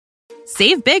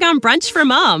Save big on brunch for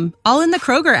mom, all in the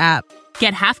Kroger app.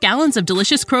 Get half gallons of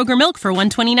delicious Kroger milk for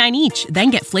 $1.29 each.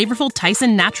 Then get flavorful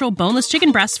Tyson natural boneless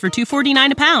chicken breasts for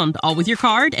 $2.49 a pound, all with your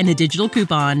card and a digital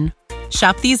coupon.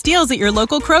 Shop these deals at your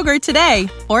local Kroger today,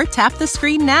 or tap the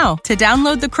screen now to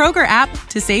download the Kroger app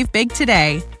to save big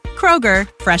today. Kroger,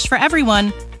 fresh for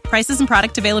everyone. Prices and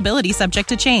product availability subject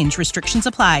to change. Restrictions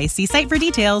apply. See site for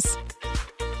details.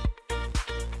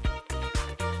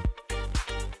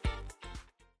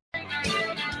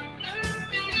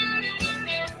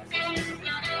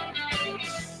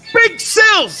 Big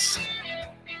Sills,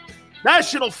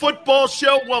 National Football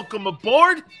Show. Welcome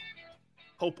aboard.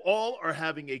 Hope all are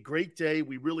having a great day.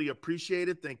 We really appreciate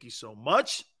it. Thank you so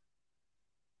much.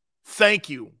 Thank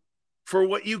you for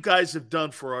what you guys have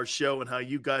done for our show and how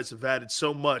you guys have added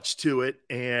so much to it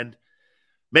and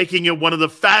making it one of the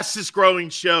fastest growing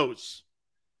shows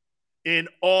in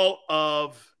all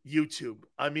of YouTube.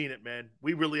 I mean it, man.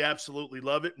 We really absolutely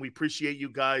love it. And we appreciate you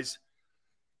guys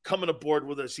coming aboard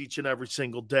with us each and every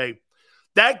single day.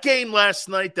 That game last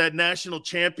night, that national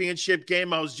championship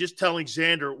game, I was just telling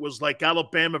Xander, it was like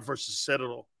Alabama versus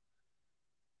Citadel.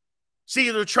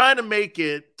 See, they're trying to make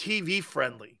it TV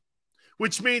friendly,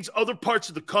 which means other parts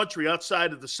of the country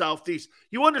outside of the Southeast.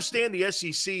 You understand the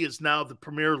SEC is now the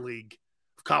premier league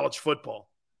of college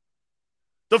football.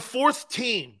 The fourth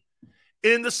team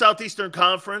in the Southeastern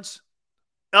Conference,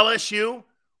 LSU,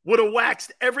 would have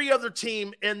waxed every other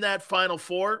team in that Final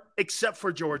Four except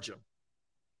for Georgia.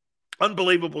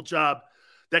 Unbelievable job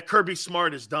that Kirby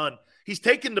Smart has done. He's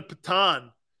taken the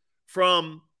baton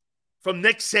from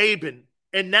Nick Saban,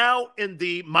 and now in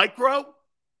the micro,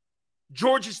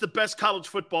 Georgia's the best college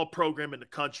football program in the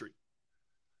country.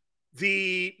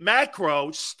 The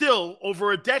macro, still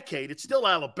over a decade, it's still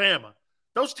Alabama.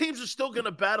 Those teams are still going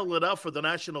to battle it out for the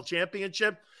national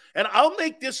championship. And I'll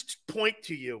make this point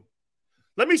to you.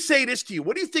 Let me say this to you.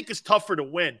 What do you think is tougher to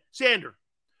win? Xander,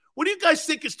 what do you guys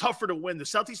think is tougher to win, the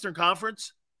Southeastern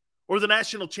Conference or the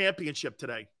national championship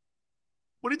today?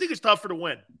 What do you think is tougher to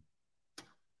win?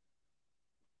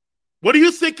 What do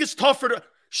you think is tougher to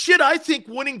 – shit, I think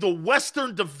winning the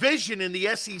Western Division in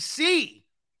the SEC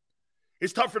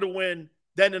is tougher to win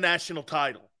than the national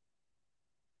title.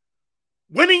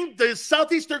 Winning the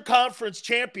Southeastern Conference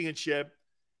championship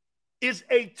is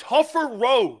a tougher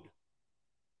road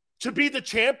to be the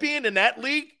champion in that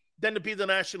league than to be the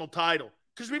national title.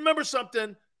 Because remember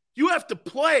something, you have to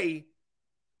play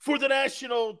for the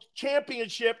national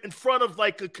championship in front of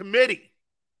like a committee.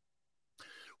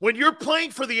 When you're playing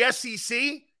for the SEC,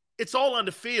 it's all on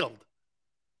the field.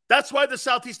 That's why the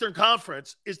Southeastern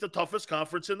Conference is the toughest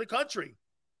conference in the country.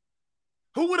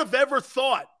 Who would have ever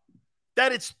thought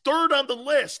that it's third on the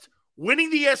list? Winning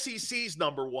the SEC is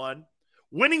number one.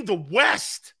 Winning the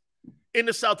West in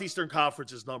the Southeastern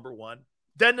Conference is number one.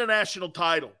 Then the national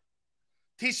title.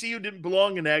 TCU didn't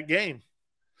belong in that game.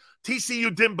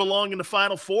 TCU didn't belong in the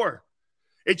Final Four.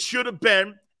 It should have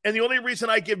been, and the only reason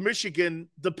I give Michigan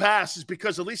the pass is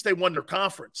because at least they won their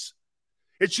conference.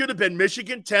 It should have been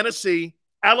Michigan, Tennessee,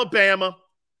 Alabama,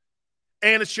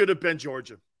 and it should have been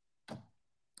Georgia.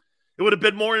 It would have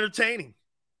been more entertaining.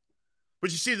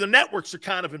 But you see, the networks are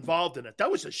kind of involved in it.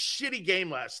 That was a shitty game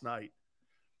last night.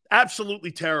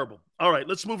 Absolutely terrible. All right,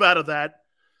 let's move out of that.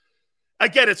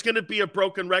 Again, it's going to be a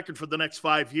broken record for the next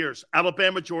 5 years.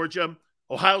 Alabama, Georgia,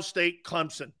 Ohio State,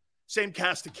 Clemson. Same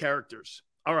cast of characters.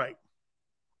 All right.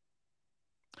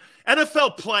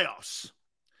 NFL playoffs.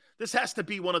 This has to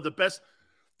be one of the best.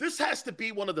 This has to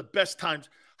be one of the best times.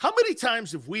 How many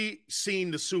times have we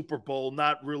seen the Super Bowl?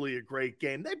 Not really a great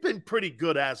game. They've been pretty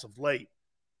good as of late.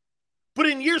 But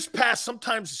in years past,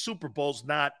 sometimes the Super Bowl's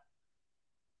not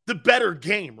the better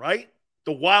game, right?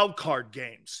 The wild card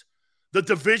games, the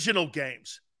divisional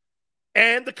games,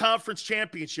 and the conference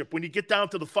championship. When you get down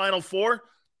to the Final Four,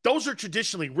 those are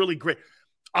traditionally really great.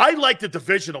 I like the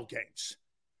divisional games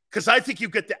because I think you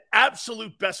get the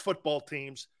absolute best football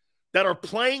teams that are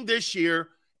playing this year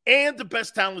and the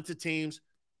best talented teams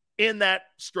in that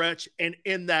stretch and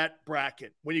in that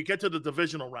bracket when you get to the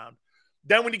divisional round.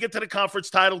 Then when you get to the conference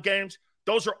title games,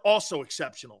 those are also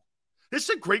exceptional. This is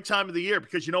a great time of the year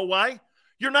because you know why?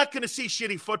 You're not going to see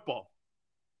shitty football.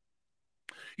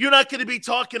 You're not going to be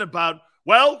talking about,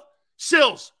 well,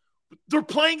 Sills, they're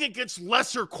playing against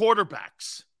lesser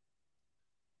quarterbacks.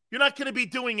 You're not going to be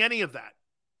doing any of that.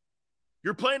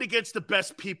 You're playing against the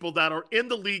best people that are in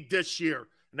the league this year,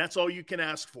 and that's all you can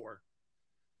ask for.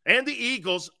 And the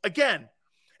Eagles, again,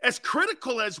 as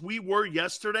critical as we were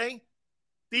yesterday,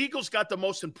 the Eagles got the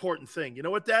most important thing. You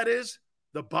know what that is?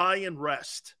 The bye and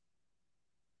rest.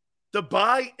 The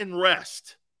bye and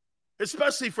rest,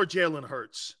 especially for Jalen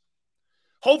Hurts.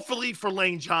 hopefully for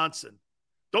Lane Johnson.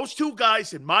 Those two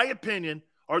guys, in my opinion,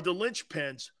 are the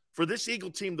linchpins for this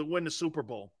Eagle team to win the Super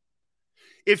Bowl.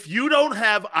 If you don't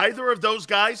have either of those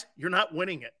guys, you're not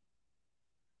winning it.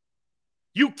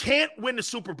 You can't win the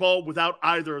Super Bowl without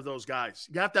either of those guys.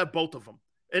 You have to have both of them,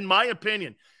 in my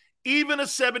opinion. Even a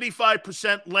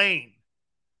 75% Lane,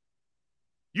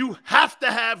 you have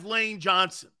to have Lane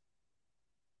Johnson.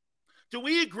 Do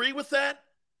we agree with that?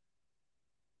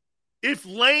 If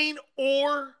Lane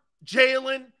or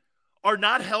Jalen are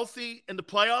not healthy in the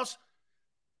playoffs,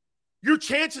 your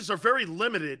chances are very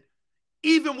limited,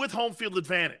 even with home field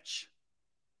advantage,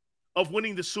 of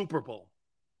winning the Super Bowl.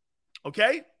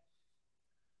 Okay?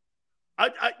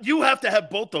 You have to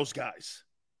have both those guys.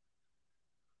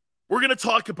 We're going to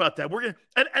talk about that.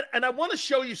 And I want to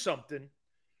show you something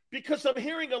because I'm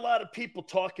hearing a lot of people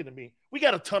talking to me. We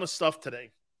got a ton of stuff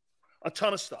today. A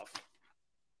ton of stuff.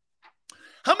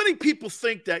 How many people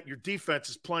think that your defense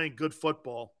is playing good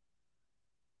football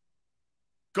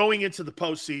going into the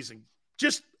postseason?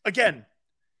 Just, again,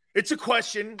 it's a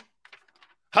question.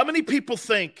 How many people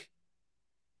think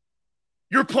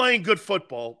you're playing good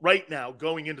football right now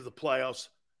going into the playoffs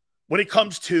when it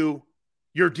comes to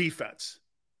your defense?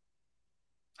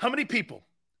 How many people?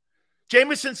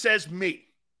 Jameson says me.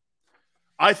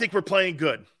 I think we're playing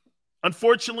good.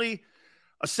 Unfortunately,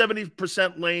 a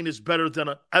 70% Lane is better than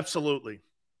absolutely.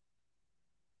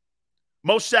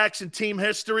 Most sacks in team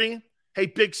history. Hey,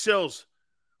 Big Sills,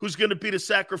 who's going to be the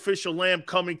sacrificial lamb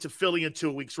coming to Philly in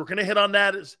 2 weeks? We're going to hit on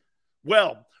that as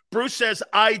well. Bruce says,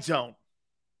 I don't.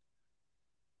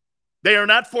 They are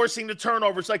not forcing the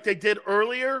turnovers like they did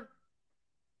earlier.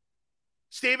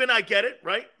 Steven, I get it,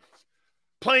 right?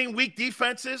 Playing weak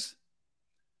defenses.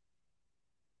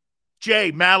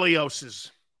 Jay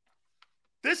Malios's.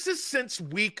 This is since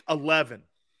week 11.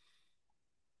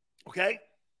 Okay?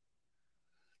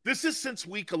 This is since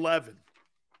week 11.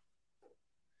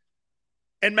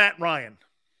 And Matt Ryan.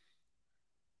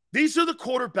 These are the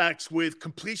quarterbacks with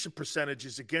completion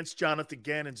percentages against Jonathan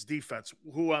Gannon's defense,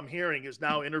 who I'm hearing is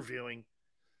now interviewing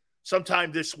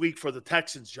sometime this week for the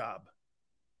Texans job.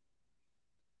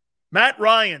 Matt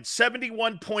Ryan,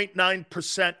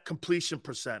 71.9% completion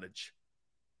percentage.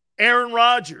 Aaron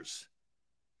Rodgers,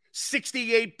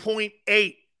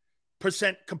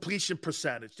 68.8% completion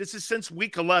percentage. This is since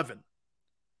week 11.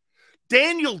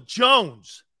 Daniel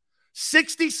Jones,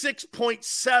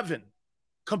 66.7%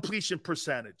 completion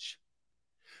percentage.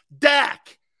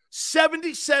 Dak,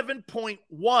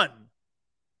 77.1%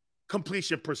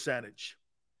 completion percentage.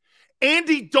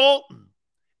 Andy Dalton,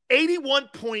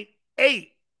 81.8%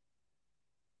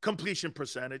 completion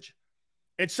percentage.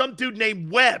 And some dude named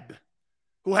Webb,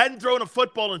 who hadn't thrown a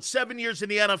football in 7 years in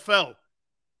the NFL,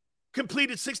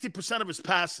 completed 60% of his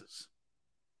passes.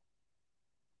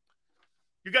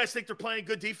 You guys think they're playing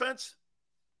good defense?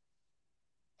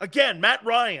 Again, Matt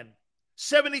Ryan,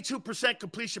 72%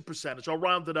 completion percentage. I'll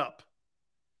round it up.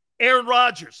 Aaron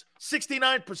Rodgers,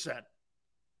 69%.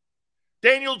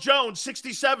 Daniel Jones,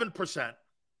 67%.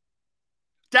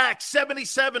 Dak,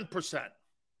 77%.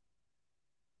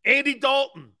 Andy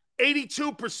Dalton,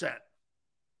 82%.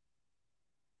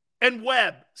 And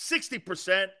Webb,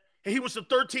 60%. And he was the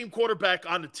third-team quarterback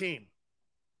on the team.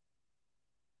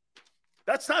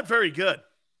 That's not very good.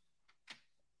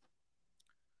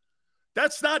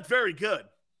 That's not very good.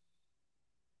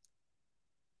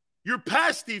 Your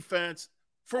pass defense,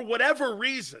 for whatever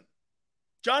reason,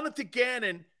 Jonathan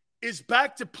Gannon is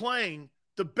back to playing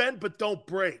the bend but don't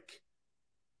break.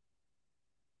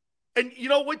 And you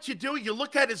know what you do? You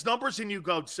look at his numbers and you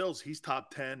go, Sills, he's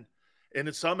top 10. And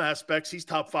in some aspects, he's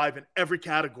top 5 in every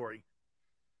category.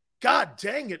 God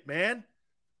dang it, man.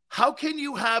 How can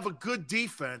you have a good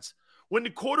defense when the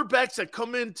quarterbacks that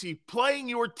come into playing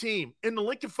your team in the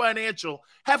Lincoln Financial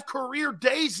have career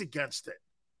days against it?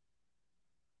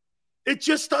 It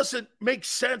just doesn't make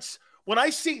sense. When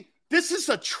I see, this is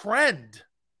a trend.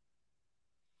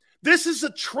 This is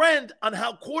a trend on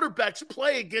how quarterbacks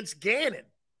play against Gannon.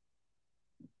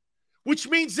 Which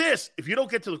means this, if you don't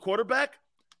get to the quarterback,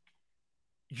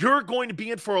 you're going to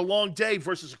be in for a long day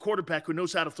versus a quarterback who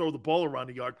knows how to throw the ball around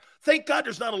the yard. Thank God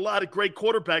there's not a lot of great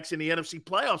quarterbacks in the NFC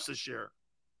playoffs this year.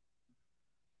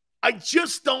 I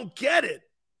just don't get it.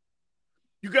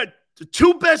 You got the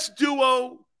two best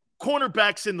duo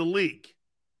cornerbacks in the league,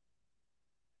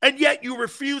 and yet you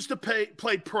refuse to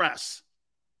play press.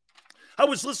 I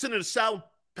was listening to Sal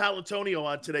Palantonio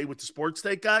on today with the Sports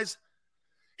Take guys.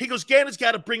 He goes, Gannon's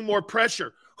got to bring more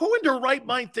pressure. Who in their right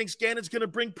mind thinks Gannon's going to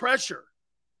bring pressure?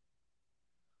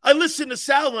 I listen to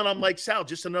Sal, and I'm like, Sal,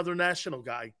 just another national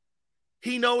guy.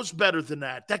 He knows better than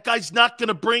that. That guy's not going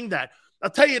to bring that.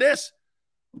 I'll tell you this.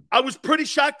 I was pretty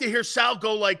shocked to hear Sal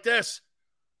go like this.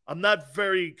 I'm not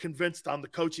very convinced on the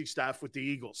coaching staff with the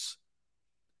Eagles.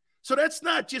 So that's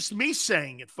not just me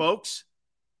saying it, folks.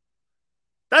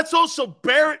 That's also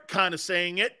Barrett kind of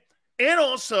saying it. And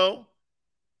also,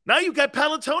 now you've got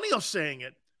Palantonio saying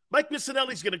it. Mike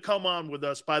Missinelli's going to come on with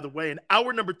us, by the way, in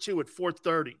hour number 2 at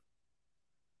 4:30.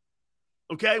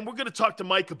 Okay, and we're going to talk to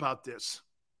Mike about this.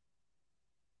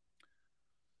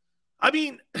 I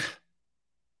mean,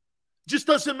 just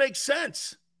doesn't make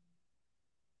sense.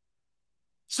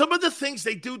 Some of the things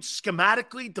they do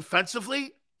schematically,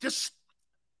 defensively, just,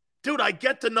 dude, I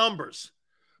get the numbers.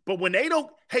 But when they don't,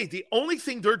 hey, the only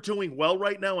thing they're doing well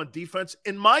right now on defense,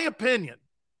 in my opinion,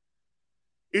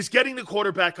 is getting the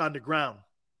quarterback on the ground.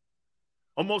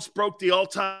 Almost broke the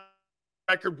all-time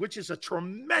record, which is a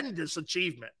tremendous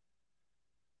achievement.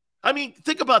 I mean,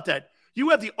 think about that. You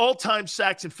have the all-time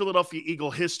sacks in Philadelphia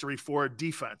Eagle history for a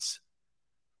defense.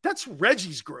 That's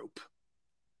Reggie's group.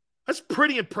 That's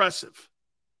pretty impressive.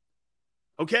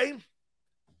 Okay?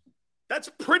 That's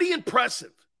pretty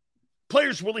impressive.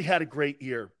 Players really had a great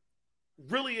year.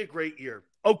 Really a great year.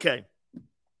 Okay.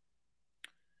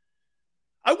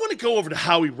 I want to go over to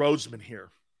Howie Roseman here.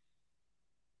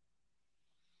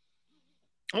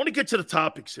 I want to get to the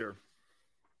topics here.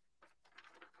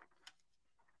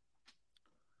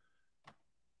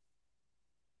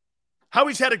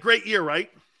 Howie's had a great year,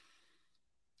 right?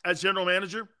 As general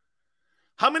manager.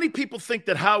 How many people think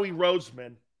that Howie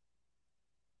Roseman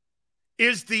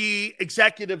is the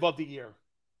executive of the year?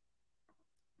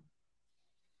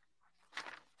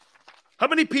 How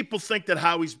many people think that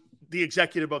Howie's the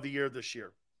executive of the year this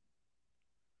year?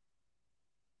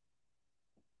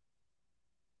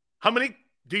 How many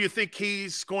do you think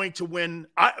he's going to win?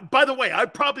 By the way, I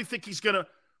probably think he's going to.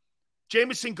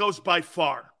 Jameson goes by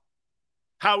far.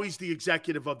 Howie's the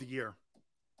executive of the year.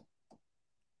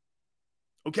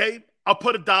 Okay, I'll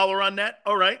put $1 on that.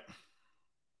 All right.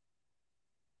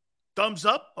 Thumbs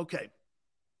up? Okay.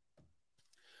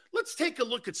 Let's take a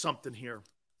look at something here.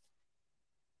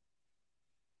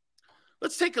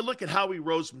 Let's take a look at Howie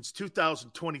Roseman's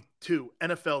 2022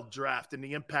 NFL draft and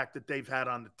the impact that they've had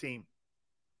on the team.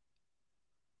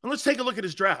 And let's take a look at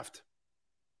his draft.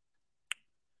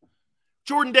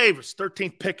 Jordan Davis,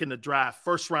 13th pick in the draft,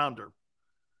 first rounder.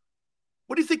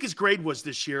 What do you think his grade was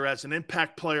this year as an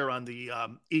impact player on the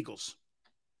Eagles?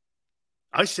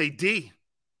 I say D.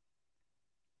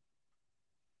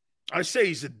 I say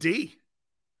he's a D.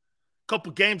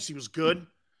 Couple games he was good.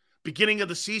 Beginning of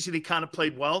the season he kind of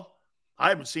played well. I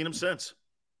haven't seen him since.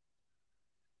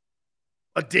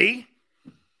 A D?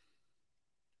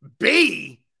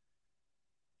 B?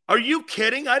 Are you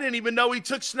kidding? I didn't even know he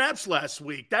took snaps last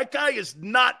week. That guy is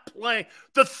not playing.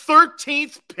 The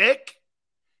 13th pick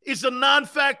is a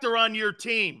non-factor on your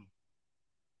team.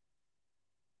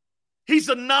 He's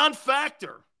a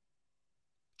non-factor.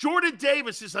 Jordan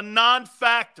Davis is a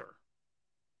non-factor.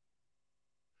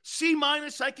 C-,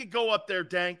 I could go up there,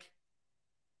 Dank.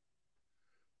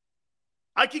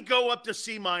 I could go up to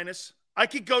C-. I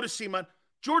could go to C-.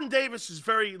 Jordan Davis is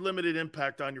very limited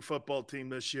impact on your football team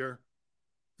this year.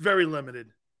 Very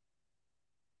limited.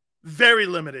 Very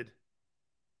limited.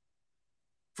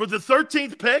 For the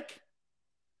 13th pick,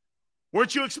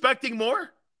 weren't you expecting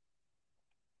more?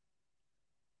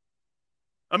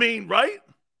 I mean, right?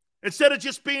 Instead of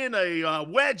just being a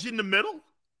wedge in the middle?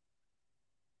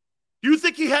 Do you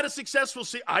think he had a successful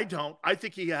season? I don't. I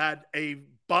think he had a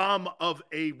bomb of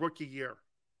a rookie year.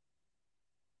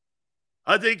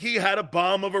 I think he had a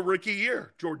bomb of a rookie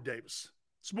year, Jordan Davis.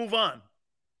 Let's move on.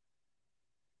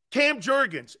 Cam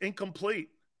Jurgens, incomplete.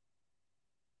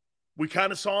 We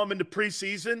kind of saw him in the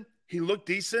preseason. He looked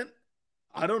decent.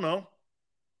 I don't know.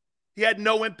 He had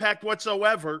no impact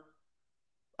whatsoever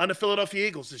on the Philadelphia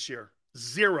Eagles this year.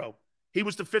 0. He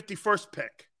was the 51st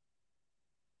pick.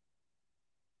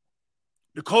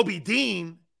 Nakobe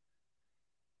Dean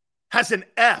has an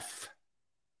F.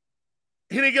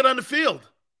 He didn't get on the field.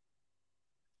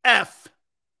 F.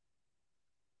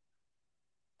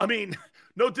 I mean,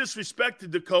 no disrespect to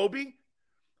Nakobe.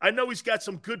 I know he's got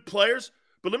some good players,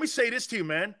 but let me say this to you,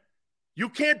 man. You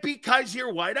can't beat Kaiser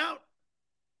Whiteout,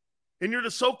 and you're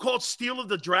the so-called steal of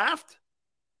the draft?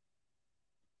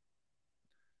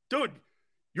 Dude,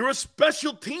 you're a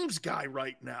special teams guy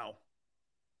right now.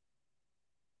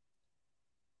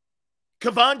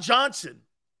 Kevon Johnson,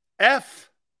 F.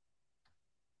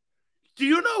 Do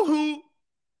you know who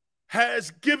has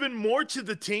given more to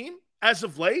the team as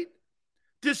of late?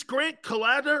 This Grant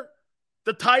Calater,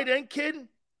 the tight end kid?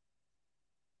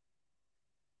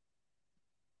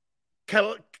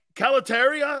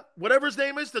 Calateria, whatever his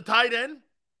name is, the tight end?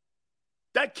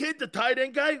 That kid, the tight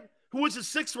end guy, who was a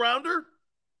sixth rounder,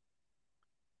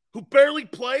 who barely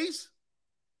plays.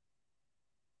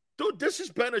 Dude, this has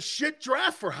been a shit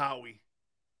draft for Howie.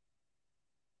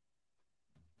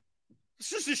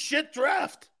 This is a shit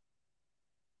draft.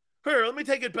 Here, let me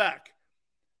take it back.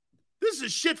 This is a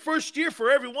shit first year for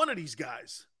every one of these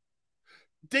guys.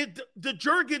 The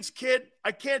Jurgens kid,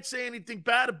 I can't say anything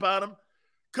bad about him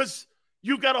because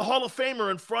you got a Hall of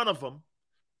Famer in front of him.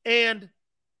 And,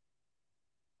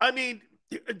 I mean,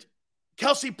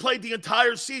 Kelsey played the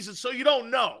entire season, so you don't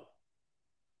know.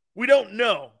 We don't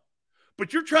know.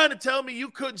 But you're trying to tell me you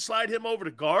couldn't slide him over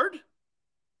to guard?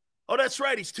 Oh, that's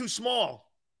right. He's too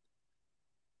small.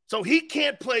 So he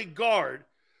can't play guard.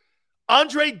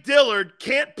 Andre Dillard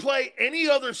can't play any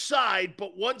other side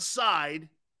but one side.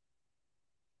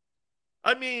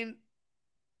 I mean,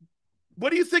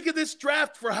 what do you think of this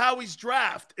draft for Howie's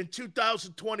draft in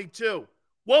 2022?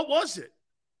 What was it?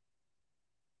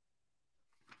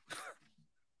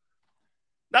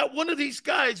 Not one of these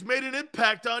guys made an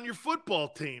impact on your football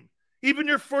team, even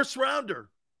your first rounder.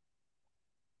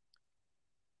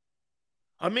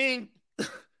 I mean,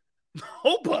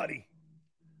 nobody.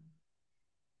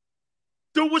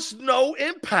 There was no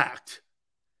impact.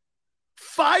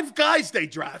 5 guys they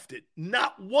drafted,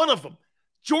 not one of them.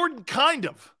 Jordan kind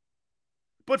of.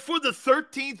 But for the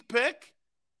 13th pick,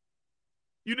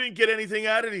 you didn't get anything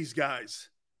out of these guys.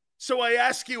 So I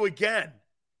ask you again,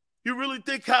 you really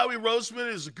think Howie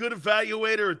Roseman is a good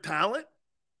evaluator of talent?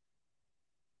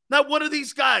 Not one of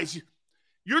these guys.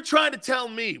 You're trying to tell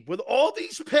me with all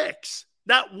these picks,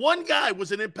 not one guy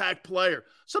was an impact player.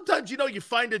 Sometimes, you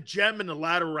find a gem in the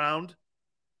latter round.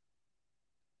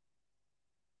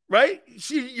 Right?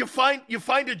 You find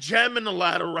a gem in the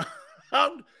latter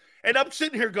round. And I'm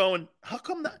sitting here going, how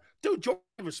come that? Dude, George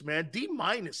Davis, man, D-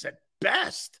 at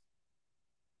best.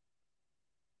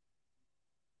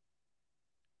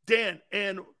 Dan,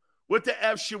 and what the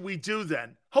F should we do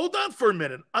then? Hold on for a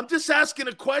minute. I'm just asking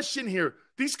a question here.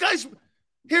 These guys,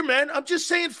 here, man, I'm just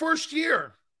saying first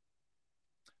year.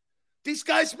 These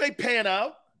guys may pan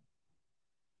out.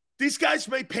 They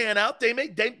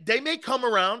may come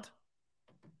around.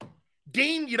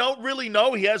 Dean, you don't really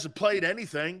know. He hasn't played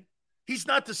anything. He's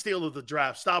not the steal of the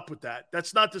draft. Stop with that.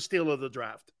 That's not the steal of the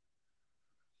draft.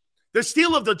 The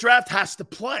steal of the draft has to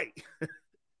play.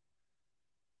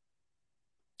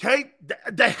 Okay?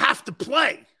 They have to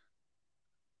play.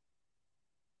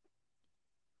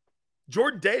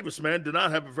 Jordan Davis, man, did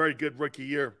not have a very good rookie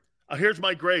year. Here's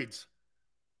my grades.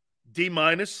 D-.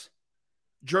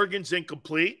 Jurgens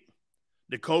incomplete.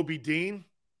 Nakobe Dean.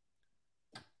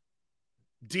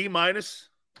 D-.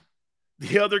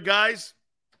 The other guys,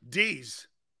 D's.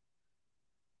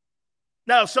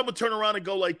 Now, someone turn around and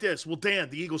go like this. Well, Dan,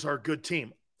 the Eagles are a good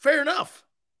team. Fair enough.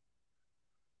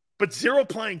 But 0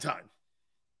 playing time.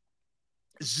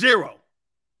 0.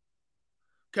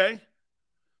 Okay?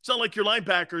 It's not like your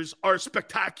linebackers are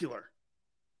spectacular.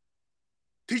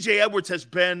 TJ Edwards has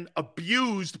been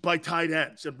abused by tight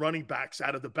ends and running backs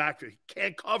out of the backfield. He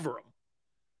can't cover them.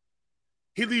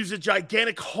 He leaves a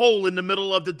gigantic hole in the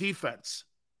middle of the defense.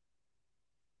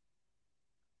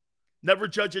 Never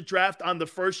judge a draft on the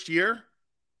first year.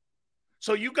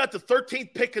 So you got the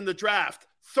 13th pick in the draft.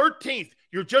 13th.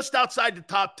 You're just outside the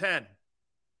top 10.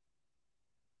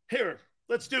 Here,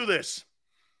 let's do this.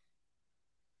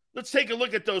 Let's take a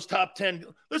look at those top 10.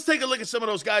 Let's take a look at some of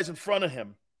those guys in front of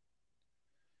him.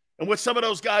 And with some of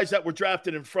those guys that were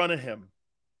drafted in front of him.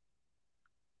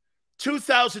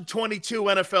 2022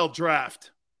 NFL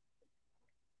Draft.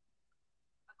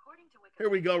 Here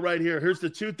we go right here. Here's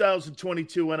the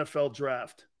 2022 NFL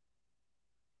Draft.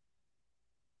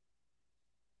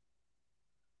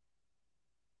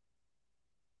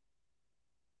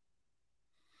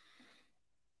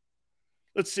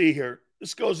 Let's see here.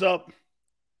 This goes up.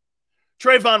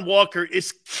 Trayvon Walker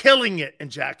is killing it in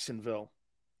Jacksonville.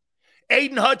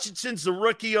 Aiden Hutchinson's the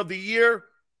Rookie of the Year.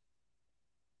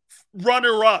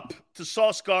 Runner-up to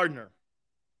Sauce Gardner.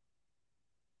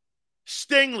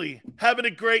 Stingley having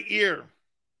a great year.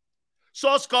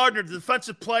 Sauce Gardner, the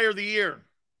Defensive Player of the Year.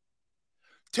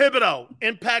 Thibodeau,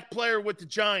 impact player with the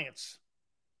Giants.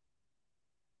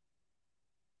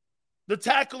 The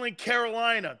tackle in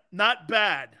Carolina, not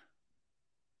bad.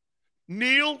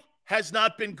 Neal has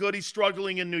not been good. He's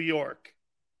struggling in New York.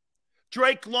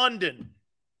 Drake London,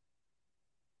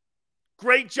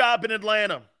 great job in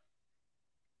Atlanta.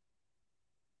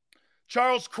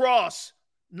 Charles Cross,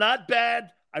 not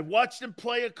bad. I watched him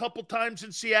play a couple times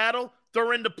in Seattle.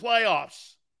 They're in the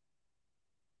playoffs.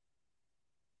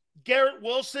 Garrett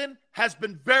Wilson has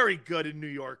been very good in New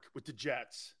York with the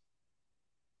Jets.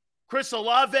 Chris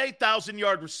Olave,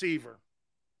 1,000-yard receiver.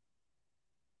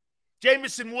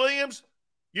 Jamison Williams,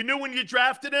 you knew when you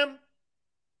drafted him,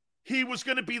 he was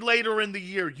going to be later in the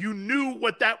year. You knew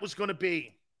what that was going to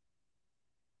be.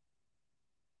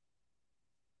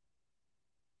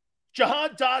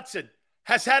 Jahan Dotson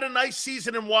has had a nice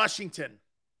season in Washington.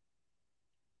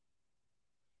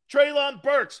 Treylon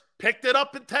Burks picked it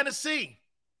up in Tennessee.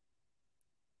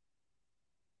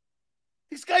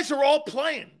 These guys are all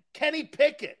playing. Kenny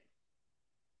Pickett.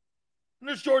 And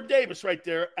there's Jordan Davis right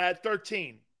there at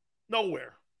 13.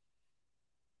 Nowhere.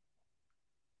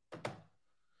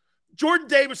 Jordan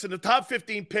Davis in the top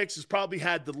 15 picks has probably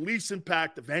had the least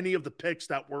impact of any of the picks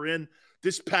that were in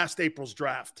this past April's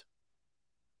draft.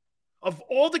 Of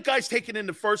all the guys taken in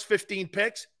the first 15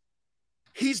 picks,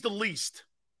 he's the least.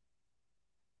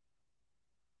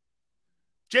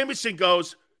 Jameson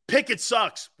goes, Pickett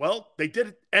sucks. Well, they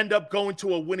did end up going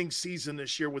to a winning season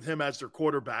this year with him as their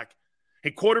quarterback.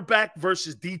 A quarterback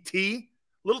versus DT, a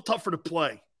little tougher to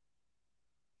play.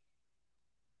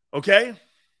 Okay?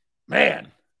 Man.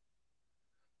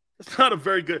 It's not a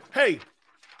very good. Hey,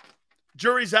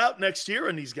 jury's out next year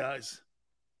on these guys.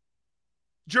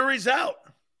 Jury's out.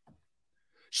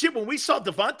 Shit, when we saw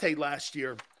Devontae last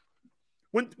year,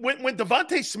 when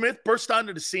Devontae Smith burst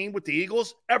onto the scene with the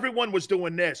Eagles, everyone was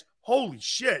doing this. Holy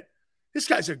shit, this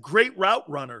guy's a great route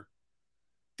runner.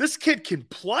 This kid can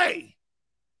play.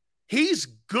 He's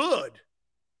good.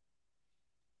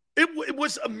 It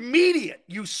was immediate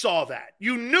you saw that.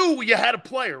 You knew you had a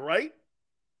player, right?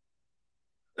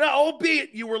 Now,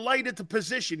 albeit you were light at the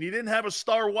position. You didn't have a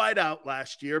star wideout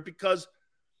last year because,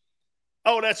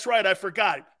 oh, that's right, I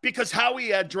forgot. Because Howie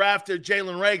had drafted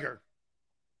Jalen Reagor.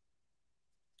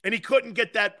 And he couldn't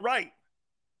get that right.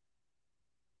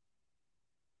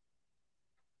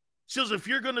 So if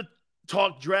you're going to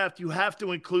talk draft, you have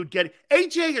to include getting.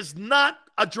 AJ is not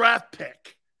a draft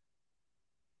pick.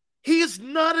 He is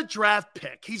not a draft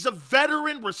pick. He's a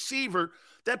veteran receiver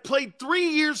that played 3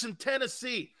 years in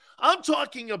Tennessee. I'm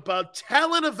talking about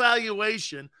talent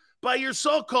evaluation by your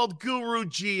so-called guru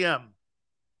GM.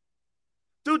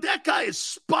 Dude, that guy is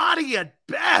spotty at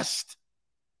best.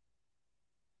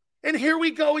 And here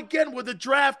we go again with a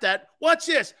draft that, watch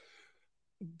this.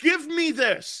 Give me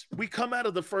this. We come out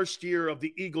of the first year of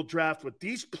the Eagle draft with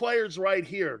these players right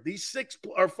here, these 6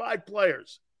 or 5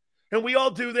 players. And we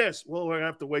all do this. Well, we're going to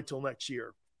have to wait till next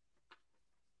year.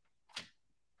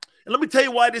 And let me tell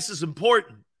you why this is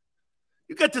important.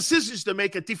 You got decisions to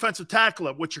make at defensive tackle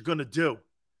of what you're going to do.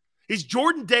 Is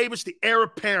Jordan Davis the heir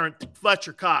apparent to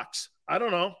Fletcher Cox? I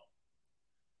don't know.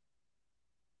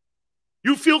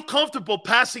 You feel comfortable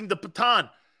passing the baton.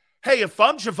 Hey, if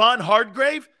I'm Javon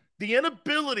Hargrave, the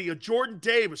inability of Jordan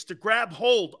Davis to grab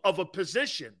hold of a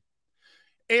position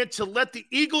and to let the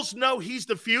Eagles know he's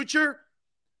the future,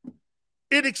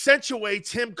 it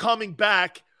accentuates him coming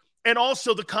back and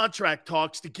also the contract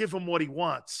talks to give him what he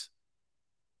wants.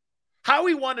 How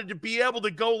he wanted to be able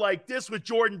to go like this with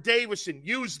Jordan Davis and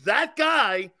use that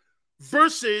guy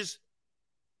versus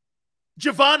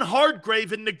Javon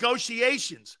Hargrave in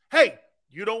negotiations. Hey,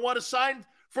 you don't want to sign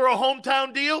for a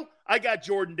hometown deal? I got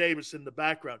Jordan Davis in the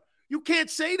background. You can't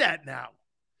say that now.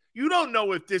 You don't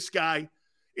know if this guy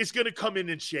is going to come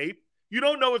in shape. You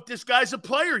don't know if this guy's a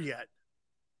player yet.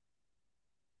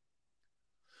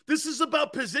 This is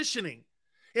about positioning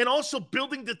and also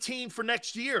building the team for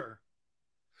next year.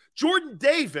 Jordan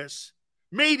Davis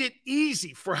made it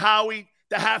easy for Howie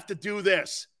to have to do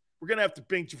this. We're going to have to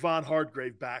bring Javon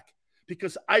Hargrave back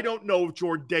because I don't know if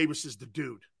Jordan Davis is the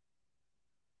dude.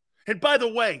 And by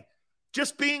the way,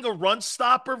 just being a run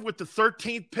stopper with the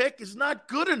 13th pick is not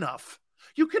good enough.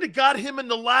 You could have got him in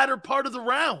the latter part of the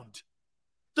round.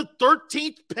 The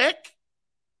 13th pick?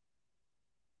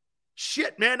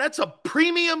 Shit, man, that's a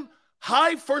premium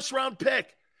high first-round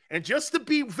pick. And just to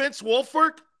be Vince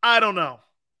Wilfork, I don't know.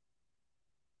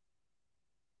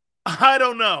 I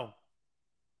don't know.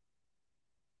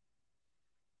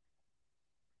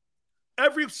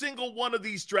 Every single one of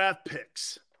these draft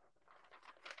picks,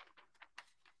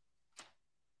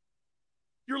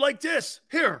 you're like this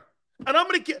here, and I'm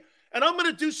going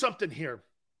to do something here.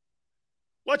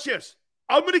 Watch this.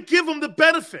 I'm going to give them the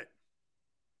benefit.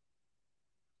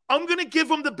 I'm going to give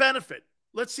them the benefit.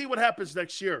 Let's see what happens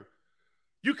next year.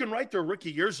 You can write their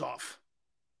rookie years off.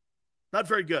 Not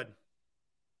very good.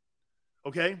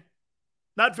 Okay?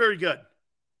 Not very good.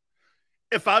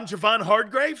 If I'm Javon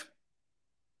Hargrave,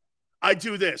 I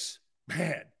do this.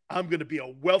 Man, I'm going to be a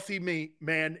wealthy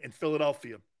man in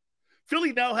Philadelphia.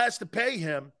 Philly now has to pay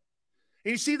him.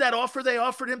 And you see that offer they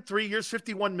offered him, 3 years,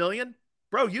 $51 million?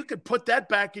 Bro, you could put that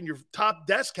back in your top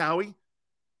desk, Howie.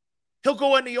 He'll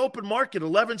go in the open market,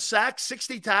 11 sacks,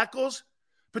 60 tackles,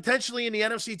 potentially in the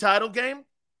NFC title game.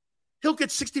 he'll get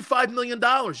 $65 million.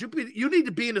 You need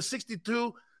to be in the $62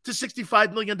 to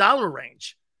 $65 million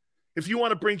range if you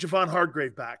want to bring Javon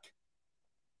Hargrave back.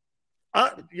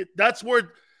 That's worth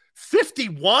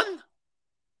 51?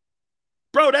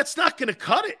 Bro, that's not going to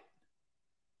cut it.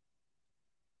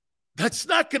 That's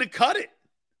not going to cut it.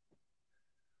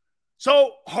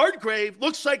 So Hargrave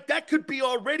looks like that could be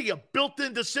already a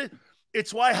built-in decision.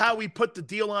 It's why Howie put the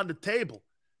deal on the table,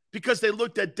 because they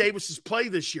looked at Davis's play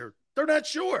this year. They're not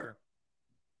sure.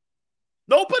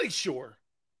 Nobody's sure.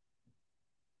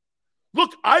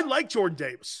 Look, I like Jordan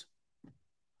Davis.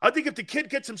 I think if the kid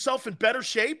gets himself in better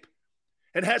shape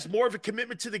and has more of a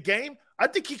commitment to the game, I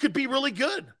think he could be really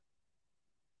good.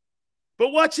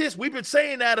 But watch this. We've been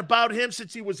saying that about him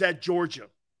since he was at Georgia.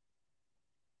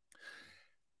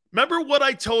 Remember what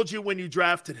I told you when you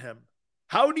drafted him?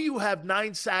 How do you have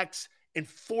 9 sacks in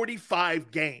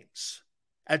 45 games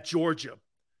at Georgia?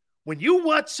 When you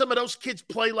watch some of those kids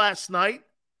play last night,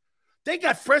 they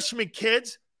got freshman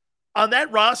kids on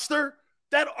that roster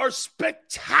that are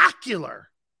spectacular.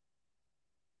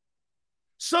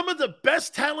 Some of the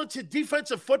best talented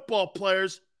defensive football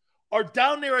players are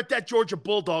down there at that Georgia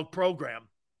Bulldog program.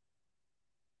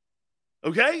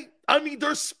 Okay? I mean,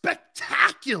 they're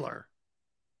spectacular.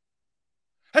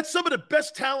 That's some of the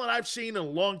best talent I've seen in a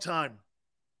long time.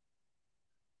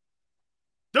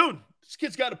 Dude, this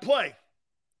kid's got to play.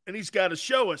 And he's got to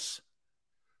show us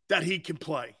that he can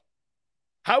play.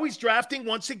 How he's drafting,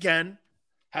 once again,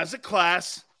 has a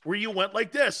class where you went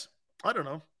like this. I don't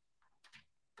know.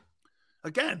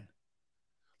 Again,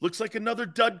 looks like another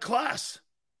dud class.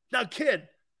 Now, kid,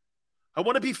 I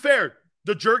want to be fair.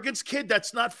 The Juergens kid,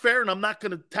 that's not fair, and I'm not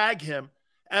going to tag him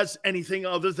as anything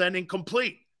other than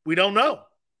incomplete. We don't know.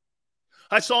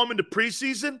 I saw him in the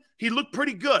preseason. He looked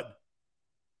pretty good.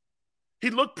 He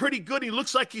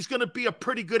looks like he's going to be a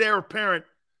pretty good heir apparent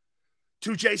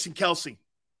to Jason Kelce.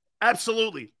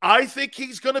 Absolutely. I think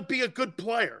he's going to be a good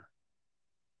player.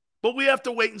 But we have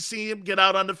to wait and see him get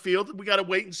out on the field. We got to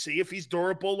wait and see if he's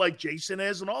durable like Jason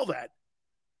is and all that.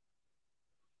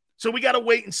 So we got to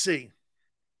wait and see.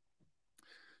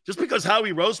 Just because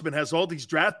Howie Roseman has all these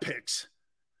draft picks,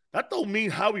 that don't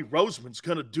mean Howie Roseman's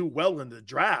going to do well in the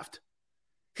draft.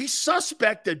 He's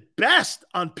suspect at best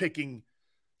on picking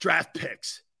draft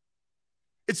picks.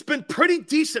 It's been pretty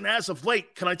decent as of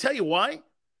late. Can I tell you why?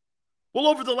 Well,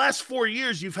 over the last 4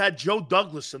 years, you've had Joe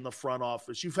Douglas in the front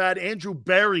office. You've had Andrew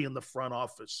Barry in the front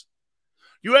office.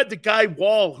 You had the guy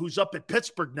Wall, who's up at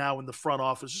Pittsburgh now, in the front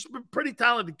office. There's some pretty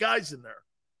talented guys in there,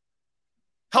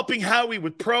 helping Howie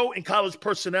with pro and college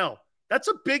personnel. That's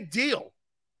a big deal.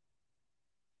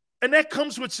 And that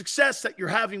comes with success that you're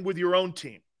having with your own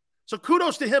team. So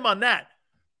kudos to him on that.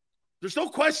 There's no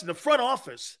question, the front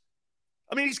office,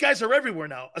 I mean, these guys are everywhere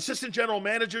now. Assistant general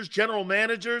managers,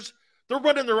 they're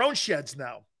running their own sheds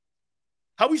now.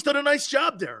 Howie's done a nice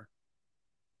job there.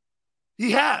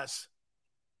 He has.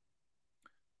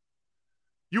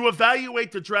 You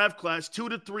evaluate the draft class 2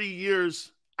 to 3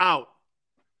 years out.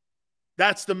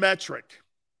 That's the metric.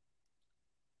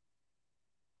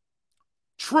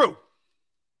 True.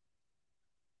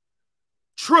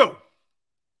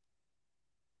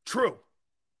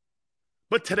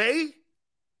 But today,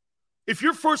 if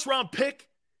your first round pick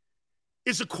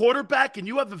is a quarterback and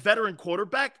you have a veteran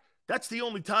quarterback, that's the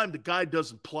only time the guy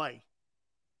doesn't play.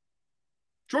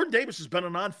 Jordan Davis has been a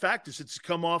non-factor since he's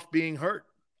come off being hurt.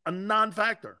 A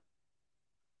non-factor.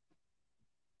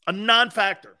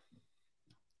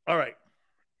 All right.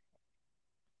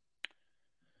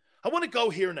 I want to go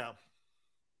here now.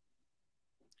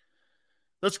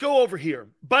 Let's go over here.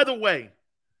 By the way,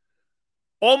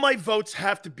 all my votes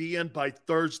have to be in by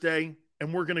Thursday,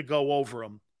 and we're going to go over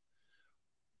them.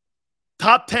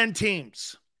 Top 10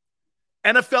 teams.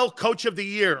 NFL Coach of the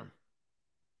Year.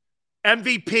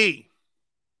 MVP.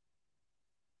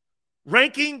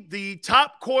 Ranking the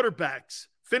top quarterbacks,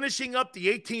 finishing up the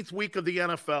 18th week of the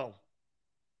NFL.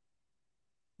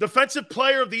 Defensive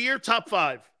Player of the Year, top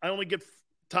 5. I only get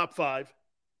top 5.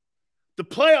 The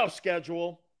playoff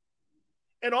schedule,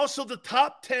 and also the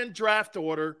top 10 draft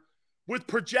order with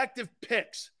projected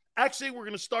picks. Actually, we're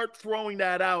going to start throwing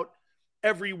that out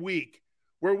every week,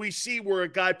 where we see where a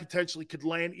guy potentially could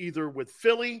land either with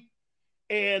Philly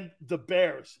and the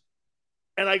Bears.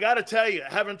 And I got to tell you,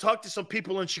 having talked to some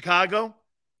people in Chicago,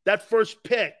 that first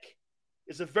pick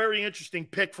is a very interesting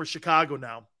pick for Chicago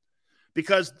now.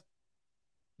 Because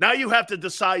now you have to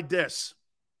decide this.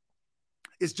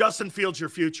 Is Justin Fields your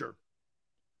future?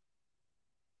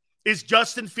 Is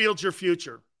Justin Fields your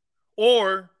future?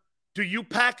 Or do you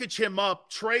package him up,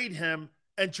 trade him,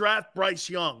 and draft Bryce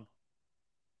Young?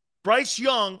 Bryce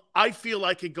Young, I feel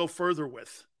I could go further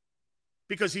with,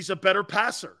 because he's a better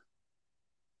passer.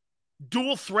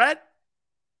 Dual threat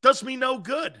does me no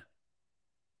good.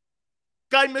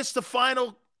 Guy missed the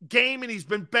final game and he's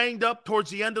been banged up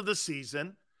towards the end of the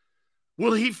season.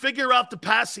 Will he figure out the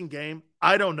passing game?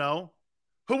 I don't know.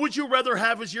 Who would you rather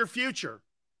have as your future?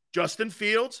 Justin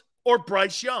Fields or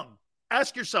Bryce Young?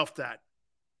 Ask yourself that.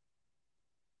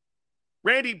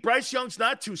 Randy, Bryce Young's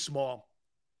not too small.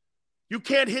 You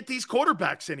can't hit these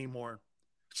quarterbacks anymore.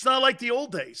 It's not like the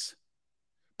old days.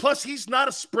 Plus, he's not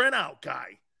a sprint out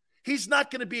guy. He's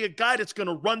not going to be a guy that's going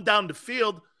to run down the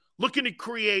field looking to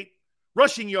create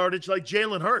rushing yardage like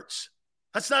Jalen Hurts.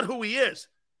 That's not who he is.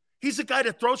 He's a guy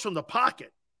that throws from the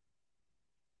pocket.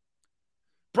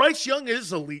 Bryce Young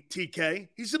is elite, TK.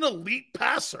 He's an elite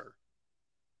passer.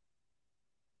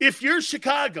 If you're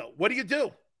Chicago, what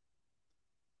do?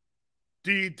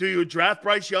 Do you draft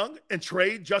Bryce Young and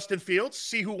trade Justin Fields?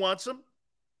 See who wants him?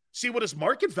 See what his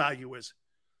market value is.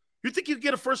 You think you could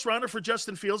get a first rounder for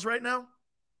Justin Fields right now?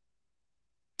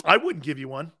 I wouldn't give you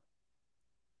one.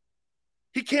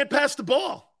 He can't pass the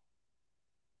ball.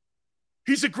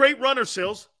 He's a great runner,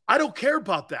 Sills. I don't care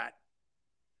about that.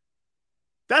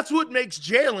 That's what makes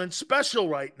Jalen special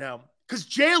right now, because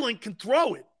Jalen can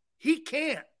throw it. He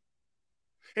can't.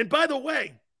 And by the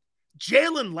way,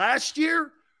 Jalen last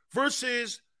year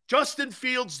versus Justin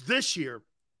Fields this year.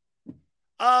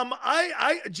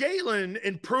 Jalen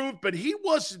improved, but he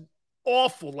wasn't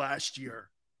awful last year.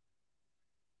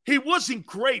 He wasn't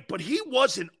great, but he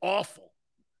wasn't awful.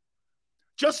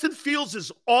 Justin Fields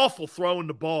is awful throwing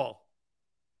the ball.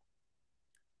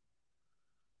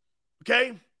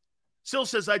 Okay? Sil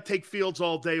says, I'd take Fields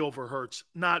all day over Hurts.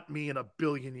 Not me in a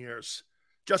billion years.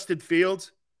 Justin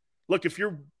Fields, look, if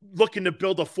you're looking to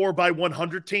build a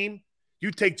 4x100 team,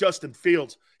 you take Justin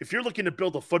Fields. If you're looking to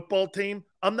build a football team,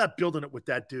 I'm not building it with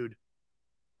that dude.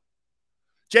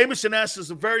 Jameson asks us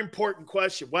a very important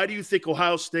question. Why do you think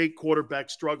Ohio State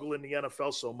quarterbacks struggle in the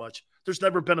NFL so much? There's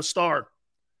never been a star.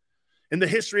 In the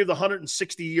history of the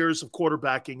 160 years of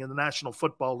quarterbacking in the National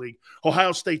Football League,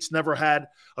 Ohio State's never had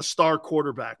a star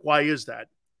quarterback. Why is that?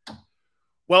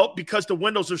 Well, because the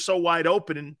windows are so wide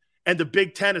open and the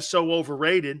Big Ten is so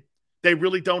overrated. They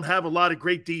really don't have a lot of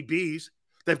great DBs.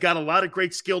 They've got a lot of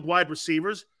great skilled wide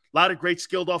receivers, a lot of great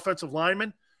skilled offensive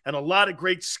linemen, and a lot of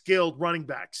great skilled running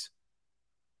backs.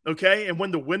 Okay? And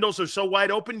when the windows are so wide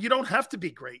open, you don't have to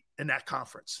be great in that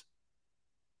conference.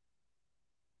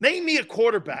 Name me a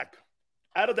quarterback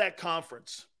out of that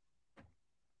conference.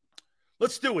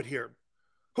 Let's do it here.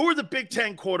 Who are the Big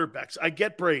Ten quarterbacks? I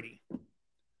get Brady.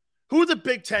 Who are the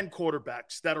Big Ten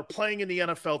quarterbacks that are playing in the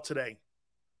NFL today?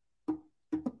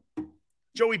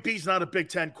 Joey B's not a Big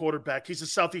Ten quarterback. He's a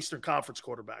Southeastern Conference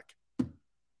quarterback.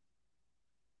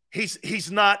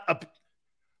 He's not a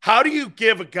 – how do you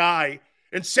give a guy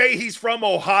and say he's from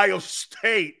Ohio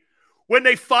State when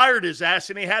they fired his ass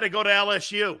and he had to go to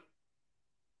LSU?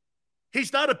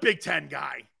 He's not a Big Ten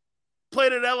guy.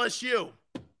 Played at LSU.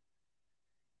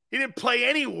 He didn't play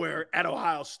anywhere at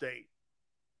Ohio State.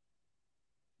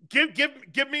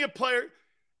 Give me a player.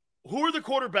 Who are the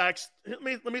quarterbacks? Let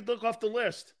me look off the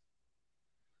list.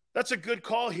 That's a good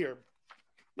call here.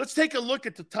 Let's take a look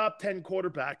at the top 10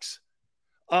 quarterbacks.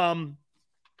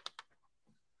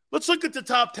 Let's look at the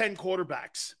top 10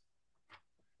 quarterbacks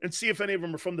and see if any of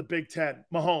them are from the Big Ten.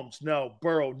 Mahomes, no.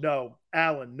 Burrow, no.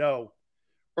 Allen, no.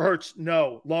 Hurts,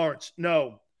 no. Lawrence,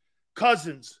 no.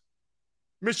 Cousins,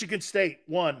 Michigan State,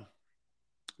 1.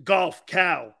 Golf,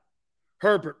 Cal.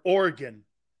 Herbert, Oregon.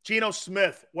 Geno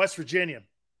Smith, West Virginia.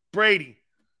 Brady,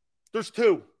 there's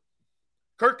 2.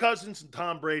 Kirk Cousins and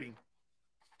Tom Brady.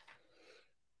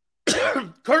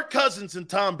 Kirk Cousins and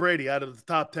Tom Brady out of the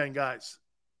top 10 guys.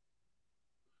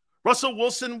 Russell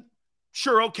Wilson,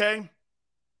 sure, okay.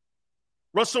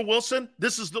 Russell Wilson,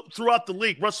 this is throughout the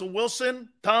league. Russell Wilson,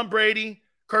 Tom Brady,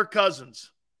 Kirk Cousins.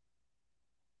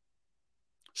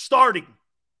 Starting.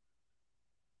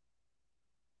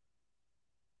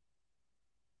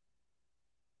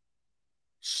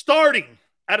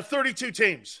 Out of 32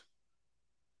 teams.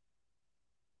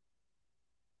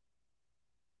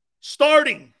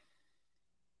 Starting.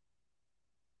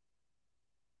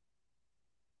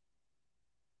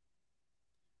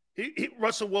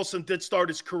 Russell Wilson did start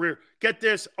his career. Get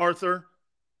this, Arthur.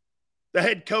 The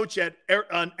head coach at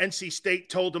NC State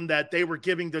told him that they were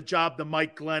giving the job to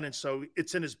Mike Glennon, so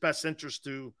it's in his best interest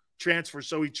to transfer.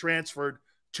 So he transferred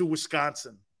to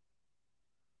Wisconsin.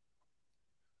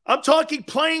 I'm talking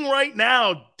playing right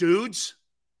now, dudes.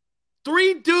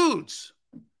 3 dudes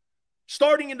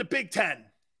starting in the Big Ten.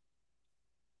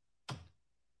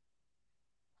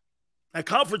 That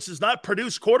conference does not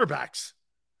produce quarterbacks.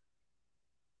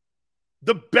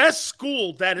 The best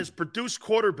school that has produced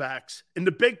quarterbacks in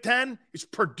the Big Ten is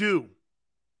Purdue.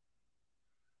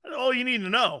 That's all you need to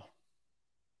know.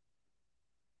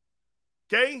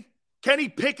 Okay? Kenny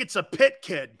Pickett's a Pitt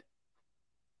kid.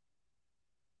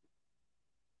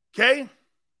 Okay?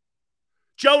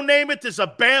 Joe Namath is a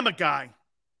Bama guy.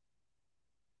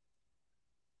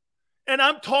 And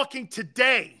I'm talking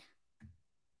today.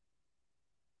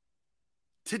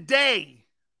 Today.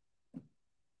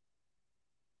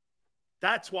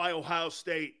 That's why Ohio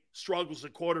State struggles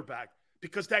at quarterback,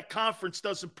 because that conference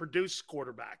doesn't produce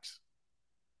quarterbacks.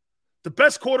 The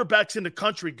best quarterbacks in the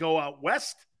country go out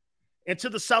west and to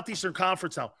the Southeastern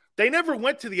Conference now. They never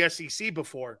went to the SEC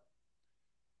before.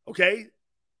 Okay?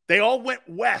 They all went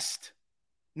west.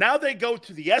 Now they go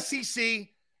to the SEC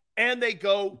and they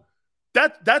go –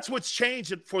 that's what's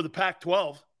changed for the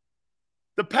Pac-12.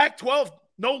 The Pac-12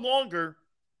 no longer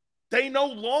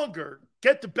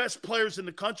get the best players in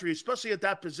the country, especially at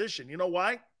that position. You know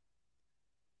why?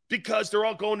 Because they're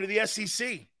all going to the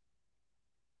SEC.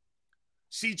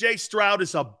 C.J. Stroud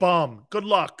is a bum. Good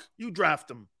luck. You draft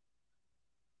him.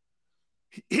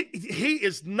 He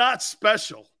is not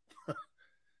special.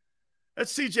 That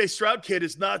C.J. Stroud kid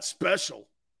is not special.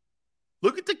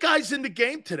 Look at the guys in the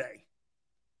game today.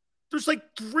 There's like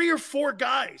 3 or 4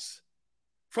 guys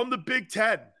from the Big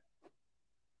Ten.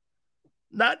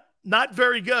 Not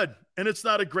very good, and it's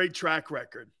not a great track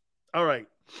record. All right.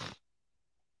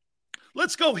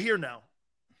 Let's go here now.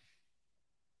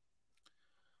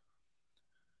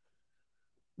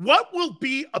 What will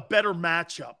be a better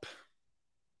matchup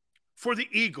for the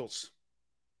Eagles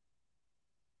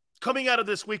coming out of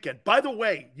this weekend? By the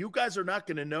way, you guys are not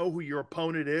going to know who your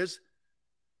opponent is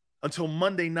until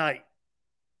Monday night.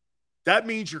 That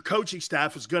means your coaching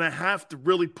staff is going to have to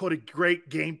really put a great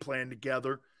game plan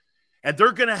together, and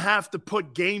they're going to have to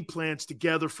put game plans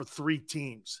together for 3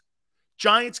 teams: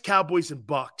 Giants, Cowboys, and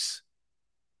Bucks.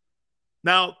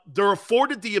 Now, they're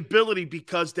afforded the ability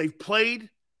because they've played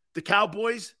the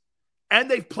Cowboys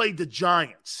and they've played the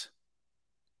Giants.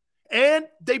 And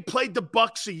they played the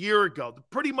Bucks a year ago. They're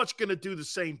pretty much going to do the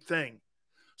same thing.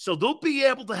 So they'll be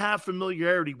able to have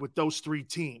familiarity with those 3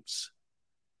 teams.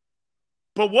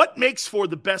 But what makes for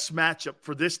the best matchup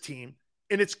for this team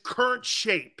in its current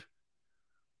shape?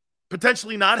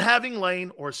 Potentially not having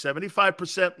Lane, or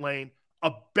 75% Lane,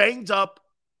 a banged-up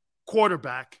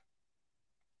quarterback.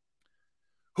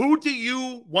 Who do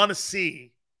you want to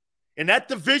see in that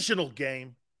divisional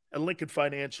game at Lincoln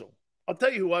Financial? I'll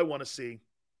tell you who I want to see.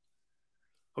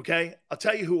 Okay? I'll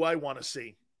tell you who I want to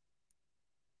see.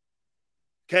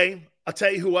 Okay? I'll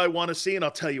tell you who I want to see, and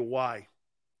I'll tell you why.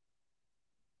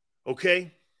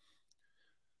 Okay?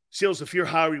 Seals, if you're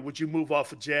Howie, would you move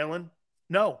off of Jalen?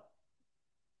 No.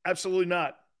 Absolutely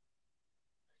not.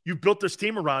 You built this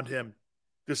team around him.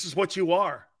 This is what you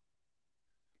are.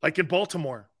 Like in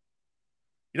Baltimore.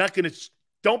 You're not going to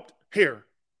don't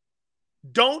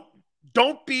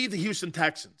be the Houston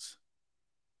Texans.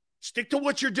 Stick to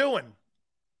what you're doing.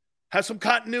 Have some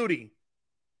continuity.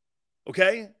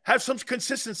 Okay? Have some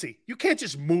consistency. You can't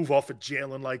just move off of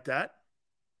Jalen like that.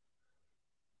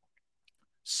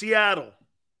 Seattle.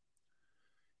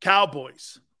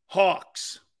 Cowboys.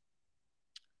 Hawks.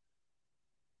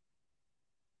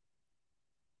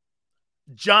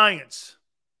 Giants.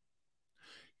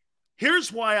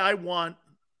 Here's why I want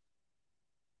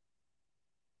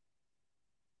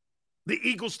the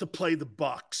Eagles to play the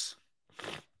Bucks.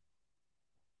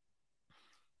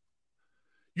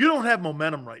 You don't have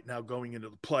momentum right now going into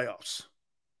the playoffs.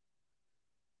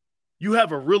 You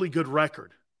have a really good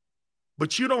record,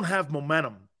 but you don't have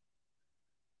momentum.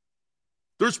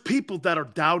 There's people that are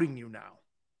doubting you now.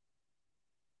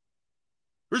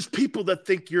 There's people that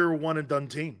think you're a one-and-done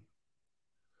team.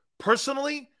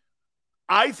 Personally,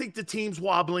 I think the team's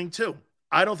wobbling too.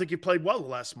 I don't think you played well the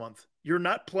last month. You're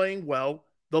not playing well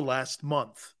the last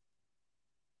month.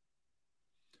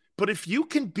 But if you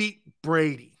can beat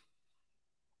Brady,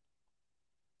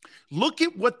 look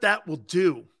at what that will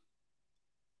do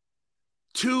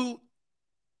to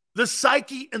the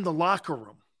psyche in the locker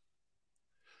room.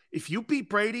 If you beat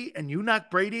Brady and you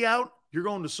knock Brady out, you're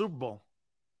going to Super Bowl.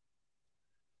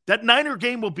 That Niner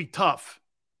game will be tough.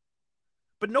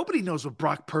 But nobody knows what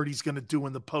Brock Purdy's going to do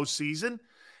in the postseason.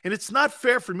 And it's not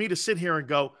fair for me to sit here and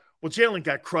go, well, Jalen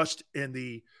got crushed in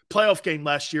the playoff game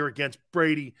last year against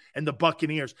Brady and the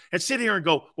Buccaneers, and sit here and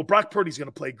go, well, Brock Purdy's going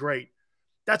to play great.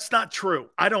 That's not true.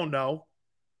 I don't know.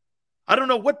 I don't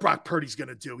know what Brock Purdy's going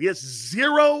to do. He has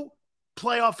 0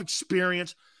 playoff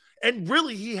experience, and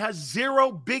really he has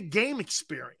 0 big game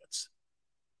experience.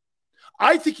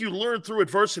 I think you learn through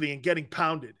adversity and getting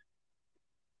pounded.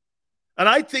 And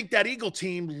I think that Eagle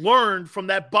team learned from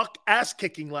that Buck ass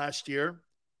kicking last year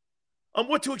on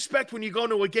what to expect when you go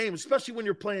into a game, especially when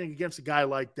you're playing against a guy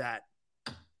like that.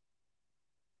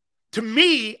 To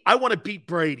me, I want to beat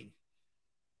Brady.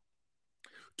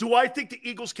 Do I think the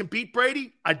Eagles can beat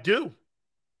Brady? I do.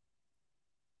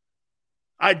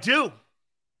 I do.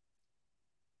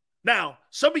 Now,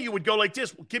 some of you would go like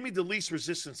this, well, give me the least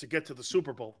resistance to get to the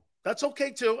Super Bowl. That's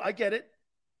okay, too. I get it.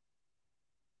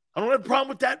 I don't have a problem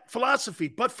with that philosophy.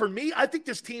 But for me, I think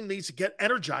this team needs to get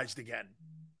energized again.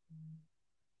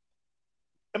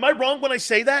 Am I wrong when I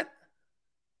say that?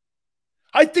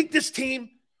 I think this team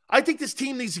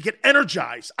needs to get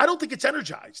energized. I don't think it's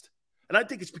energized. And I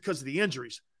think it's because of the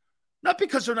injuries. Not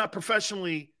because they're not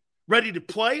professionally ready to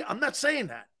play. I'm not saying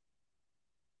that.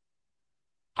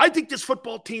 I think this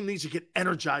football team needs to get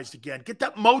energized again. Get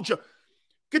that mojo.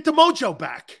 Get the mojo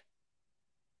back.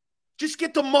 Just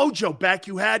get the mojo back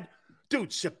you had.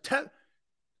 Dude, September.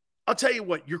 I'll tell you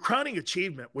what, your crowning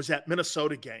achievement was that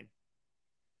Minnesota game.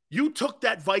 You took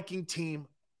that Viking team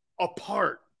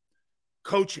apart.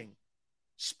 Coaching,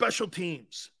 special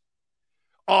teams,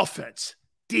 offense,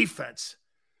 defense.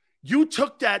 You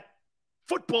took that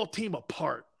football team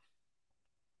apart.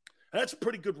 And that's a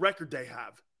pretty good record they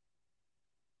have.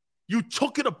 You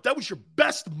took it up. That was your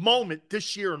best moment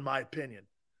this year, in my opinion.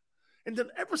 And then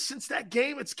ever since that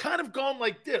game, it's kind of gone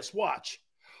like this. Watch.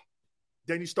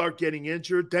 Then you start getting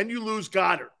injured. Then you lose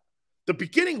Goddard. The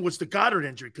beginning was the Goddard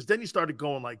injury because then you started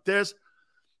going like this.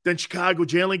 Then Chicago,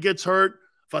 Jalen gets hurt.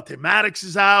 Vontae Maddox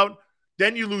is out.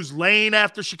 Then you lose Lane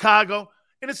after Chicago.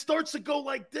 And it starts to go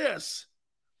like this.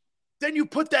 Then you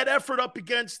put that effort up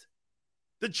against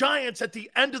the Giants at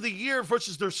the end of the year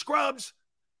versus their scrubs.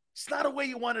 It's not a way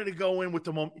you wanted to go in with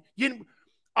the momentum.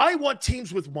 I want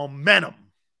teams with momentum.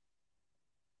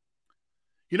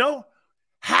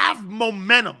 Have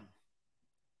momentum.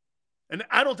 And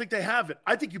I don't think they have it.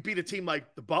 I think you beat a team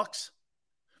like the Bucks.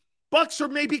 Bucks or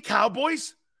maybe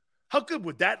Cowboys. How good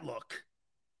would that look?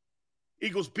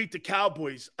 Eagles beat the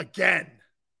Cowboys again.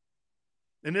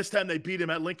 And this time they beat them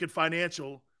at Lincoln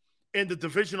Financial in the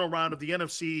divisional round of the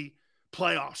NFC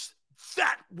playoffs.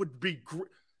 That would be great.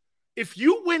 If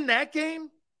you win that game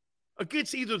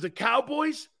against either the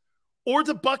Cowboys or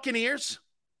the Buccaneers,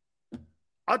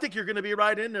 I think you're going to be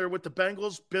right in there with the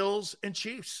Bengals, Bills, and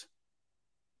Chiefs.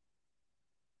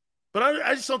 But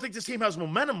I just don't think this team has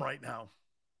momentum right now.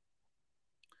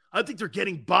 I think they're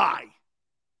getting by.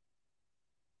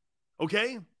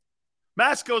 Okay?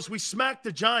 Mask goes, we smacked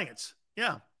the Giants.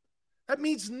 Yeah. That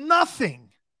means nothing.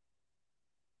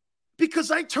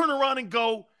 Because I turn around and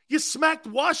go, you smacked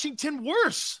Washington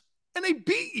worse. And they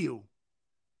beat you.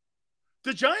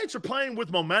 The Giants are playing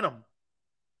with momentum.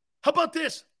 How about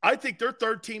this? I think their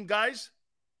third team guys,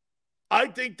 I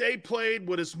think they played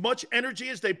with as much energy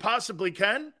as they possibly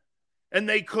can. And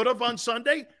they could have on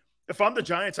Sunday. If I'm the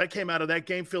Giants, I came out of that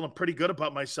game feeling pretty good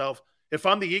about myself. If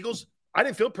I'm the Eagles, I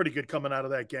didn't feel pretty good coming out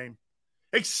of that game.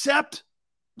 Except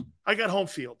I got home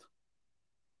field.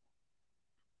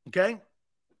 Okay?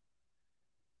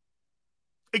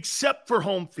 Except for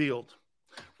home field.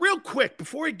 Real quick,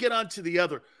 before we get on to the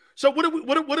other. So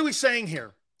what are we saying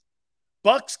here?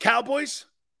 Bucks, Cowboys?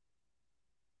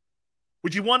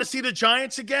 Would you want to see the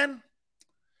Giants again?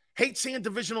 Hate seeing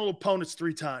divisional opponents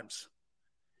 3 times.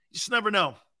 You just never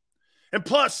know. And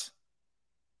plus,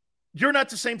 you're not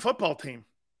the same football team.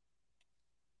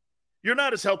 You're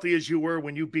not as healthy as you were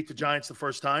when you beat the Giants the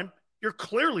first time. You're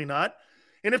clearly not.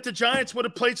 And if the Giants would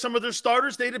have played some of their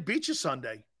starters, they'd have beat you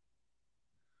Sunday.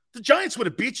 The Giants would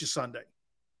have beat you Sunday.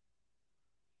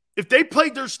 If they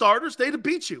played their starters, they'd have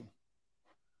beat you.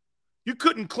 You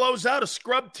couldn't close out a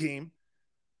scrub team,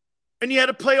 and you had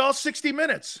to play all 60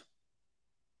 minutes.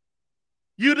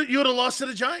 You'd have lost to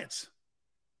the Giants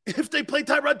if they played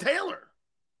Tyrod Taylor.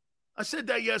 I said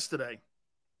that yesterday.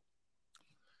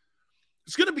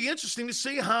 It's going to be interesting to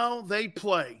see how they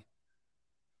play,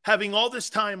 having all this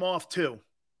time off too.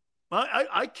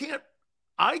 I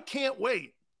can't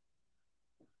wait.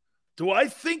 Do I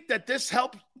think that this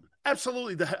helps?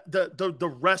 Absolutely.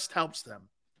 The rest helps them.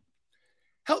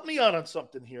 Help me out on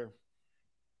something here.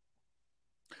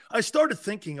 I started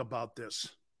thinking about this.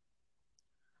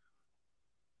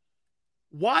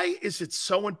 Why is it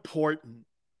so important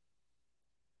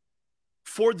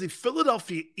for the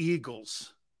Philadelphia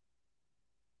Eagles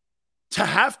to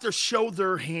have to show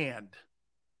their hand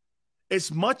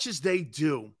as much as they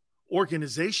do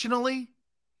organizationally,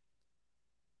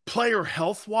 player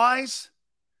health-wise?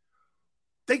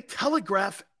 They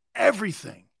telegraph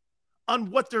everything on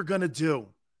what they're going to do.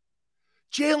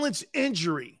 Jalen's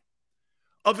injury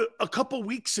of a couple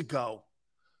weeks ago,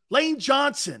 Lane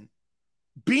Johnson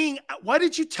Why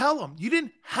did you tell him? You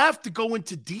didn't have to go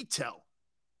into detail.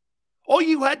 All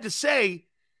you had to say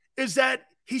is that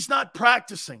he's not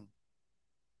practicing.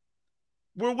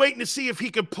 We're waiting to see if he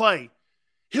can play.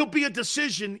 He'll be a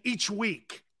decision each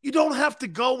week. You don't have to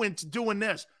go into doing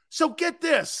this. So get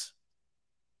this.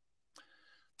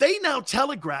 They now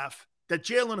telegraph that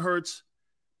Jalen Hurts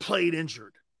played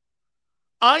injured.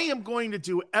 I am going to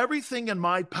do everything in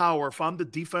my power if I'm the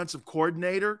defensive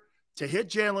coordinator to hit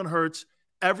Jalen Hurts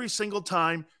every single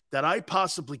time that I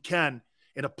possibly can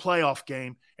in a playoff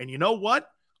game. And you know what?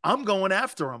 I'm going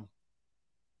after him.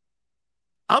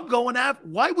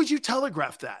 Why would you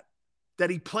telegraph that? That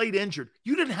he played injured?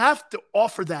 You didn't have to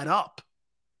offer that up.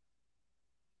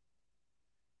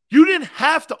 You didn't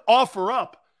have to offer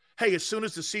up, hey, as soon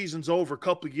as the season's over, a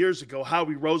couple of years ago,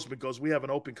 Howie Roseman goes, we have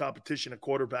an open competition at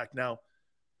quarterback now.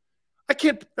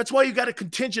 That's why you got a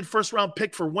contingent first-round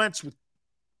pick for Wentz with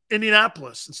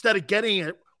Indianapolis instead of getting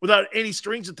it without any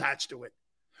strings attached to it.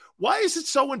 Why is it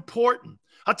so important?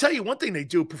 I'll tell you one thing they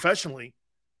do professionally.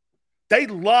 They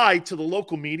lie to the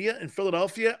local media in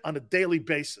Philadelphia on a daily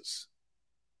basis.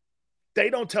 They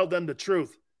don't tell them the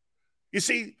truth. You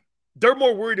see, they're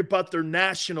more worried about their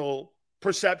national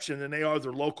perception than they are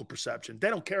their local perception. They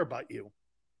don't care about you.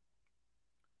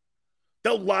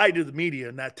 They'll lie to the media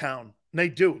in that town. And they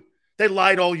do. They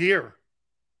lied all year.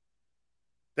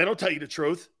 They don't tell you the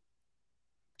truth.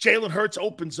 Jalen Hurts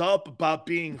opens up about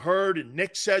being hurt, and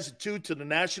Nick says it too to the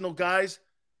national guys.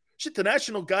 Shit, the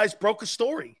national guys broke a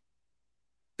story.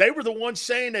 They were the ones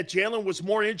saying that Jalen was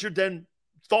more injured than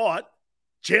thought.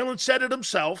 Jalen said it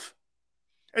himself.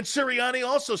 And Sirianni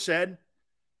also said,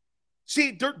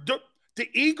 see, the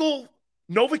Eagle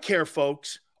NovaCare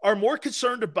folks are more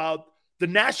concerned about the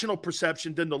national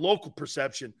perception than the local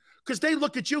perception because they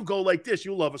look at you, go like this,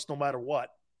 you love us no matter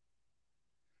what.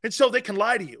 And so they can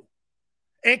lie to you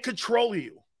and control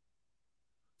you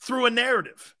through a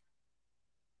narrative.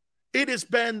 It has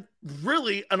been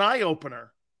really an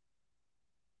eye-opener.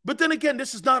 But then again,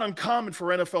 this is not uncommon for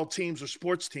NFL teams or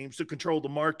sports teams to control the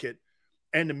market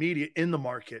and the media in the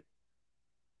market.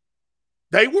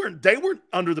 They weren't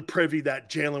under the privy that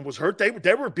Jalen was hurt.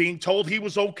 They were being told he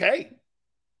was okay.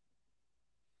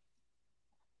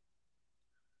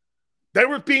 They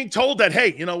were being told that,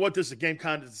 hey, you know what, this is a game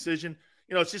kind of decision.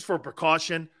 You know, it's just for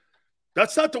precaution.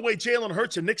 That's not the way Jalen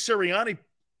Hurts and Nick Sirianni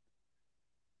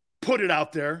put it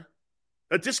out there.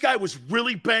 That this guy was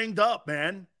really banged up,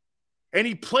 man. And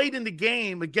he played in the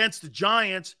game against the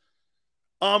Giants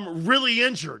really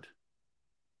injured.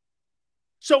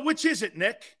 So which is it,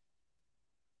 Nick?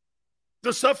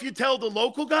 The stuff you tell the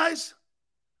local guys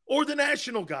or the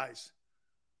national guys?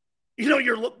 You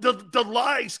know, the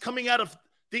lies coming out of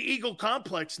the Eagle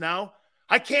complex now.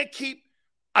 I can't keep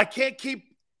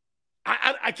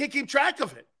track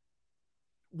of it.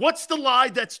 What's the lie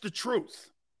that's the truth?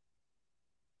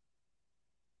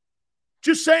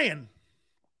 Just saying.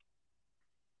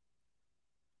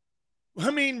 I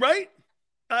mean, right?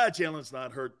 Jalen's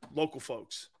not hurt. Local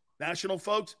folks. National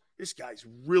folks, this guy's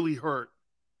really hurt.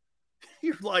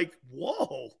 You're like,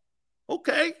 whoa.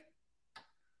 Okay.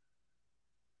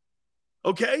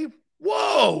 Okay.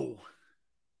 Whoa.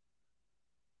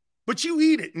 But you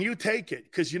eat it and you take it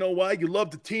because you know why? You love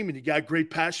the team and you got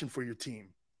great passion for your team.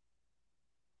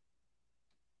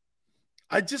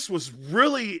 I just was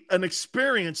really an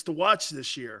experience to watch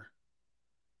this year.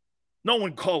 No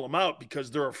one call them out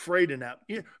because they're afraid of that.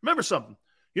 Remember something.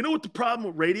 You know what the problem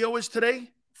with radio is today?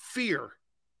 Fear.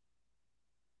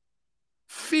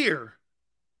 Fear.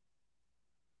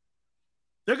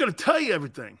 They're going to tell you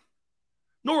everything,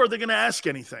 nor are they going to ask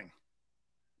anything.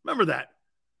 Remember that.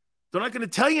 They're not going to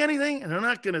tell you anything, and they're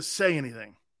not going to say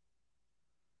anything.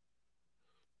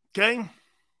 Okay?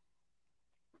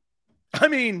 I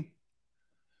mean,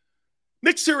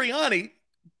 Nick Sirianni,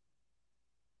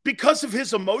 because of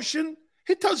his emotion,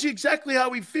 he tells you exactly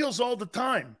how he feels all the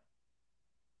time.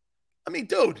 I mean,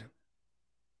 dude,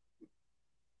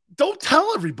 don't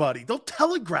tell everybody. Don't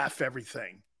telegraph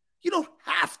everything. You don't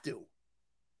have to.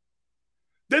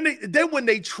 Then when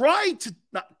they try to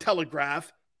not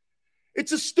telegraph,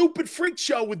 it's a stupid freak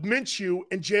show with Minshew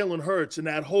and Jalen Hurts and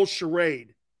that whole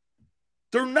charade.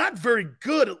 They're not very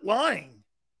good at lying.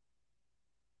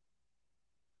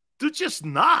 They're just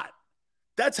not.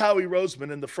 That's Howie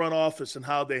Roseman in the front office and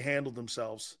how they handle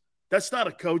themselves. That's not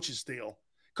a coach's deal.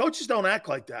 Coaches don't act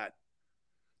like that.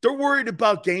 They're worried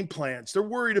about game plans. They're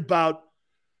worried about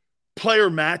player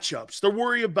matchups. They're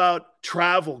worried about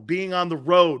travel, being on the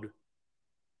road.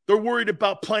 They're worried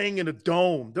about playing in a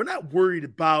dome. They're not worried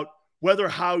about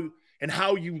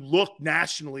how you look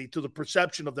nationally to the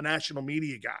perception of the national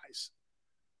media guys.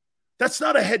 That's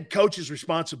not a head coach's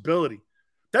responsibility.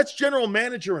 That's general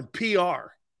manager and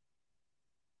PR.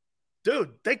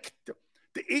 Dude,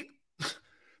 the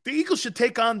Eagles should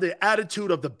take on the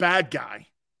attitude of the bad guy.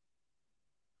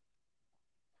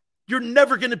 You're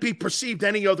never going to be perceived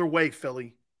any other way,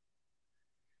 Philly.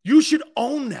 You should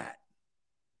own that.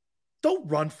 Don't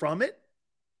run from it.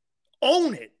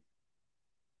 Own it.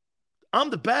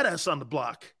 I'm the badass on the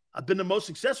block. I've been the most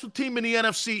successful team in the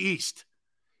NFC East.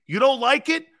 You don't like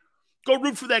it? Go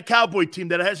root for that Cowboy team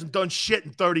that hasn't done shit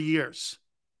in 30 years.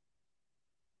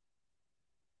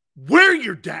 We're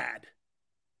your dad.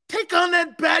 Take on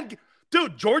that bad...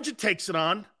 Dude, Georgia takes it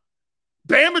on.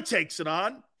 Bama takes it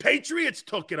on. Patriots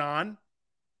took it on.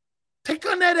 Take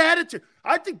on that attitude.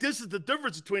 I think this is the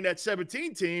difference between that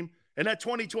 17 team and that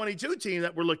 2022 team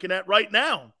that we're looking at right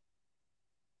now.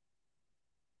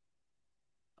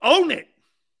 Own it.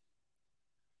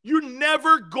 You're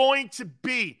never going to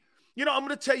be... I'm going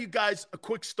to tell you guys a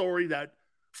quick story that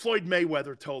Floyd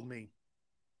Mayweather told me.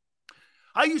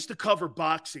 I used to cover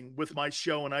boxing with my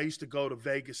show, and I used to go to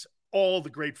Vegas, all the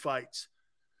great fights.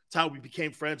 That's how we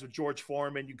became friends with George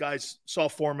Foreman. You guys saw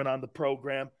Foreman on the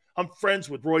program. I'm friends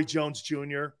with Roy Jones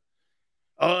Jr.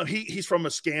 He's from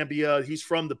Escambia. He's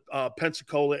from the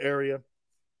Pensacola area.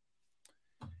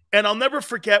 And I'll never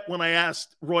forget when I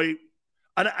asked Roy,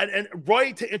 and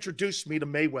Roy to introduce me to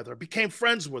Mayweather. I became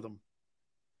friends with him.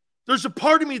 There's a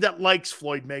part of me that likes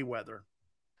Floyd Mayweather.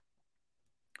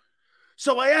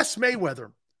 So I asked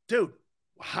Mayweather, dude,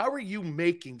 how are you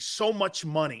making so much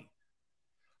money?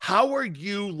 How are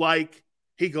you like,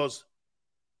 he goes,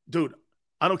 dude,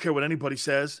 I don't care what anybody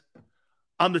says.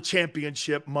 I'm the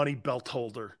championship money belt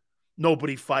holder.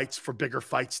 Nobody fights for bigger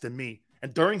fights than me.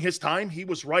 And during his time, he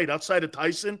was right. Outside of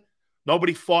Tyson,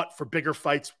 nobody fought for bigger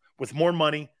fights with more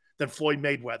money than Floyd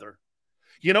Mayweather.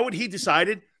 You know what he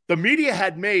decided? The media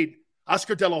had made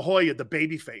Oscar De La Hoya the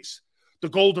babyface, the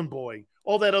golden boy,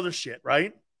 all that other shit,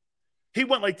 right? He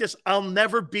went like this, I'll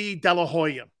never be De La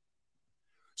Hoya.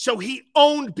 So he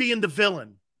owned being the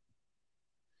villain.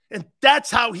 And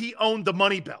that's how he owned the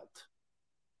money belt.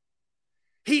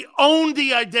 He owned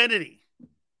the identity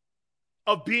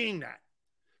of being that.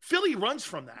 Philly runs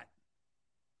from that.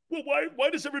 Well, why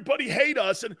does everybody hate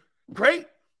us? And great.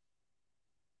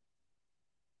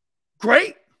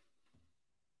 Great.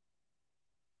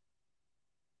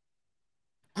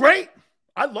 Great.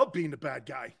 I love being the bad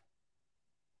guy.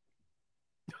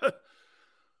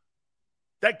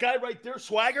 That guy right there,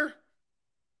 Swagger,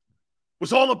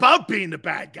 was all about being the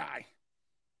bad guy.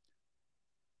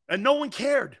 And no one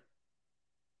cared.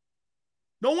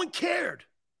 No one cared.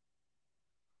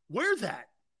 Wear that.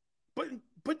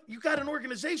 But you got an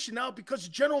organization now because the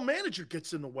general manager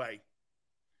gets in the way.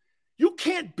 You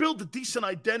can't build a decent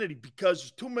identity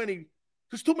because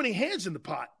there's too many hands in the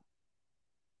pot.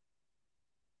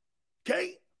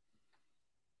 Okay?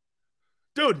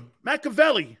 Dude,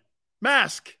 Machiavelli,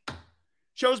 mask,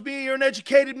 shows me you're an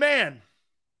educated man.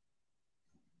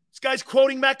 This guy's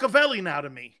quoting Machiavelli now to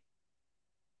me.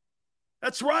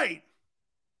 That's right.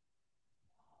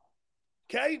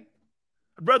 Okay?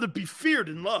 I'd rather be feared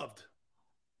than loved.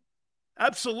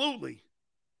 Absolutely.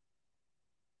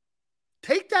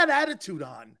 Take that attitude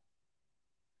on.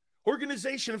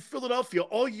 Organization in Philadelphia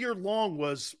all year long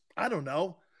was, I don't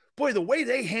know, boy, the way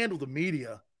they handle the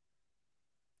media,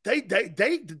 they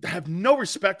have no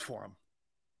respect for them.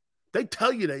 They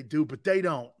tell you they do, but they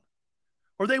don't.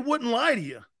 Or they wouldn't lie to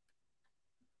you.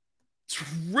 It's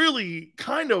really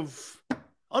kind of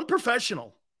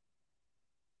unprofessional.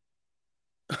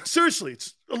 Seriously,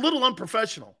 it's a little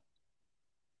unprofessional.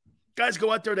 Guys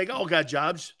go out there, they all got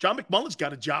jobs. John McMullen's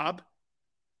got a job.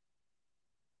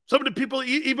 Some of the people,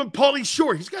 even Paulie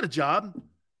Shore, he's got a job.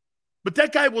 But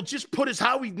that guy will just put his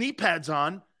Howie knee pads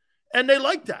on, and they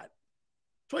like that.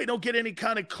 That's why you don't get any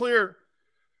kind of clear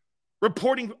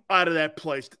reporting out of that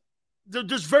place.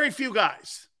 There's very few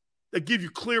guys that give you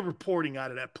clear reporting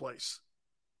out of that place.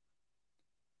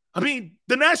 I mean,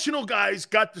 the national guys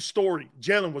got the story.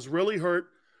 Jalen was really hurt,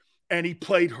 and he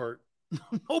played hurt.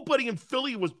 Nobody in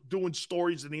Philly was doing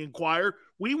stories in the Inquirer.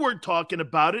 We weren't talking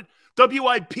about it.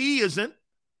 WIP isn't.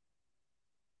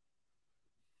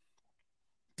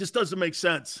 Just doesn't make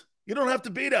sense. You don't have to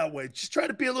be that way. Just try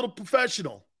to be a little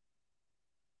professional.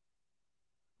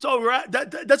 That's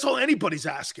all that's all anybody's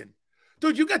asking.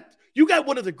 Dude, you got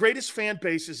one of the greatest fan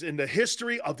bases in the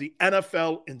history of the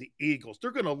NFL and the Eagles. They're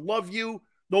going to love you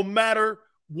no matter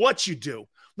what you do.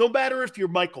 No matter if you're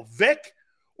Michael Vick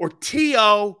or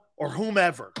T.O. or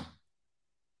whomever.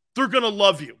 They're going to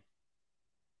love you.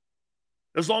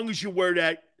 As long as you wear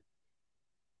that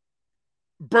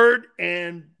bird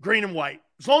and green and white.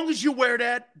 As long as you wear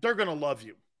that, they're going to love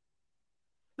you.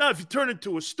 Now, if you turn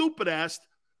into a stupid ass,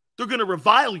 they're going to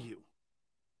revile you.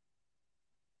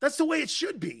 That's the way it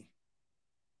should be.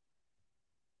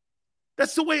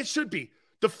 That's the way it should be.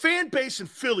 The fan base in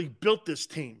Philly built this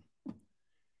team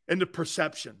and the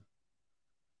perception,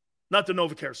 not the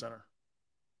NovaCare Center,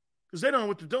 because they don't know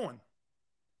what they're doing.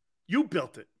 You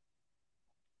built it.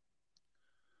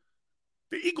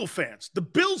 The Eagle fans, the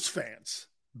Bills fans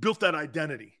built that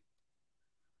identity.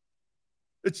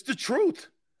 It's the truth.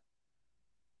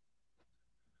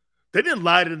 They didn't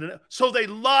lie to the so they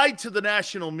lied to the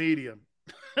national media.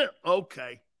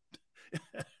 Okay.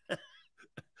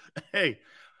 Hey,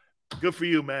 good for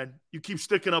you, man. You keep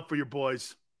sticking up for your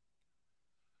boys.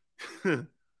 The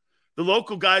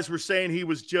local guys were saying he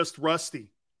was just rusty.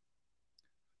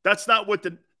 That's not what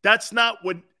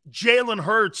Jalen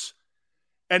Hurts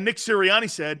and Nick Sirianni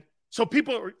said. So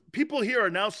people here are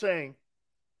now saying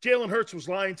Jalen Hurts was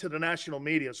lying to the national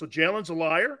media. So Jalen's a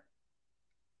liar?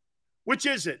 Which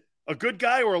is it? A good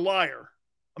guy or a liar?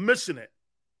 I'm missing it.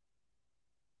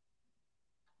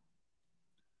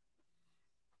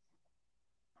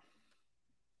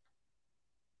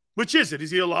 Which is it? Is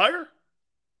he a liar?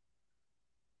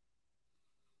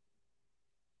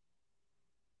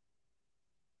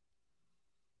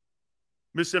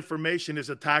 Misinformation is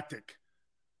a tactic.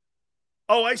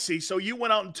 Oh, I see. So you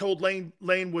went out and told Lane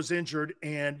was injured,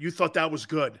 and you thought that was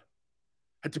good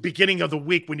at the beginning of the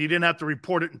week when you didn't have to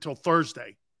report it until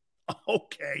Thursday.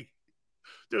 Okay.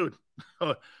 Dude,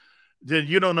 then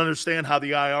you don't understand how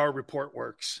the IR report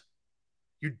works.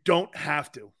 You don't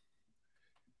have to.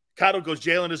 Cotto goes,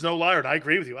 Jalen is no liar, and I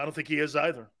agree with you. I don't think he is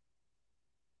either.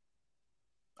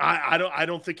 I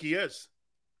don't think he is.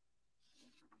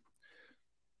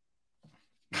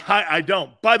 I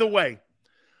don't. By the way,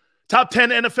 top 10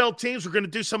 NFL teams, we're going to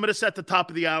do some of this at the top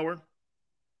of the hour.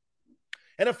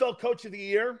 NFL Coach of the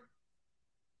Year.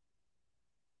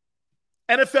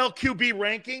 NFL QB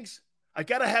rankings. I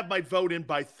got to have my vote in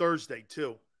by Thursday,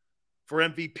 too, for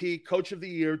MVP, Coach of the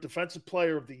Year, Defensive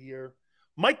Player of the Year.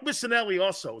 Mike Missinelli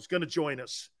also is going to join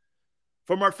us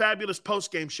from our fabulous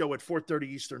postgame show at 4:30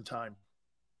 Eastern Time.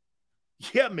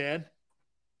 Yeah, man.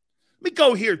 Let me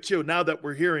go here, too, now that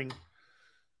we're hearing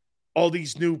all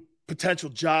these new potential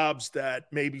jobs that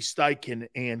maybe Steichen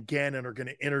and Gannon are going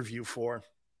to interview for.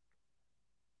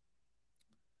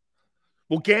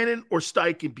 Will Gannon or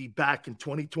Steichen be back in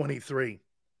 2023?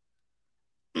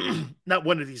 Not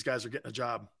one of these guys are getting a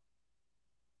job.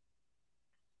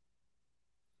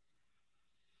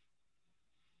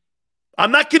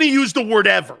 I'm not going to use the word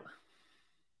ever,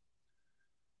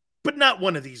 but not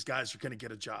one of these guys are going to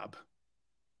get a job.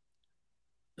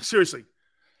 Seriously,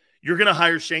 you're going to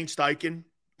hire Shane Steichen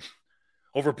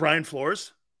over Brian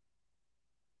Flores?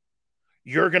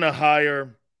 You're going to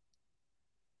hire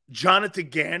Jonathan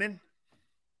Gannon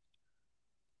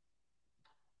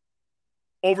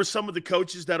over some of the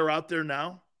coaches that are out there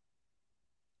now?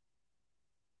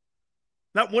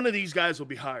 Not one of these guys will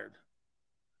be hired.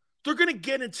 They're going to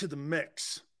get into the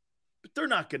mix, but they're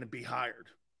not going to be hired.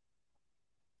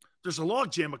 There's a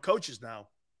logjam of coaches now.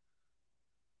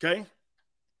 Okay?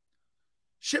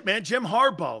 Shit, man. Jim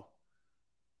Harbaugh.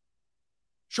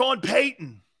 Sean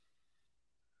Payton.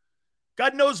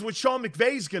 God knows what Sean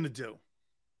McVay's going to do.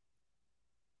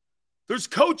 There's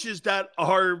coaches that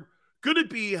are going to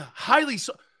be highly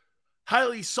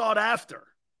sought after.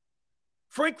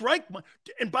 Frank Reich.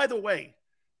 And by the way,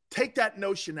 take that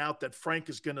notion out that Frank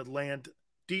is going to land.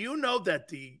 Do you know that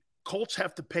the Colts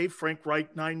have to pay Frank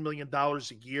Reich $9 million a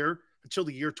year until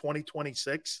the year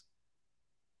 2026?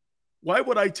 Why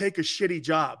would I take a shitty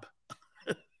job?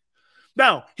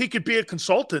 Now, he could be a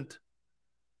consultant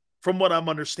from what I'm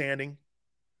understanding,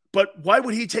 but why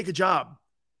would he take a job?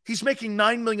 He's making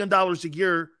 $9 million a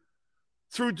year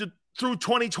through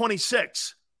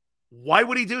 2026. Why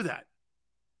would he do that?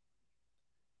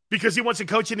 Because he wants to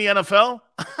coach in the NFL?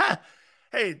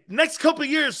 Hey, next couple of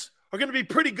years are going to be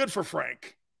pretty good for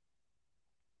Frank.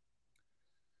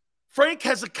 Frank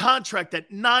has a contract at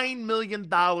 $9 million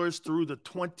through the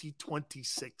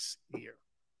 2026 year.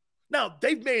 Now,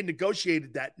 they may have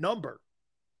negotiated that number.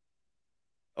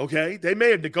 Okay? They may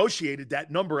have negotiated that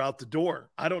number out the door.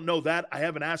 I don't know that. I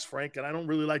haven't asked Frank, and I don't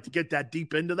really like to get that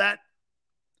deep into that.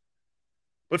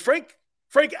 But Frank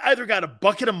either got a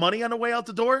bucket of money on the way out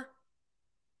the door,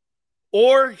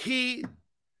 or he's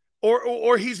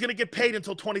going to get paid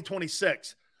until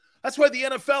 2026. That's why the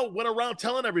NFL went around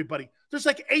telling everybody there's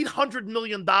like $800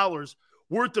 million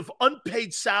worth of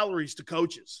unpaid salaries to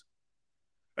coaches.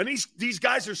 And these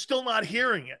guys are still not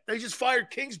hearing it. They just fired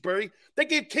Kingsbury. They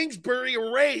gave Kingsbury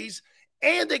a raise,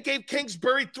 and they gave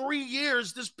Kingsbury 3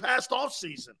 years this past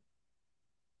offseason.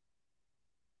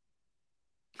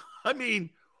 I mean,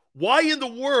 why in the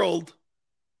world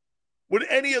would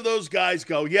any of those guys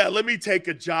go, yeah, let me take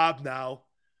a job now.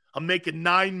 I'm making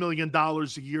 $9 million a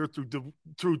year through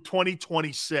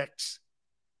 2026.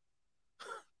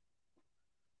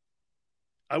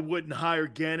 I wouldn't hire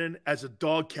Gannon as a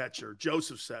dog catcher,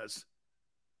 Joseph says.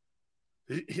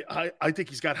 I think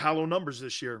he's got hollow numbers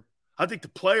this year. I think the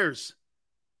players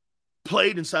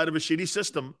played inside of a shitty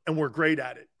system and were great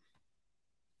at it.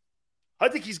 I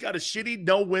think he's got a shitty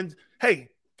no-win. Hey,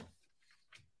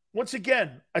 once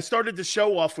again, I started the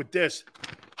show off with this.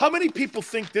 How many people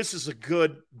think this is a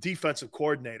good defensive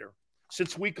coordinator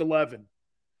since week 11?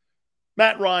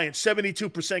 Matt Ryan,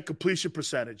 72% completion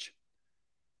percentage.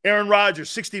 Aaron Rodgers,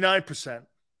 69%.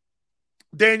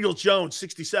 Daniel Jones,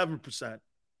 67%.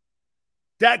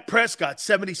 Dak Prescott,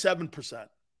 77%.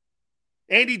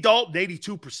 Andy Dalton,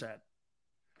 82%.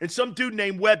 And some dude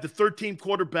named Webb, the 13th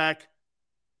quarterback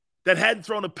that hadn't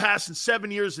thrown a pass in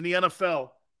 7 years in the NFL,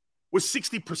 was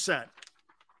 60%.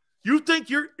 You think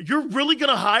you're really going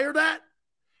to hire that?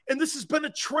 And this has been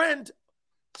a trend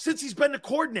since he's been the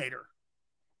coordinator.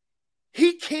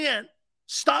 He can't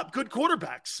stop good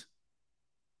quarterbacks.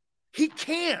 He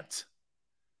can't.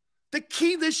 The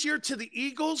key this year to the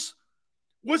Eagles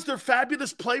was their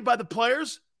fabulous play by the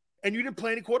players, and you didn't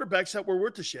play any quarterbacks that were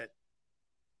worth the shit.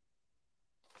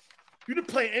 You didn't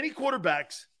play any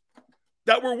quarterbacks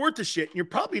that were worth the shit, and you're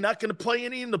probably not going to play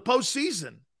any in the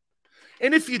postseason.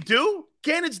 And if you do,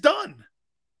 Gannon's done.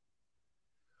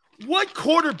 What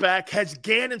quarterback has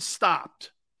Gannon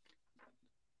stopped?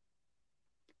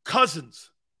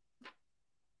 Cousins.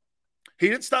 He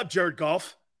didn't stop Jared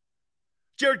Goff.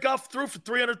 Jared Goff threw for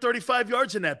 335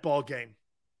 yards in that ball game.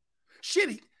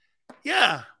 Shit,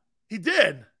 he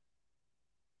did.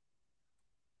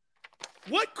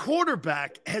 What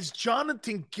quarterback has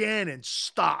Jonathan Gannon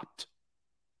stopped?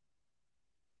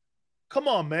 Come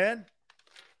on, man.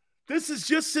 This is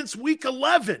just since week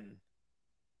 11.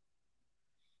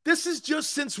 This is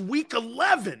just since week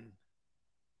 11.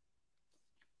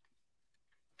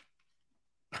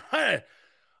 I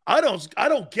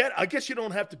don't get it. I guess you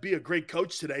don't have to be a great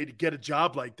coach today to get a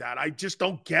job like that. I just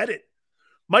don't get it.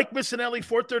 Mike Missinelli,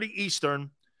 4:30 Eastern.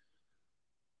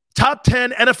 Top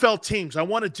 10 NFL teams. I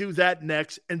want to do that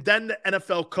next. And then the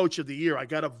NFL Coach of the Year. I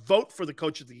got to vote for the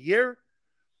Coach of the Year.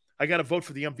 I got to vote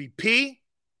for the MVP.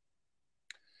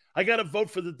 I got to vote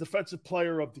for the Defensive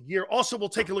Player of the Year. Also, we'll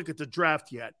take a look at the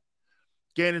draft yet.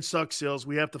 Gannon sucks, Sills.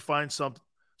 We have to find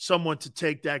someone to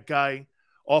take that guy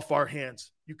off our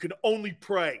hands. You can only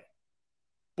pray.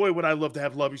 Boy, would I love to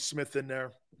have Lovie Smith in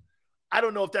there. I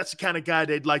don't know if that's the kind of guy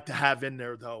they'd like to have in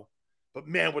there, though. But,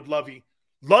 man, would Lovie.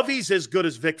 Lovie's as good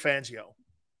as Vic Fangio.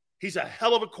 He's a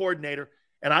hell of a coordinator,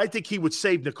 and I think he would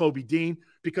save Nakobe Dean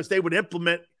because they would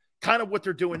implement kind of what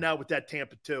they're doing now with that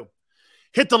Tampa, too.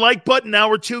 Hit the like button,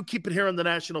 hour two. Keep it here on the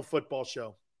National Football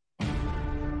Show.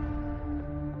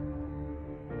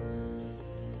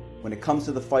 When it comes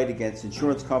to the fight against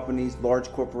insurance companies,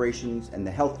 large corporations, and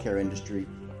the healthcare industry,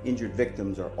 injured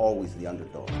victims are always the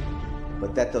underdog.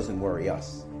 But that doesn't worry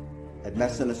us. At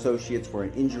Messa & Associates, we're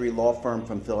an injury law firm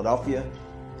from Philadelphia,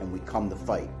 and we come to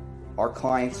fight. Our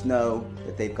clients know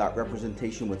that they've got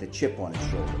representation with a chip on its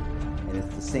shoulder, and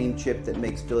it's the same chip that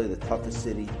makes Philly the toughest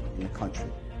city in the country.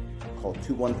 Call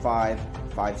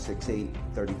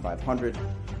 215-568-3500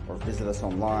 or visit us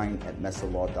online at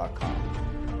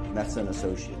messalaw.com. Messa &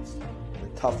 Associates, the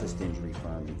toughest injury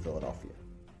firm in Philadelphia.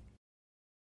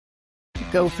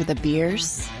 Go for the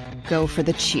beers, go for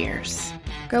the cheers,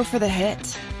 go for the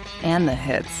hit and the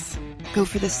hits, go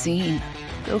for the scene,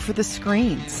 go for the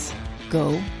screens,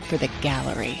 go for the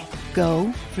gallery,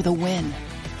 go for the win,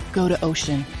 go to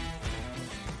Ocean.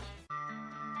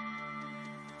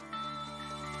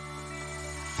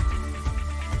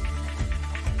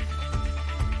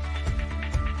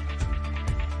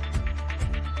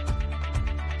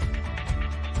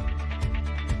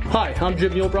 Hi, I'm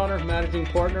Jim Muehlbronner, Managing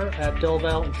Partner at Del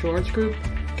Val Insurance Group.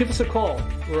 Give us a call.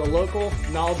 We're a local,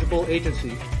 knowledgeable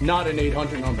agency, not an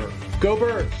 800 number. Go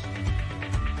Birds!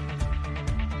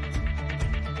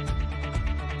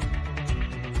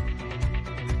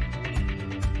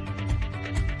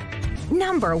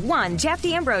 Number one, Jeff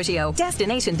D'Ambrosio.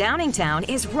 Destination Downingtown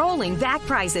is rolling back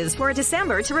prices for a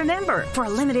December to remember. For a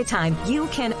limited time, you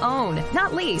can own,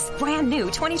 not lease, brand new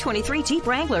 2023 Jeep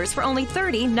Wranglers for only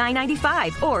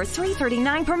 $30,995 or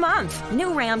 $339 per month.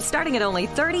 New Rams starting at only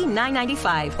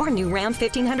 $30,995 or new Ram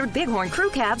 1500 Bighorn Crew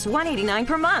Cabs $189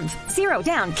 per month. Zero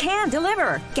down can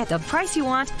deliver. Get the price you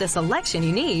want, the selection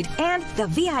you need, and the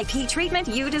VIP treatment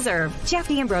you deserve. Jeff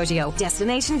D'Ambrosio,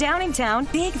 Destination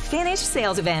Downingtown, Big Finish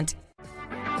Sales Event.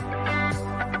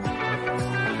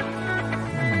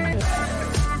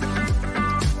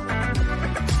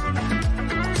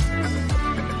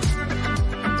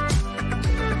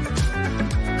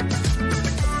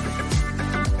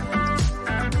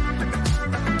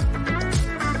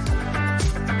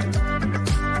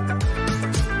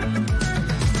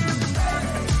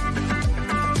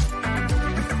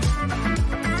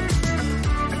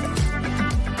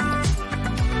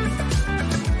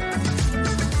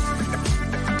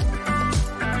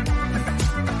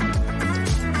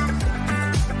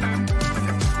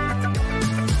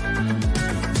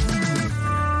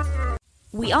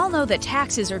 know that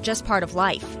taxes are just part of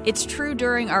life. It's true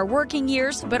during our working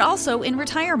years, but also in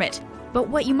retirement. But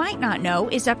what you might not know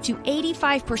is up to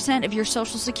 85% of your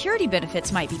Social Security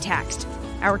benefits might be taxed.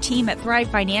 Our team at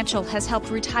Thrive Financial has helped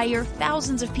retire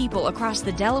thousands of people across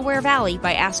the Delaware Valley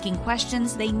by asking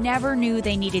questions they never knew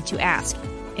they needed to ask,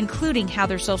 including how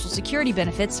their Social Security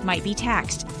benefits might be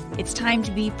taxed. It's time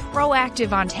to be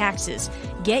proactive on taxes.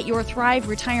 Get your Thrive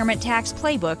Retirement Tax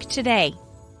Playbook today.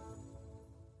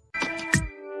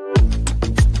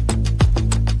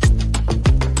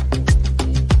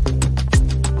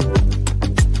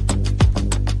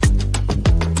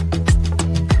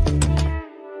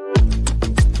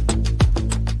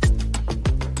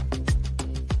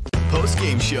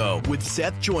 Show with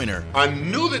Seth Joyner. I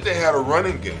knew that they had a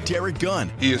running game. Derek Gunn.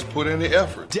 He has put in the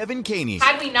effort. Devin Caney.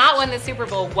 Had we not won the Super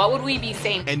Bowl, what would we be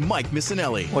saying? And Mike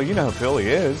Missinelli. Well, you know who Philly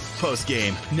is.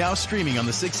 Postgame, now streaming on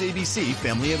the 6ABC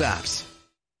family of apps.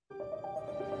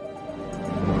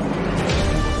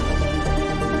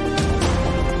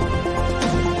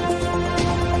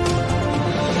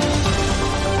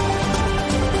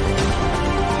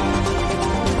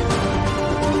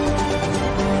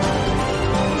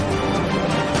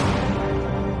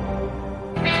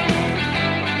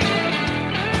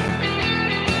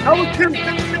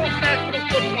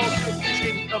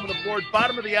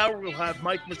 Bottom of the hour, we'll have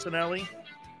Mike Missinelli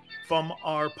from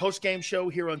our post-game show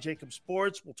here on Jacob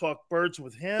Sports. We'll talk birds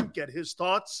with him, get his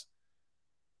thoughts.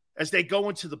 As they go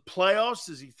into the playoffs,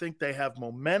 does he think they have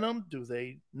momentum? Do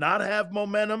they not have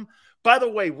momentum? By the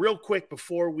way, real quick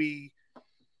before we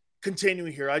continue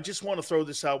here, I just want to throw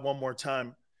this out one more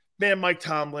time. Man, Mike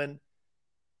Tomlin,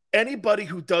 anybody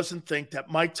who doesn't think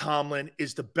that Mike Tomlin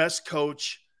is the best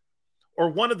coach or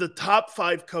one of the top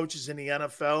 5 coaches in the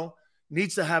NFL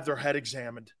needs to have their head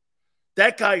examined.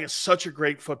 That guy is such a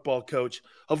great football coach.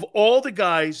 Of all the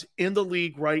guys in the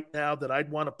league right now that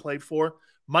I'd want to play for,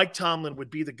 Mike Tomlin would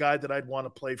be the guy that I'd want to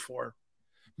play for.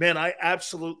 Man, I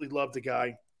absolutely love the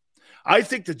guy. I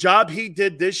think the job he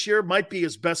did this year might be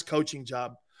his best coaching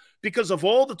job because of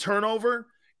all the turnover,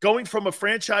 going from a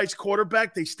franchise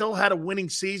quarterback, they still had a winning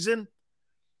season.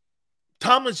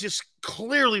 Tomlin's just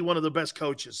clearly one of the best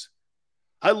coaches.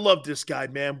 I love this guy,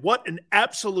 man. What an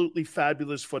absolutely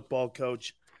fabulous football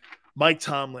coach Mike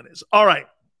Tomlin is. All right.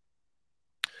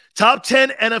 Top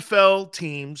 10 NFL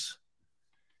teams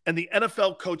and the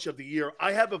NFL Coach of the Year.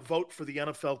 I have a vote for the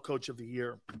NFL Coach of the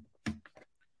Year.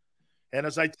 And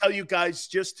as I tell you guys,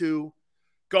 just to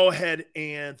go ahead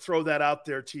and throw that out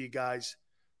there to you guys,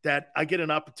 that I get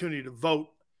an opportunity to vote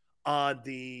on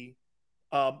the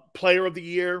Player of the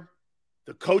Year,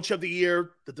 the Coach of the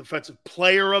Year, the Defensive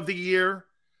Player of the Year.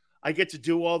 I get to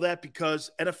do all that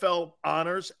because NFL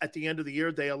honors at the end of the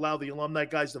year, they allow the alumni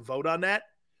guys to vote on that.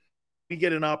 We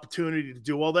get an opportunity to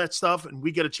do all that stuff, and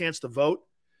we get a chance to vote.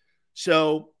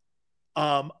 So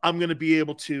I'm going to be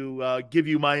able to give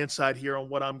you my insight here on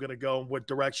what I'm going to go and what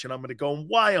direction I'm going to go and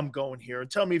why I'm going here.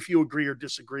 And tell me if you agree or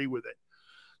disagree with it.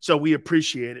 So we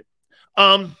appreciate it.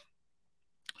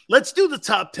 Let's do the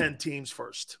top 10 teams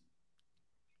first.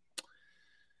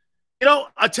 You know,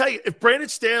 I tell you, if Brandon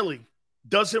Staley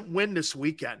doesn't win this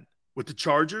weekend with the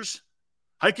Chargers,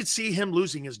 I could see him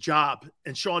losing his job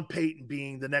and Sean Payton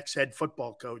being the next head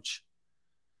football coach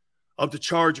of the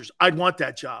Chargers. I'd want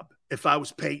that job if I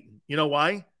was Payton. You know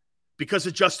why? Because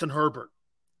of Justin Herbert.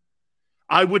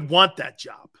 I would want that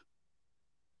job.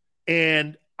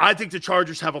 And I think the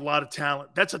Chargers have a lot of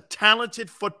talent. That's a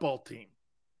talented football team.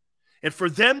 And for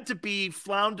them to be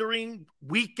floundering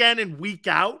week in and week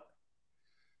out,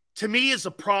 to me is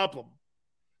a problem.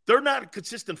 They're not a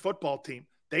consistent football team.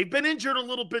 They've been injured a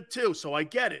little bit too, so I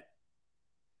get it.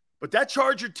 But that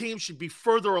Charger team should be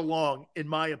further along, in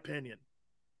my opinion.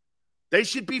 They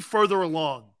should be further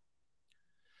along.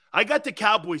 I got the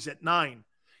Cowboys at 9.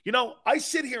 You know, I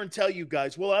sit here and tell you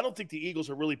guys, well, I don't think the Eagles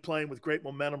are really playing with great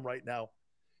momentum right now.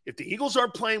 If the Eagles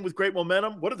aren't playing with great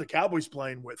momentum, what are the Cowboys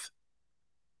playing with?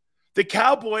 The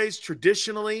Cowboys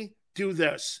traditionally do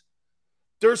this.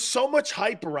 There's so much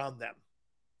hype around them.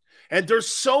 And there's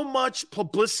so much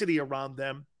publicity around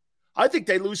them, I think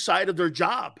they lose sight of their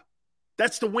job.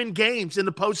 That's to win games in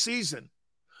the postseason.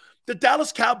 The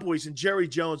Dallas Cowboys and Jerry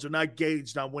Jones are not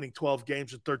gauged on winning 12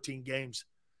 games or 13 games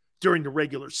during the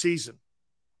regular season.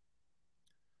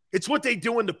 It's what they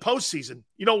do in the postseason.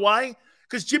 You know why?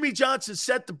 Because Jimmy Johnson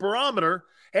set the barometer,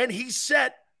 and he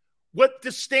set what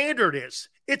the standard is.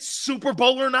 It's Super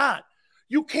Bowl or not.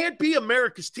 You can't be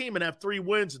America's team and have 3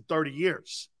 wins in 30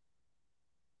 years.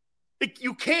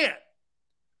 You can't.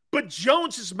 But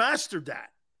Jones has mastered that.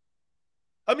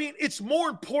 I mean, it's more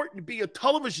important to be a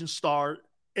television star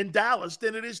in Dallas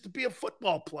than it is to be a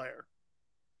football player.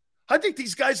 I think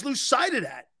these guys lose sight of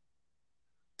that.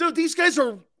 Dude, these guys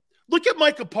are – look at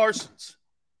Micah Parsons.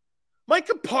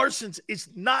 Micah Parsons is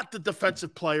not the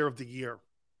defensive player of the year.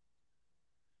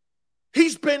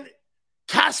 He's been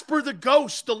Casper the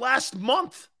Ghost the last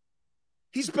month.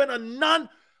 He's been a non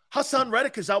 – Hassan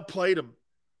Reddick has outplayed him.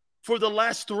 For the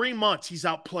last 3 months, he's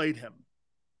outplayed him.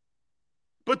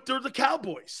 But they're the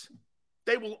Cowboys.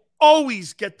 They will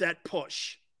always get that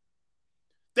push.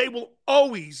 They will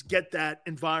always get that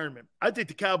environment. I think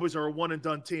the Cowboys are a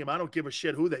one-and-done team. I don't give a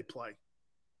shit who they play.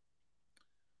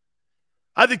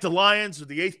 I think the Lions are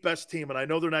the 8th best team, and I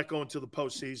know they're not going to the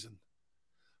postseason.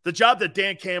 The job that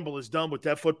Dan Campbell has done with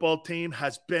that football team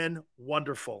has been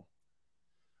wonderful.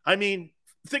 I mean,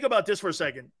 think about this for a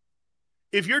second.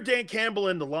 If you're Dan Campbell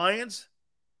and the Lions,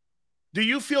 do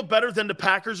you feel better than the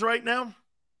Packers right now?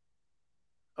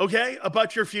 Okay,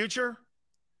 about your future?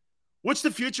 What's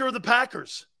the future of the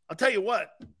Packers? I'll tell you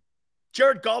what.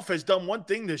 Jared Goff has done one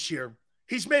thing this year.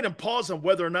 He's made him pause on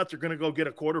whether or not they're going to go get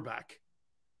a quarterback.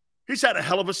 He's had a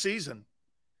hell of a season.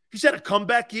 He's had a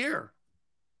comeback year.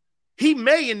 He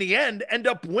may, in the end, end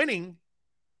up winning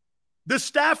the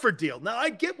Stafford deal. Now, I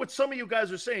get what some of you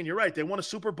guys are saying. You're right. They won a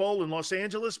Super Bowl in Los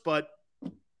Angeles, but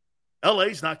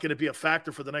LA's not going to be a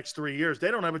factor for the next 3 years.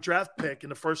 They don't have a draft pick in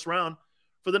the first round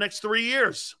for the next 3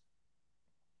 years.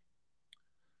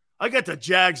 I got the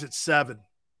Jags at 7.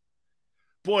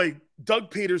 Boy,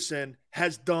 Doug Peterson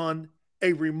has done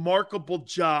a remarkable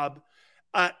job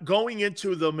at going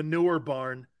into the manure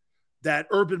barn that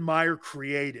Urban Meyer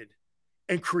created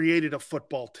and created a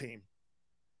football team.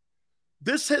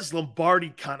 This has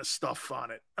Lombardi kind of stuff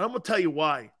on it. And I'm going to tell you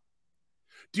why.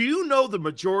 Do you know the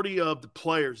majority of the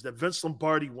players that Vince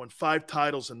Lombardi won 5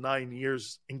 titles in 9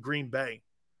 years in Green Bay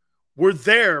were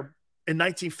there in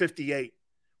 1958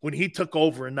 when he took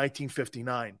over in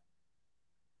 1959?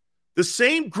 The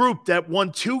same group that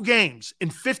won 2 games in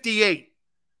 58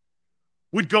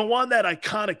 would go on that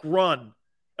iconic run,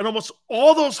 and almost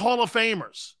all those Hall of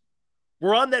Famers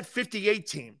were on that 58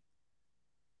 team.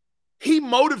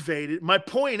 My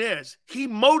point is, he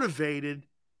motivated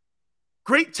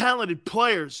great talented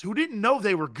players who didn't know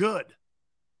they were good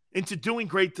into doing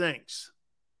great things.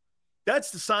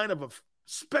 That's the sign of a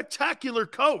spectacular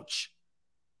coach.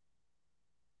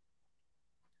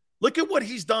 Look at what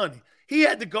he's done. He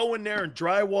had to go in there and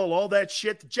drywall all that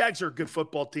shit. The Jags are a good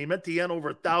football team. At the end, over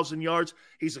 1,000 yards.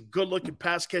 He's a good-looking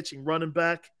pass-catching running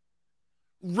back.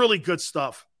 Really good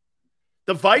stuff.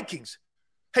 The Vikings.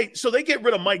 Hey, so they get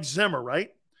rid of Mike Zimmer,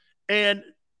 right? And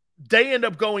they end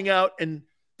up going out and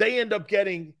they end up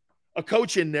getting a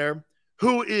coach in there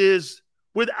who is,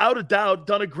 without a doubt,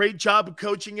 done a great job of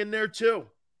coaching in there too.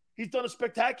 He's done a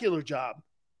spectacular job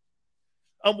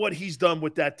on what he's done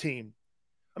with that team.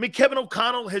 I mean, Kevin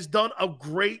O'Connell has done a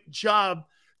great job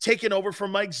taking over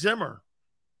from Mike Zimmer.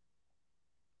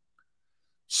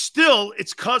 Still,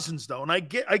 it's Cousins, though, and I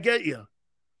get you.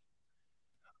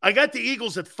 I got the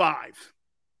Eagles at 5.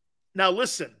 Now,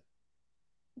 listen,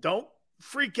 don't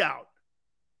freak out.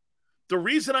 The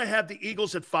reason I have the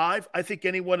Eagles at 5, I think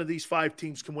any one of these 5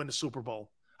 teams can win the Super Bowl.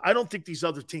 I don't think these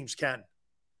other teams can.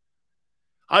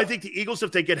 I think the Eagles,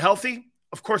 if they get healthy,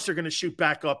 of course they're going to shoot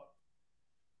back up.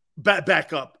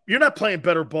 Back up. You're not playing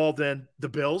better ball than the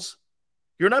Bills.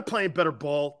 You're not playing better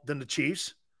ball than the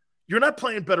Chiefs. You're not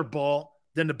playing better ball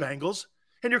than the Bengals.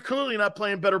 And you're clearly not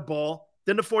playing better ball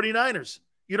than the 49ers.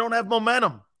 You don't have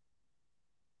momentum.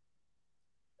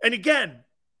 And again,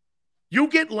 you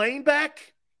get Lane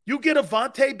back, you get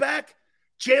Avonte back,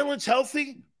 Jalen's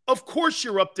healthy, of course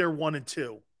you're up there 1 and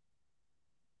 2.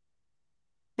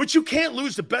 But you can't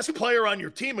lose the best player on your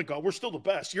team and go, we're still the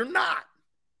best. You're not.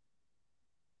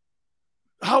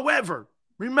 However,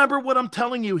 remember what I'm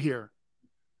telling you here.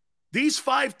 These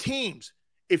 5 teams,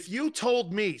 if you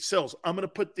told me, Sills, I'm going to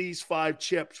put these 5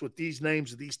 chips with these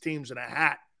names of these teams in a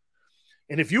hat,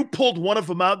 and if you pulled one of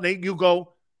them out and you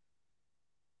go,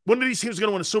 one of these teams is going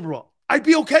to win a Super Bowl, I'd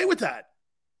be okay with that.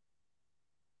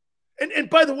 And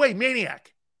by the way,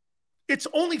 Maniac, it's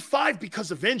only 5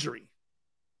 because of injury.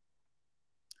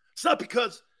 It's not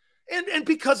because, and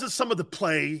because of some of the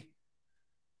play,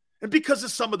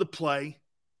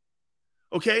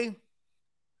 okay?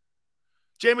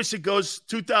 Jameson goes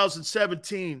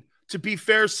 2017. To be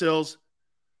fair, Sills,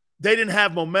 they didn't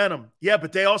have momentum. Yeah,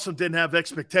 but they also didn't have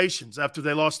expectations after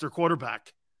they lost their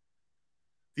quarterback.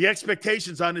 The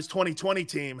expectations on this 2020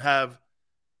 team have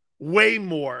way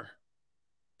more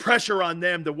pressure on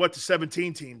them than what the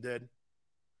 17 team did.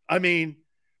 I mean,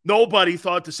 nobody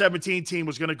thought the 17 team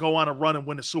was going to go on a run and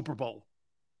win a Super Bowl.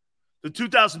 The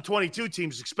 2022 team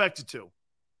is expected to.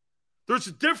 There's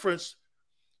a difference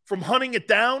from hunting it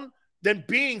down than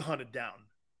being hunted down.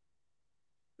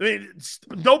 I mean,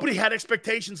 nobody had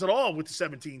expectations at all with the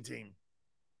 17 team.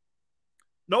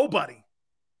 Nobody.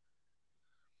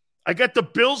 I got the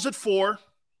Bills at 4.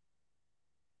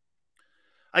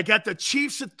 I got the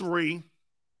Chiefs at 3.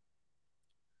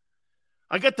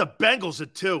 I got the Bengals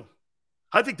at 2.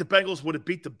 I think the Bengals would have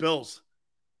beat the Bills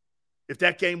if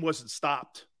that game wasn't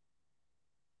stopped.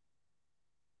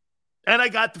 And I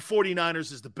got the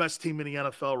 49ers as the best team in the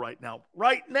NFL right now.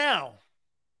 Right now.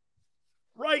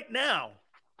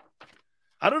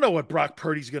 I don't know what Brock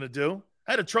Purdy's going to do.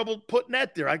 I had trouble putting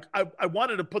that there. I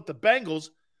wanted to put the Bengals,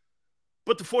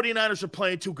 but the 49ers are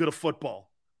playing too good a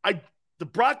football. The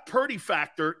Brock Purdy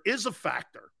factor is a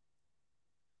factor.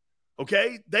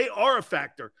 Okay? They are a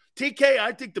factor. TK,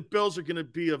 I think the Bills are going to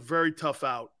be a very tough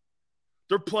out.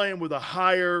 They're playing with a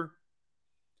higher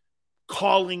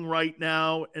calling right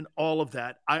now and all of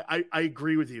that. I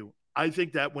agree with you. I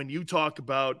think that when you talk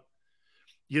about,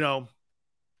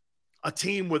 a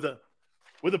team with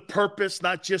a purpose,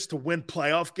 not just to win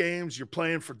playoff games, you're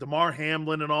playing for DeMar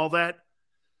Hamlin and all that,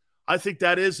 I think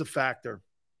that is a factor.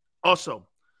 Also,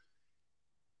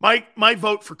 my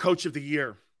vote for Coach of the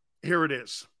Year, here it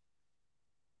is.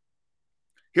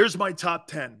 Here's my top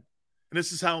 10, and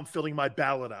this is how I'm filling my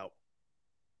ballot out.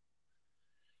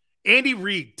 Andy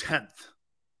Reid, 10th.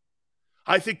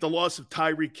 I think the loss of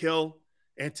Tyreek Hill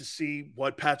and to see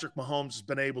what Patrick Mahomes has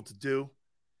been able to do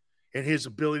and his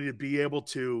ability to be able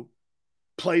to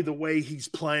play the way he's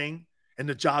playing and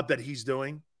the job that he's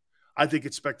doing, I think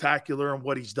it's spectacular in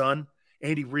what he's done.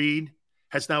 Andy Reid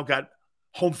has now got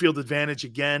home field advantage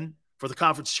again for the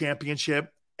conference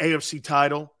championship, AFC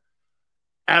title.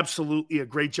 Absolutely a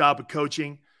great job of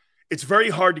coaching. It's very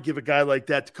hard to give a guy like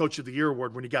that the Coach of the Year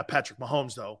award when you got Patrick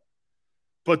Mahomes, though.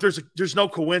 But there's no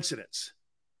coincidence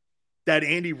that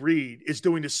Andy Reid is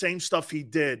doing the same stuff he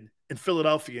did in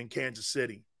Philadelphia and Kansas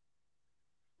City.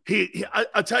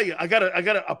 I'll tell you,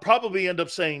 I'll probably end up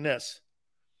saying this.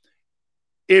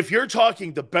 If you're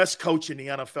talking the best coach in the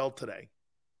NFL today,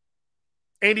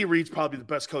 Andy Reid's probably the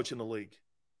best coach in the league.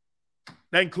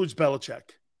 That includes Belichick.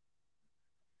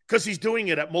 Because he's doing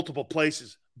it at multiple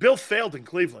places. Bill failed in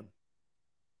Cleveland.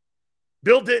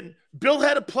 Bill didn't. Bill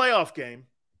had a playoff game.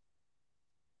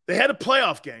 They had a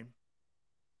playoff game.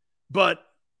 But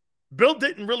Bill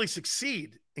didn't really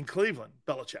succeed in Cleveland,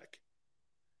 Belichick.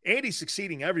 Andy's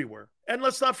succeeding everywhere. And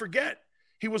let's not forget,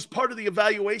 he was part of the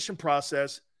evaluation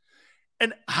process.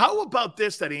 And how about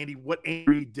this, what Andy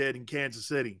Reid did in Kansas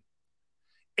City?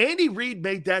 Andy Reid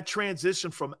made that transition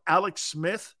from Alex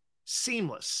Smith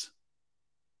seamless.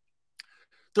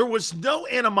 There was no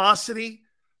animosity.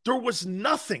 There was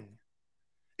nothing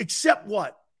except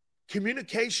what?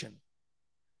 Communication.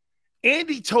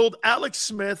 Andy told Alex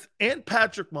Smith and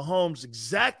Patrick Mahomes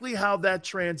exactly how that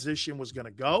transition was going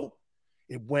to go.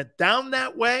 It went down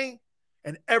that way,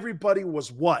 and everybody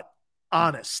was what?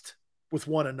 Honest with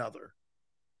one another.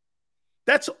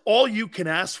 That's all you can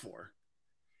ask for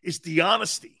is the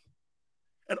honesty.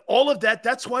 And all of that,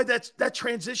 that's why that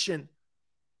transition,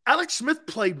 Alex Smith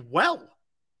played well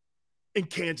in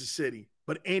Kansas City,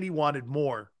 but Andy wanted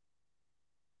more.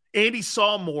 Andy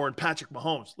saw more in Patrick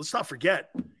Mahomes. Let's not forget,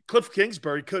 Cliff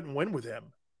Kingsbury couldn't win with him.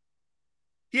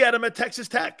 He had him at Texas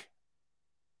Tech.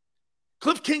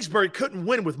 Cliff Kingsbury couldn't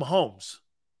win with Mahomes.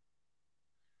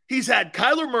 He's had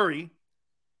Kyler Murray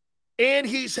and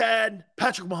he's had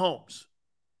Patrick Mahomes,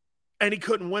 and he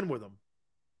couldn't win with him.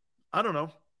 I don't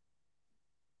know.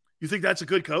 You think that's a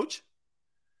good coach?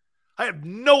 I have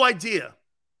no idea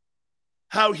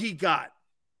how he got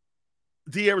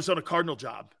the Arizona Cardinal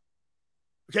job.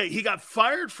 Okay, he got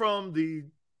fired from the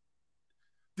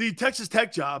Texas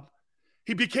Tech job.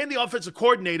 He became the offensive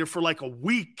coordinator for like a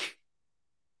week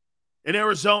in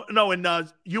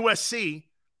USC.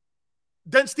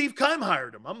 Then Steve Keim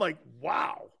hired him. I'm like,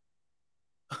 wow.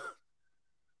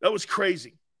 That was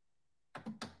crazy.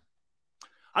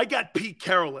 I got Pete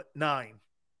Carroll at 9.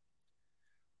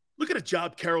 Look at the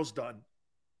job Carroll's done.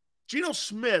 Geno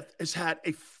Smith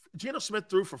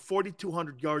threw for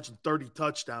 4,200 yards and 30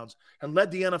 touchdowns and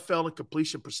led the NFL in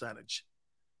completion percentage.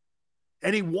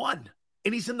 And he won.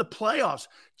 And he's in the playoffs.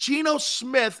 Geno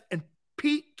Smith and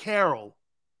Pete Carroll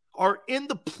are in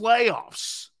the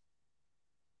playoffs.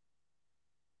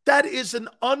 That is an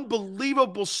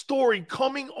unbelievable story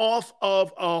coming off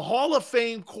of a Hall of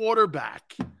Fame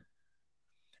quarterback.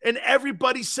 And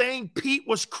everybody saying Pete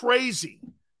was crazy.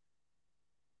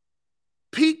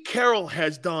 Pete Carroll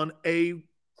has done a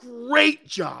great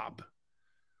job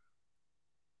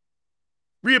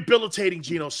rehabilitating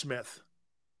Geno Smith.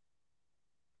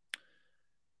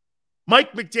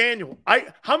 Mike McDaniel.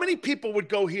 How many people would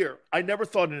go here? I never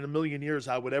thought in a million years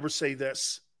I would ever say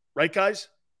this. Right, guys?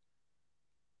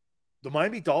 the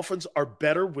Miami Dolphins are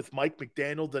better with Mike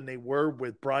McDaniel than they were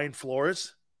with Brian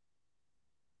Flores?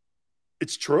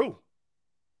 It's true.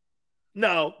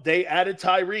 No, they added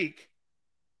Tyreek,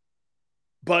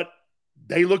 but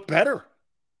they look better.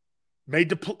 Right?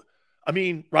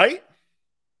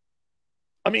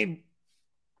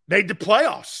 Made the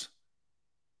playoffs.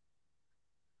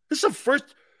 This is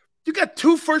you got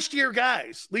 2 first-year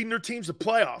guys leading their teams to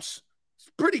playoffs. It's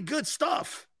pretty good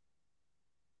stuff.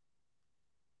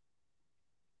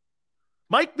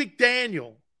 Mike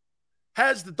McDaniel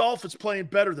has the Dolphins playing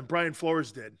better than Brian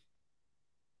Flores did.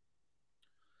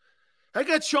 I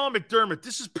got Sean McDermott.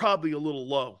 This is probably a little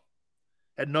low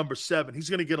at number 7. He's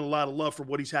going to get a lot of love for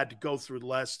what he's had to go through the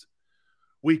last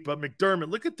week. But McDermott,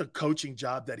 look at the coaching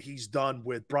job that he's done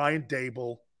with Brian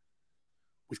Dable,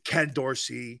 with Ken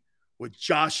Dorsey, with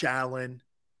Josh Allen,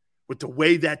 with the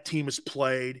way that team has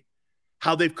played,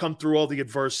 how they've come through all the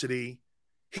adversity.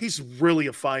 He's really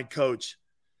a fine coach.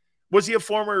 Was he a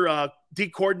former D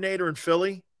coordinator in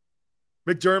Philly?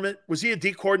 McDermott, was he a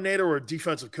D coordinator or a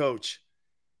defensive coach?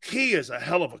 He is a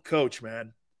hell of a coach,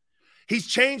 man. He's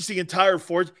changed the entire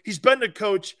force. He's been the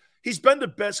coach. He's been the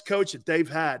best coach that they've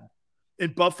had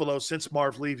in Buffalo since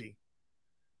Marv Levy.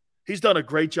 He's done a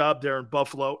great job there in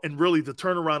Buffalo, and really the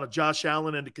turnaround of Josh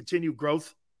Allen and the continued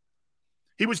growth.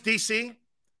 He was DC.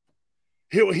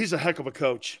 He's a heck of a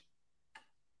coach.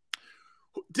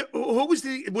 Who was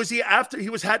he after?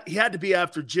 He had to be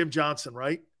after Jim Johnson,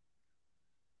 right?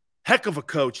 Heck of a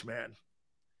coach, man.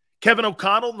 Kevin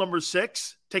O'Connell, number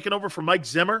 6, taking over for Mike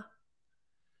Zimmer.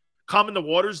 Calming the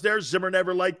waters there. Zimmer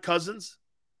never liked Cousins.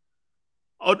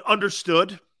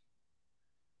 Understood.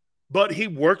 But he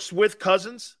works with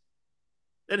Cousins.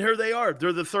 And here they are.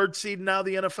 They're the 3rd seed now in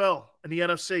the NFL and the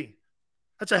NFC.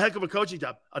 That's a heck of a coaching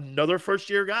job. Another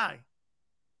first-year guy.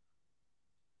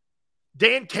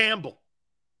 Dan Campbell,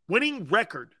 winning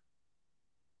record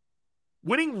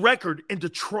in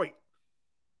Detroit.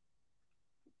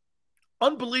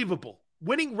 Unbelievable.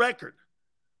 Winning record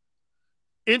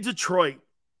in Detroit.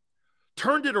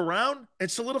 Turned it around and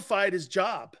solidified his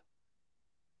job.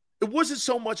 It wasn't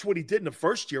so much what he did in the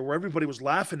first year where everybody was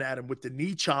laughing at him with the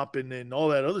knee chopping and all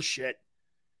that other shit.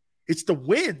 It's the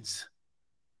wins.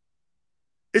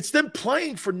 It's them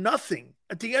playing for nothing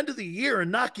at the end of the year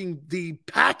and knocking the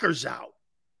Packers out.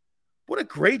 What a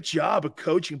great job of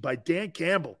coaching by Dan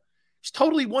Campbell. He's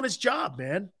totally won his job,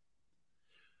 man.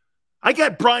 I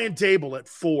got Brian Dable at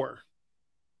 4.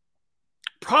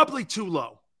 Probably too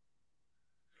low.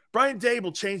 Brian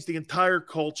Dable changed the entire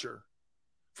culture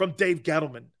from Dave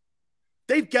Gettleman.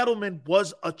 Dave Gettleman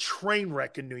was a train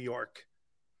wreck in New York.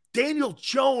 Daniel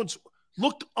Jones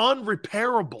looked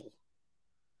unrepairable.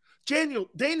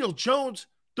 Daniel Jones,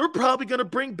 they're probably going to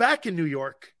bring back in New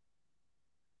York.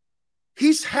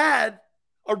 He's had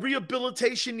a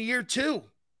rehabilitation year too.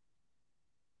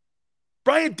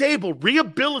 Brian Dable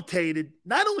rehabilitated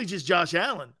not only just Josh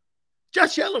Allen.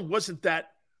 Josh Allen wasn't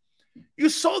that. You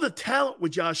saw the talent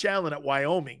with Josh Allen at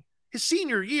Wyoming. His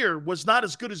senior year was not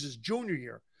as good as his junior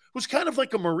year. It was kind of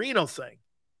like a Marino thing.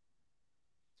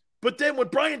 But then when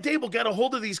Brian Dable got a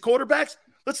hold of these quarterbacks,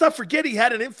 let's not forget he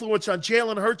had an influence on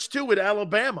Jalen Hurts too at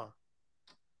Alabama.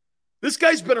 This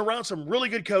guy's been around some really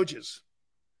good coaches.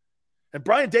 And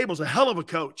Brian Dable's a hell of a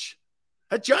coach.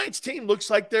 That Giants team looks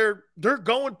like they're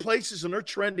going places and they're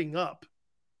trending up.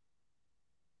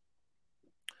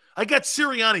 I got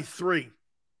Sirianni 3.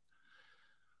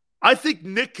 I think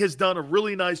Nick has done a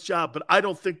really nice job, but I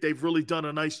don't think they've really done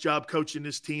a nice job coaching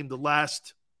this team the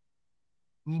last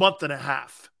month and a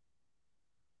half.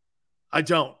 I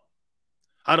don't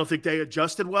think they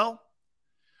adjusted well.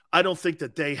 I don't think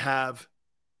that they have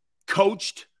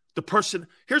coached the person.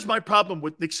 Here's my problem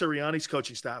with Nick Sirianni's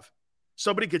coaching staff.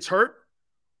 Somebody gets hurt.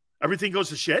 Everything goes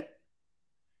to shit.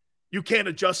 You can't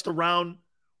adjust around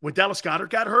when Dallas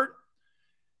Goedert got hurt.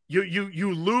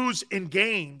 You lose in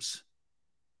games.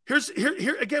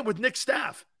 Here again with Nick's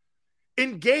staff.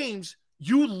 In games,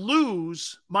 you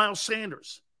lose Miles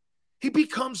Sanders. He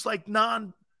becomes like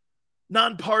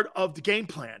non-part of the game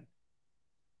plan.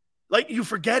 Like you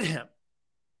forget him.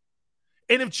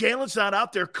 And if Jalen's not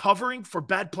out there covering for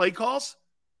bad play calls,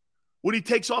 when he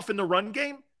takes off in the run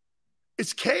game,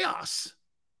 it's chaos.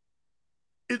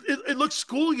 It looks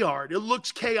schoolyard. It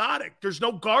looks chaotic. There's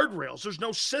no guardrails. There's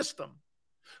no system.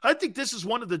 I think this is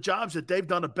one of the jobs that they've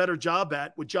done a better job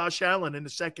at with Josh Allen in the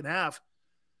second half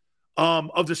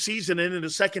of the season and in the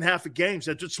second half of games.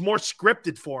 That it's more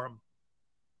scripted for him.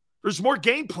 There's more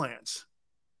game plans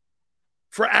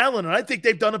for Allen, and I think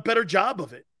they've done a better job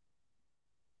of it.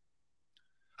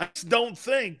 I just don't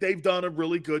think they've done a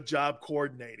really good job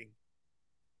coordinating.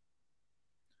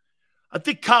 I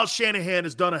think Kyle Shanahan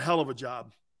has done a hell of a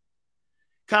job.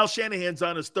 Kyle Shanahan's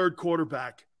on his third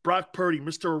quarterback. Brock Purdy,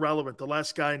 Mr. Irrelevant, the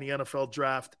last guy in the NFL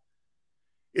draft,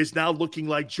 is now looking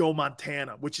like Joe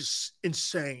Montana, which is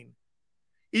insane.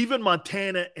 Even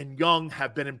Montana and Young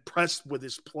have been impressed with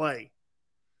his play.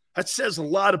 That says a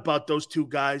lot about those two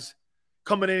guys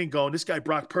coming in and going, this guy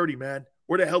Brock Purdy, man,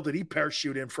 where the hell did he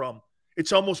parachute in from?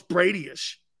 It's almost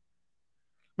Brady-ish.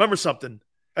 Remember something.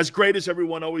 As great as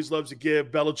everyone always loves to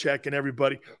give Belichick and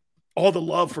everybody all the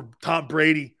love for Tom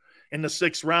Brady in the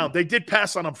 6th round, they did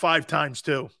pass on him 5 times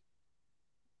too.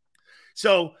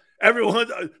 So everyone,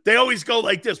 they always go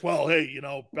like this. Well, hey,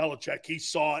 Belichick, he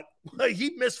saw it.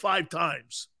 He missed 5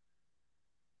 times.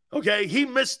 Okay, he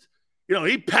missed,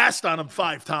 he passed on him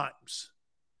 5 times.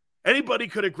 Anybody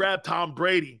could have grabbed Tom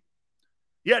Brady.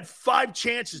 You had 5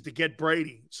 chances to get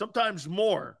Brady, sometimes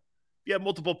more. You had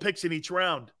multiple picks in each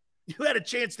round. You had a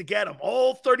chance to get him,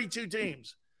 all 32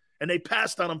 teams, and they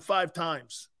passed on him 5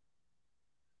 times.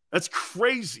 That's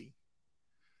crazy.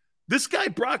 This guy,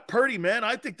 Brock Purdy, man,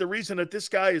 I think the reason that this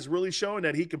guy is really showing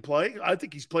that he can play, I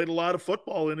think he's played a lot of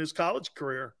football in his college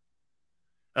career.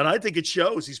 And I think it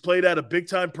shows. He's played at a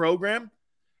big-time program.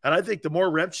 And I think the more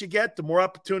reps you get, the more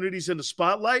opportunities in the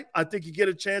spotlight, I think you get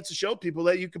a chance to show people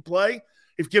that you can play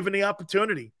if given the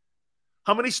opportunity.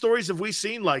 How many stories have we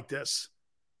seen like this,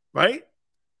 right?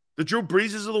 The Drew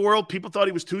Breeses of the world, people thought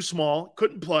he was too small,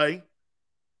 couldn't play.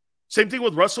 Same thing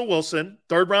with Russell Wilson,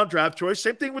 3rd-round draft choice.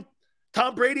 Same thing with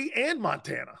Tom Brady and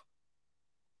Montana.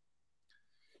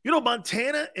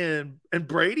 Montana and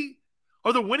Brady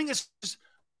are the winningest.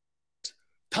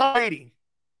 Tom Brady,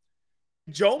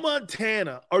 Joe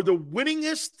Montana are the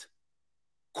winningest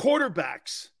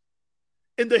quarterbacks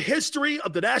in the history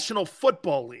of the National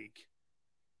Football League.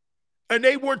 And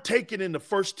they weren't taken in the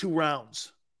first 2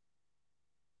 rounds.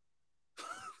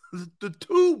 The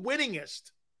 2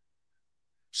 winningest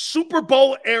Super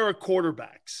Bowl era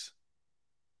quarterbacks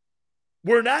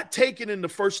were not taken in the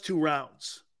first 2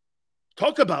 rounds.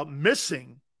 Talk about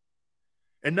missing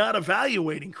and not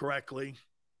evaluating correctly.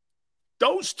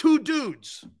 Those 2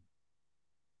 dudes,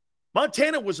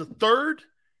 Montana was a 3rd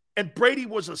and Brady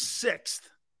was a 6th.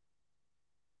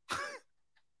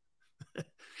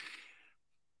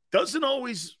 Doesn't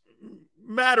always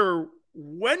matter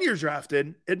when you're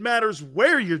drafted. It matters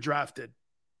where you're drafted.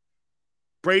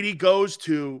 Brady goes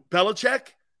to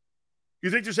Belichick. You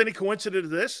think there's any coincidence to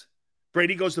this?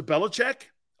 Brady goes to Belichick,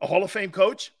 a Hall of Fame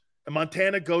coach, and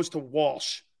Montana goes to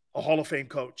Walsh, a Hall of Fame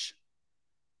coach.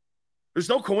 There's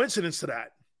no coincidence to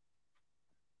that.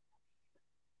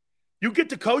 You get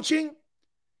to coaching,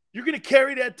 you're going to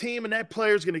carry that team, and that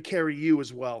player is going to carry you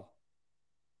as well.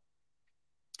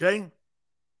 Okay?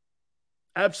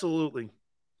 Absolutely.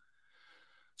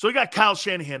 So we got Kyle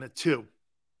Shanahan at 2.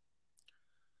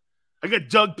 I got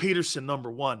Doug Peterson, number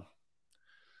 1.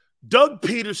 Doug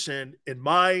Peterson, in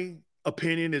my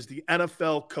opinion, is the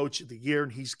NFL Coach of the Year,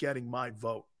 and he's getting my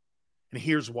vote. And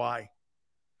here's why.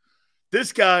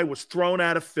 This guy was thrown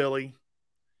out of Philly,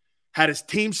 had his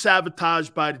team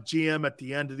sabotaged by the GM at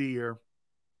the end of the year.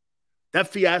 That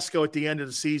fiasco at the end of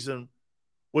the season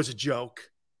was a joke.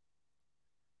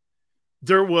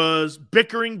 There was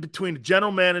bickering between the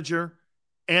general manager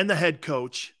and the head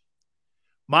coach.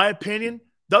 My opinion,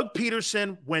 Doug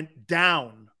Peterson went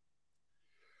down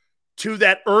to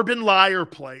that Urban Liar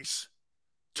place,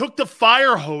 took the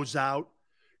fire hose out,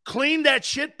 cleaned that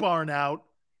shit barn out,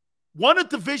 won a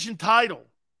division title.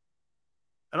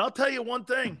 And I'll tell you one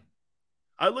thing.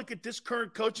 I look at this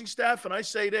current coaching staff and I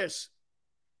say this.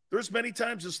 There's many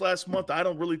times this last month I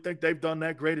don't really think they've done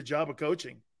that great a job of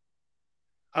coaching.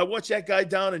 I watched that guy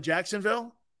down in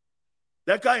Jacksonville.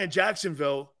 That guy in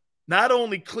Jacksonville not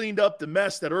only cleaned up the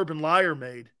mess that Urban Liar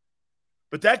made,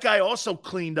 but that guy also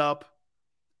cleaned up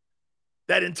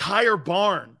that entire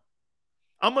barn.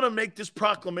 I'm going to make this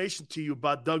proclamation to you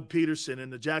about Doug Peterson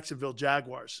and the Jacksonville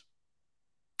Jaguars.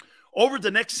 Over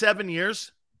the next 7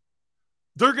 years,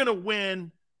 they're going to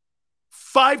win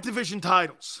 5 division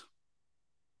titles.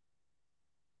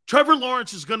 Trevor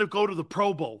Lawrence is going to go to the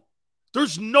Pro Bowl.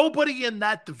 There's nobody in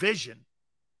that division.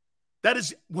 That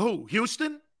is who?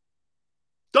 Houston?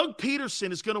 Doug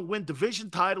Peterson is going to win division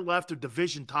title after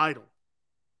division title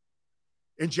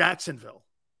in Jacksonville.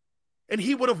 And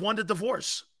he would have won the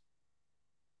divorce.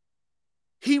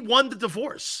 He won the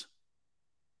divorce.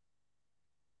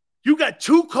 You got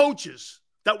 2 coaches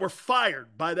that were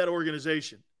fired by that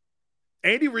organization.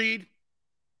 Andy Reid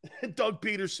and Doug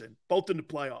Peterson, both in the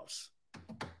playoffs.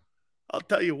 I'll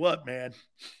tell you what, man.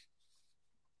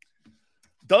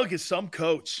 Doug is some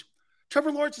coach.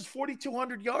 Trevor Lawrence is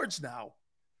 4,200 yards now.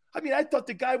 I mean, I thought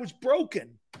the guy was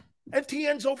broken.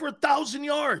 NTN's over 1,000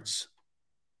 yards.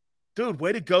 Dude,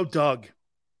 way to go, Doug.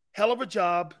 Hell of a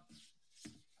job.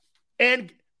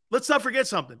 And let's not forget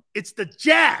something. It's the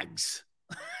Jags.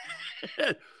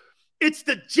 It's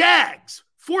the Jags.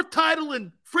 4th title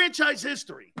in franchise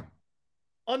history.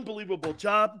 Unbelievable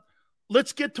job.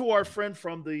 Let's get to our friend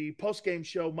from the postgame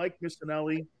show, Mike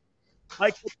Missinelli.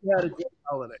 Mike, hope you had a good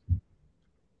holiday.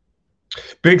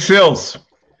 Big Sills.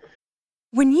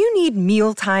 When you need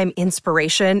mealtime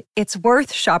inspiration, it's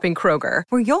worth shopping Kroger,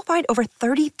 where you'll find over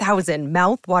 30,000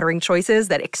 mouth-watering choices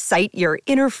that excite your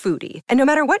inner foodie. And no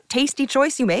matter what tasty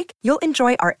choice you make, you'll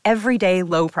enjoy our everyday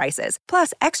low prices,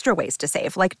 plus extra ways to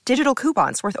save, like digital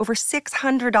coupons worth over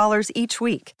 $600 each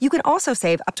week. You can also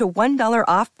save up to $1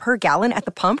 off per gallon at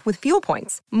the pump with fuel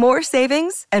points. More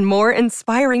savings and more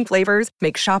inspiring flavors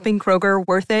make shopping Kroger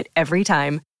worth it every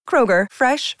time. Kroger,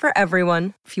 fresh for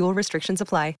everyone. Fuel restrictions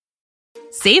apply.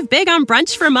 Save big on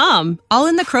brunch for mom, all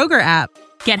in the Kroger app.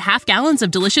 Get half gallons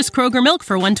of delicious Kroger milk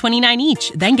for $1.29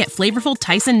 each. Then get flavorful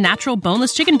Tyson natural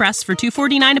boneless chicken breasts for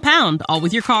 $2.49 a pound, all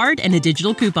with your card and a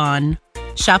digital coupon.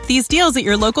 Shop these deals at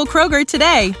your local Kroger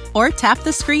today, or tap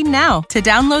the screen now to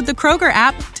download the Kroger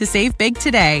app to save big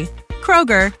today.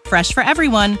 Kroger, fresh for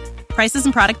everyone. Prices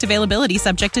and product availability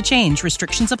subject to change.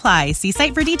 Restrictions apply. See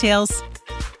site for details.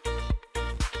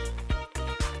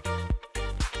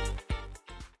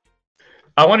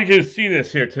 I wanted you to see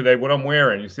this here today, what I'm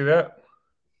wearing. You see that?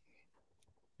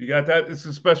 You got that? This is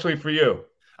especially for you.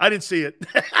 I didn't see it.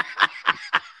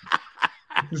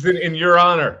 This is in your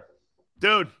honor.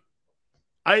 Dude,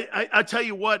 I tell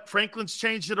you what, Franklin's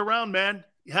changed it around, man.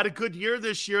 You had a good year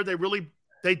this year.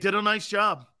 They did a nice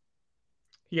job.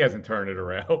 He hasn't turned it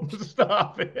around.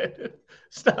 Stop it.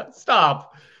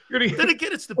 Stop. You're gonna then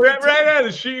again, it's the right out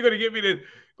of the shoe. You're going to get me to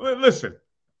listen.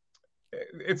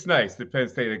 It's nice that Penn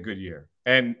State had a good year.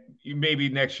 And maybe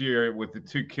next year with the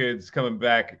 2 kids coming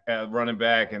back, running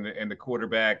back and the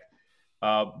quarterback,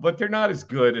 but they're not as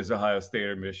good as Ohio State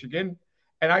or Michigan.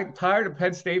 And I'm tired of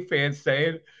Penn State fans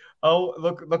saying, "Oh,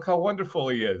 look how wonderful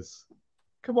he is."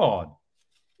 Come on,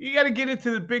 you got to get into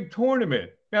the big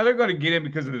tournament. Now they're going to get in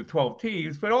because of the 12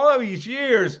 teams, but all of these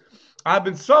years I've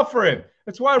been suffering.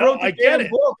 That's why I wrote the damn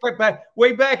book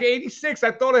way back '86.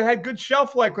 I thought it had good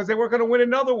shelf life because they weren't going to win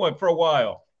another one for a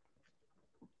while.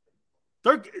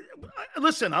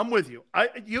 Listen, I'm with you.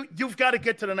 You've got to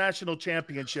get to the national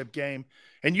championship game,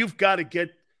 and you've got to get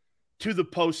to the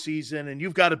postseason, and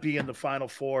you've got to be in the Final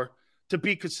Four to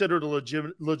be considered a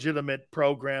legitimate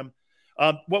program.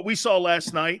 What we saw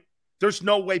last night, there's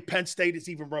no way Penn State is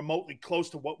even remotely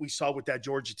close to what we saw with that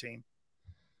Georgia team.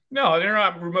 No, they're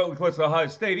not remotely close to Ohio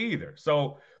State either.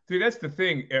 So, dude, that's the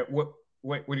thing.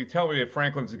 When you tell me that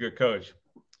Franklin's a good coach,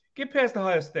 get past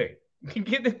Ohio State.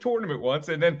 Get in the tournament once,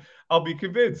 and then I'll be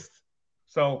convinced.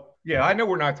 So, yeah, I know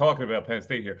we're not talking about Penn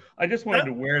State here. I just wanted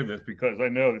to wear this because I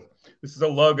know this is a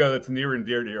logo that's near and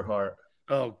dear to your heart.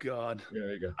 Oh, God. Yeah,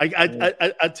 there you go.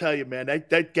 I tell you, man,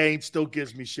 that game still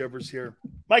gives me shivers here.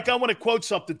 Mike, I want to quote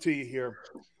something to you here.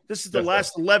 This is the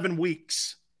last 11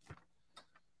 weeks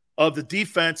of the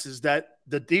defense that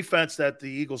the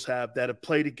Eagles have that have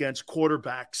played against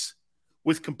quarterbacks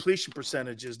with completion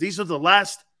percentages. These are the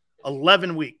last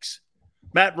 11 weeks.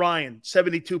 Matt Ryan,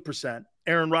 72%.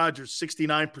 Aaron Rodgers,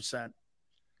 69%.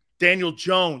 Daniel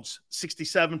Jones,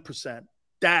 67%.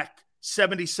 Dak,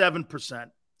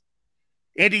 77%.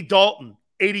 Andy Dalton,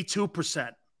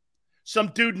 82%. Some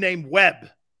dude named Webb,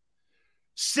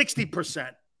 60%.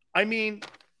 I mean,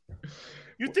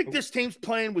 you think this team's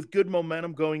playing with good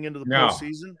momentum going into the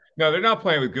postseason? No, they're not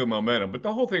playing with good momentum, but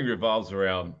the whole thing revolves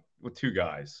around with 2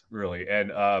 guys, really.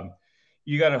 And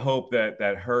you got to hope that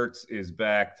Hurts is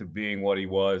back to being what he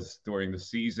was during the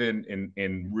season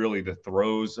in really the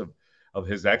throes of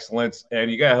his excellence. And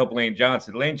you got to hope Lane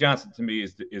Johnson. Lane Johnson, to me,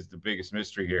 is the biggest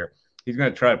mystery here. He's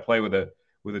going to try to play with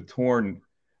a torn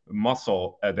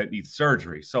muscle that needs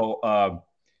surgery. So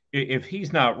if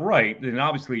he's not right, then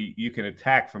obviously you can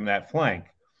attack from that flank.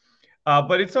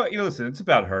 But listen, it's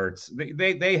about Hurts.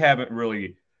 They haven't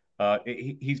really.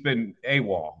 He's been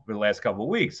AWOL for the last couple of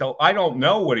weeks. So I don't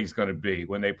know what he's going to be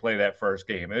when they play that first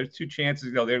game. There's 2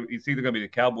 chances. It's either going to be the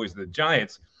Cowboys or the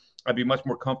Giants. I'd be much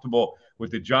more comfortable with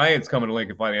the Giants coming to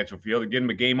Lincoln Financial Field and getting him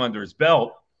a game under his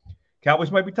belt. Cowboys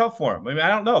might be tough for him. I mean, I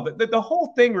don't know. The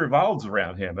whole thing revolves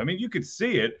around him. I mean, you could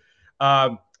see it.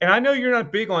 And I know you're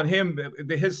not big on him,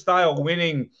 his style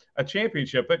winning a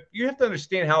championship, but you have to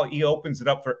understand how he opens it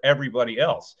up for everybody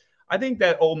else. I think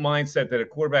that old mindset that a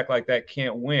quarterback like that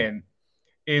can't win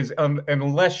is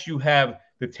unless you have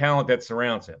the talent that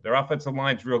surrounds him. Their offensive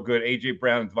line's real good. A.J.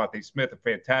 Brown and Devontae Smith are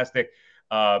fantastic.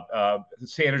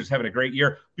 Sanders is having a great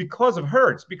year because of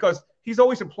Hurts, because he's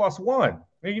always a +1.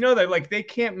 And you know that, like, they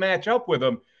can't match up with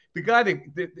him. the guy that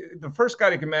the first guy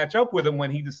that can match up with him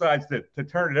when he decides to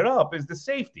turn it up is the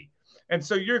safety. And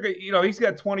so he's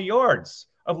got 20 yards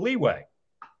of leeway.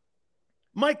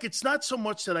 Mike, it's not so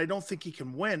much that I don't think he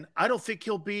can win. I don't think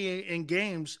he'll be in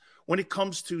games when it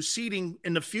comes to seeding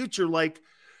in the future. Like,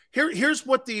 here's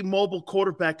what the mobile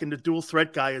quarterback and the dual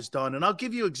threat guy has done. And I'll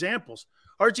give you examples.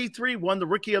 RG3 won the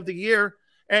Rookie of the Year,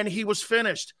 and he was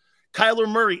finished. Kyler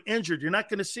Murray injured. You're not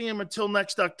going to see him until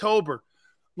next October.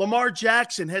 Lamar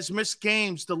Jackson has missed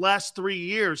games the last 3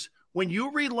 years. When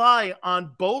you rely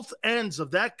on both ends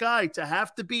of that guy to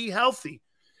have to be healthy,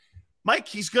 Mike,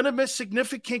 he's going to miss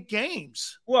significant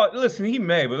games. Well, listen, he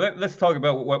may, but let's talk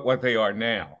about what they are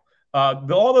now.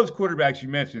 All those quarterbacks you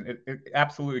mentioned,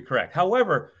 absolutely correct.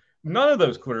 However, none of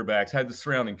those quarterbacks had the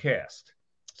surrounding cast.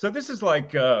 So this is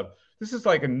like a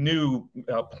new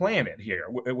planet here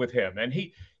with him, and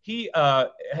he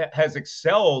has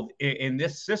excelled in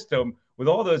this system with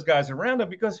all those guys around him.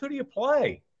 Because who do you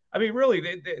play? I mean,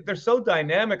 really, they're so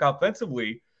dynamic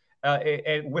offensively.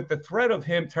 And with the threat of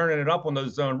him turning it up on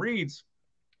those zone reads,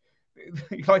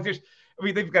 they've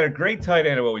got a great tight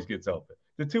end who always gets open.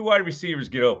 The two wide receivers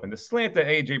get open. The slant to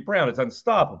A.J. Brown is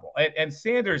unstoppable. And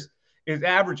Sanders is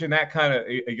averaging that kind of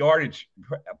a yardage.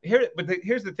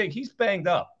 Here's the thing. He's banged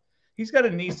up. He's got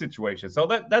a knee situation. So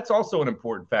that's also an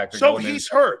important factor. So he's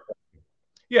hurt.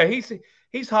 Yeah,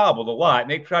 he's hobbled a lot.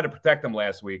 And they tried to protect him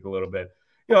last week a little bit.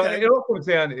 It all comes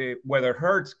down to whether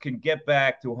Hurts can get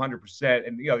back to 100%.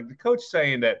 And, the coach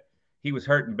saying that he was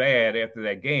hurting bad after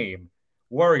that game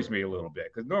worries me a little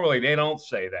bit, because normally they don't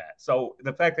say that. So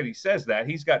the fact that he says that,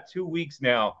 he's got 2 weeks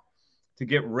now to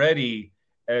get ready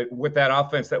with that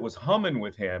offense that was humming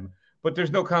with him, but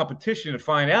there's no competition to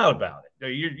find out about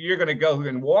it. You're going to go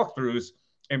in walkthroughs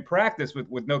and practice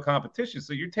with no competition.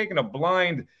 So you're taking a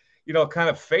blind, kind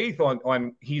of faith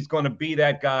on he's going to be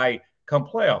that guy come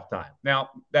playoff time. Now,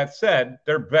 that said,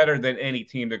 they're better than any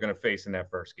team they're going to face in that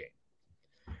first game.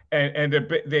 And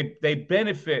they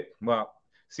benefit. Well,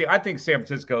 see, I think San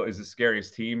Francisco is the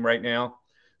scariest team right now.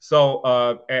 So,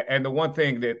 and the one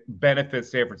thing that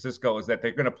benefits San Francisco is that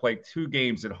they're going to play 2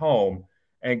 games at home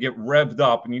and get revved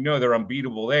up. And they're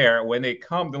unbeatable there. When they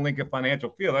come to Lincoln Financial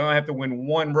Field, they don't have to win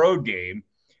one road game,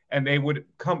 and they would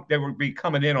be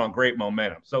coming in on great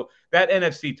momentum. So that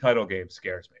NFC title game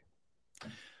scares me.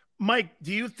 Mike,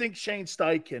 do you think Shane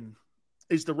Steichen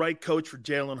is the right coach for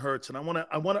Jalen Hurts? And I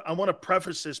want to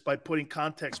preface this by putting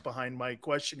context behind my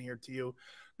question here to you,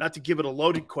 not to give it a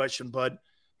loaded question, but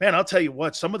man, I'll tell you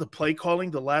what, some of the play calling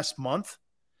the last month,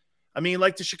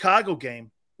 like the Chicago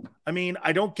game.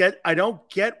 I don't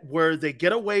get where they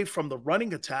get away from the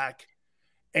running attack,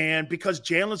 and because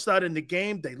Jalen's not in the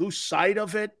game, they lose sight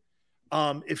of it.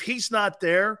 If he's not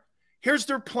there, here's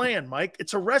their plan, Mike.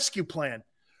 It's a rescue plan.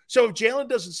 So if Jalen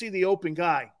doesn't see the open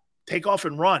guy, take off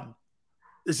and run.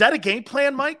 Is that a game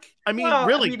plan, Mike?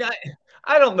 Really?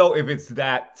 I don't know if it's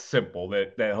that simple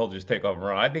that he'll just take off and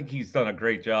run. I think he's done a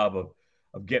great job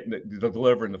of getting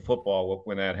delivering the football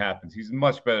when that happens. He's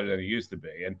much better than he used to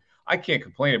be. And I can't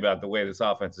complain about the way this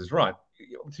offense is run.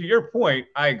 To your point,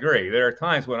 I agree. There are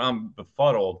times when I'm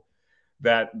befuddled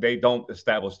that they don't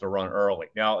establish the run early.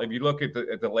 Now, if you look at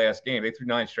the last game, they threw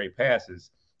 9 straight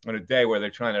passes on a day where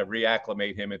they're trying to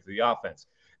reacclimate him into the offense.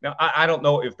 Now, I don't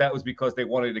know if that was because they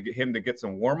wanted to get him to get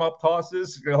some warm-up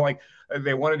tosses, like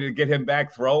they wanted to get him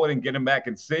back throwing and get him back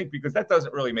in sync, because that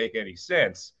doesn't really make any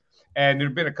sense. And there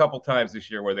have been a couple times this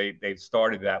year where they've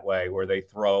started that way, where they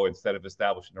throw instead of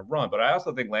establishing a run. But I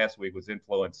also think last week was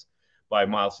influenced by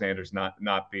Miles Sanders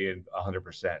not being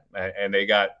 100%. And they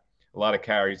got a lot of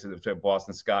carries to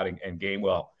Boston Scott and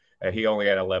Gainwell. He only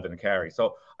had 11 carries.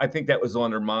 So I think that was on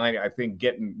their mind. I think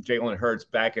getting Jalen Hurts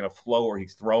back in a flow where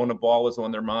he's throwing the ball was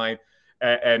on their mind.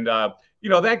 And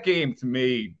that game to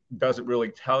me doesn't really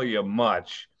tell you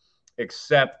much,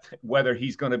 except whether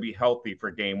he's going to be healthy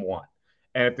for game 1.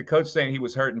 And if the coach saying he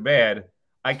was hurting bad,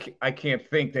 I can't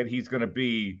think that he's going to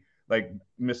be like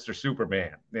Mr.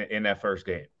 Superman in that first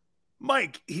game.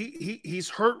 Mike, he's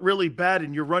hurt really bad,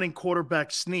 and you're running quarterback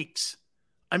sneaks.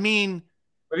 But he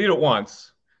did it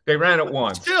once. They ran it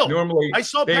once. Still, normally I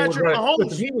saw Patrick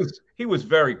Mahomes. He was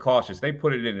very cautious. They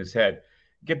put it in his head.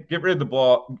 Get rid of the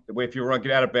ball. If you run,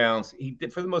 get out of bounds. He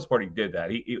did, for the most part, he did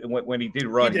that. When he did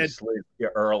run, he slid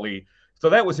early. So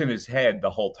that was in his head the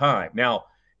whole time. Now,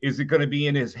 is it going to be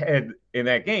in his head in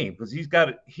that game? Because he's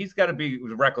got to be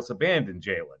reckless abandon,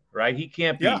 Jalen, right? He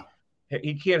can't be. Yeah.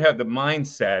 He can't have the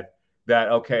mindset that,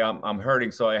 okay, I'm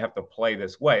hurting, so I have to play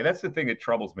this way. That's the thing that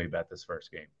troubles me about this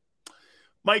first game.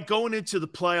 Mike, going into the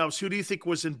playoffs, who do you think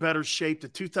was in better shape, the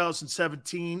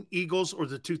 2017 Eagles or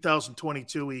the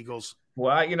 2022 Eagles?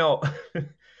 Well,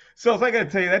 So if I got to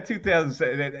tell you that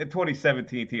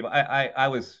 2017 team, I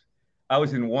was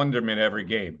in wonderment every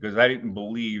game because I didn't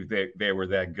believe that they were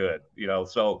that good.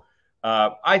 So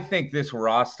I think this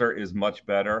roster is much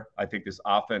better. I think this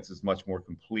offense is much more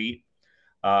complete.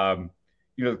 The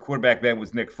quarterback then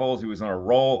was Nick Foles. He was on a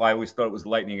roll. I always thought it was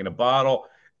lightning in a bottle.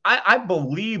 I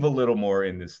believe a little more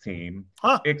in this team,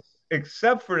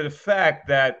 except for the fact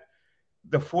that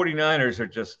the 49ers are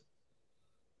just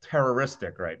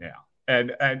terroristic right now.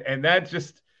 And that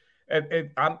just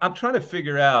I'm trying to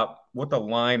figure out what the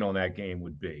line on that game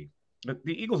would be. But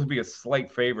the Eagles would be a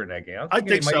slight favorite in that game. I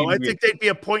think so. I think they'd be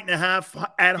a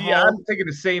 1.5 at home. Yeah, I'm thinking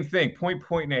the same thing, point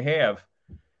and a half.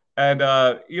 And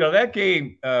that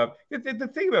game, the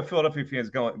thing about Philadelphia fans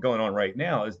going on right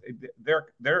now is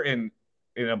they're in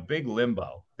a big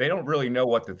limbo. They don't really know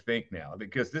what to think now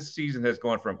because this season has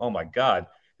gone from, oh my God,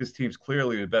 this team's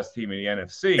clearly the best team in the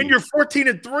NFC. And you're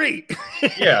 14-3.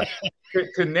 Yeah.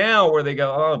 To now where they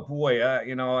go, oh boy,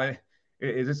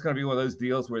 is this going to be one of those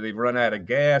deals where they've run out of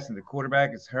gas and the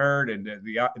quarterback is hurt and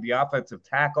the offensive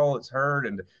tackle is hurt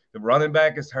and the running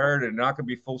back is hurt and not going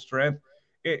to be full strength?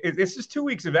 It's just 2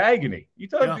 weeks of agony. You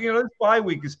thought, this bye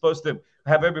week is supposed to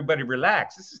have everybody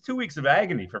relax. This is 2 weeks of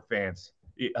agony for fans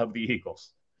of the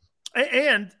Eagles.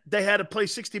 And they had to play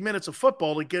 60 minutes of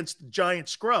football against the giant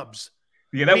scrubs.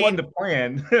 Yeah, that wasn't the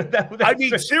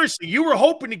plan. Seriously, you were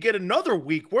hoping to get another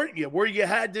week, weren't you, where you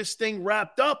had this thing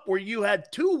wrapped up, where you had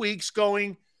 2 weeks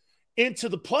going into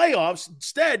the playoffs.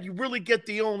 Instead, you really get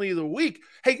the only other week.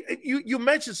 Hey, you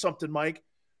mentioned something, Mike.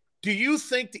 Do you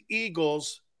think the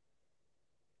Eagles,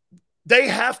 they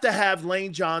have to have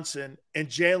Lane Johnson and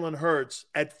Jalen Hurts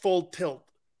at full tilt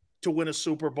to win a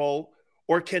Super Bowl,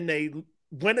 or can they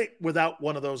win it without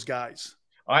one of those guys?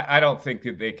 I don't think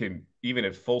that they can, even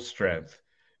at full strength,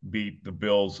 beat the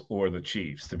Bills or the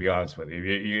Chiefs, to be honest with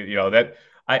you.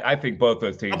 I think both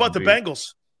those teams. How about the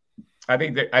Bengals? I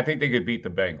think they could beat the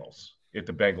Bengals if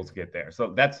the Bengals get there. So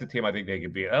that's the team I think they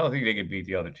could beat. I don't think they could beat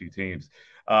the other two teams.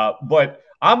 But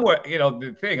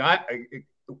the thing,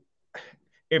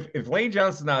 if Lane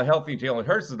Johnson's not healthy, Jalen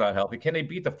Hurts is not healthy, can they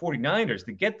beat the 49ers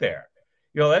to get there?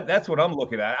 That's what I'm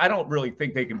looking at. I don't really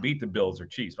think they can beat the Bills or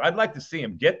Chiefs. But I'd like to see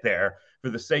them get there for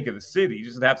the sake of the city,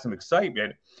 just to have some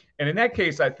excitement. And in that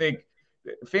case, I think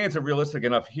fans are realistic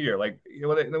enough here. Like,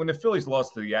 when the Phillies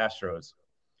lost to the Astros,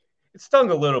 it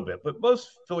stung a little bit, but most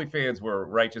Philly fans were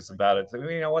righteous about it. So,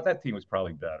 you know what? That team was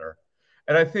probably better.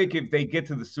 And I think if they get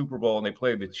to the Super Bowl and they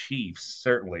play the Chiefs,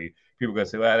 certainly people are going to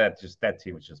say, well, that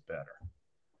team was just better.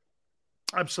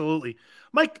 Absolutely.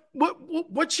 Mike,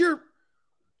 what's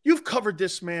you've covered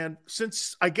this man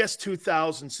since, I guess,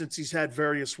 2000, since he's had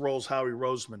various roles, Howie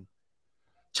Roseman.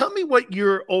 Tell me what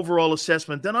your overall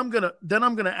assessment. Then I'm gonna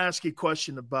ask you a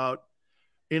question about,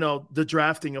 the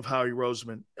drafting of Howie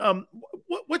Roseman.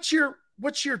 What's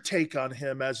your take on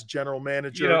him as general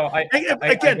manager?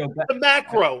 The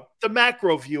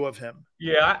macro view of him.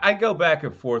 Yeah, I go back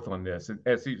and forth on this.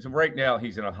 Right now,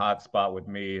 he's in a hot spot with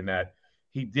me in that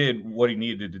he did what he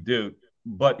needed to do,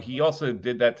 but he also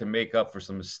did that to make up for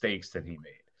some mistakes that he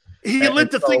made. He lit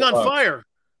the thing on fire.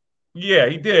 Yeah,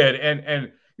 he did.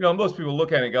 And most people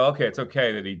look at it and go, okay, it's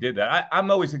okay that he did that.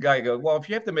 I'm always the guy who goes, well, if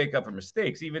you have to make up for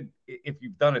mistakes, even if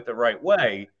you've done it the right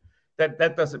way,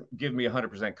 that doesn't give me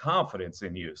 100% confidence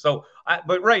in you. So,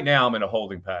 but right now I'm in a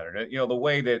holding pattern. The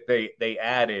way that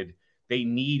they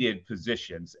needed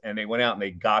positions and they went out and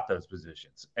they got those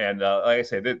positions. And like I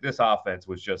said, this offense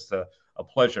was just a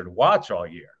pleasure to watch all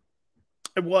year.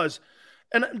 It was.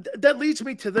 And that leads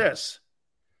me to this.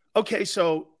 Okay,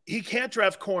 so he can't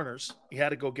draft corners. He had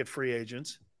to go get free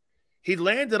agents. He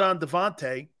landed on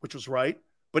Devontae, which was right,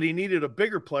 but he needed a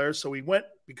bigger player, so he went,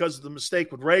 because of the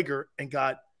mistake with Rager, and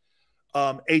got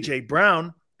A.J.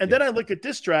 Brown. And then I look at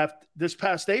this draft this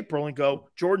past April and go,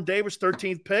 Jordan Davis,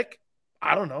 13th pick?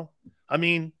 I don't know.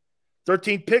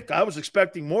 13th pick, I was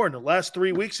expecting more in the last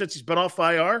 3 weeks since he's been off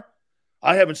IR.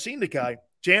 I haven't seen the guy.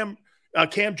 Cam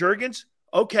Jurgens,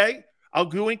 okay, I'll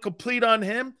go incomplete on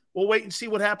him. We'll wait and see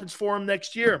what happens for him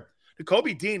next year.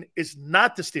 Nakobe Dean is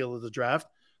not the steal of the draft.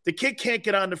 The kid can't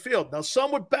get on the field. Now,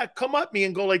 some would come at me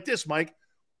and go like this, Mike,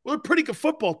 we're a pretty good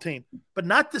football team, but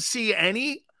not to see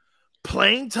any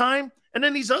playing time. And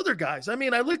then these other guys. I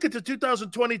look at the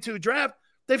 2022 draft,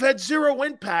 they've had zero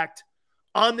impact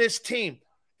on this team.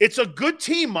 It's a good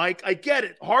team, Mike. I get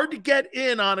it. Hard to get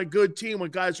in on a good team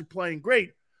when guys are playing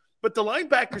great. But the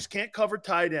linebackers can't cover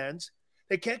tight ends.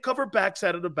 They can't cover backs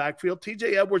out of the backfield.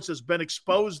 TJ Edwards has been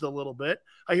exposed a little bit.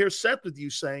 I hear Seth with you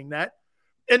saying that.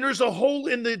 And there's a hole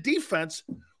in the defense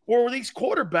where these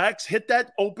quarterbacks hit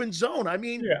that open zone. I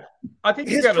think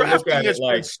you got to look at it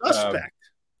like suspect.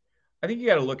 I think you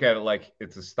got to look at it like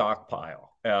it's a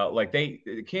stockpile. Like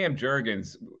Cam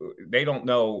Jurgens, they don't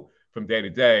know from day to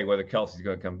day whether Kelsey's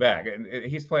going to come back, and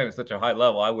he's playing at such a high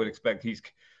level. I would expect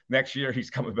next year he's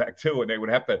coming back too, and they would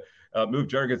have to move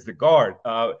Jurgens to guard.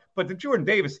 But the Jordan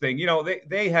Davis thing,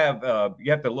 they have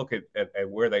you have to look at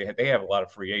where they have a lot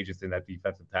of free agents in that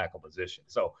defensive tackle position.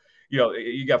 So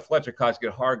you got Fletcher Cox, you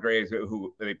got Hargraves,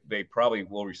 who they probably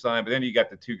will resign, but then you got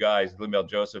the two guys, Limel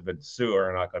Joseph and Sewell,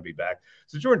 are not going to be back.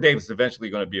 So Jordan Davis is eventually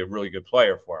going to be a really good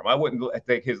player for him. I wouldn't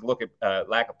take his look at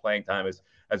lack of playing time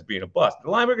as being a bust. The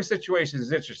linebacker situation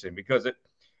is interesting because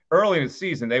early in the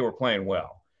season they were playing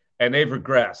well, and they've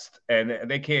regressed, and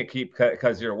they can't keep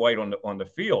Kaiser White on the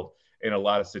field in a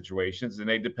lot of situations, and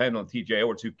they depend on TJ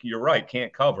Edwards, who, you're right,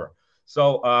 can't cover.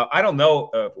 So I don't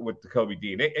know with Kobe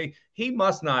Dean. He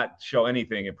must not show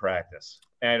anything in practice.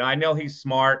 And I know he's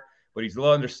smart, but he's a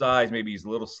little undersized. Maybe he's a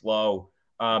little slow.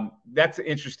 That's an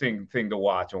interesting thing to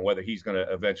watch on whether he's going to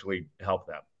eventually help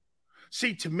them.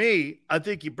 See, to me, I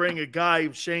think you bring a guy,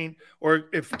 Shane, or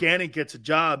if Gannon gets a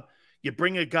job, you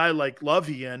bring a guy like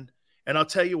Lovey in, and I'll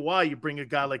tell you why you bring a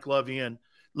guy like Lovey in.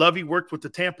 Lovey worked with the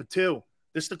Tampa too.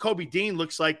 This Kobe Dean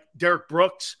looks like Derek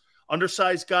Brooks,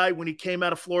 undersized guy when he came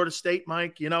out of Florida State,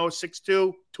 Mike,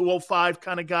 6'2", 205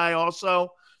 kind of guy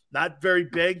also, not very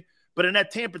big. But in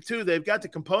that Tampa too, they've got the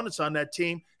components on that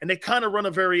team, and they kind of run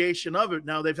a variation of it.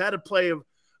 Now, they've had to play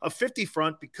a 50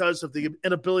 front because of the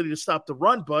inability to stop the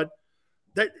run, but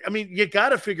you got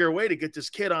to figure a way to get this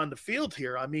kid on the field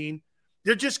here. I mean,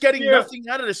 they're just getting nothing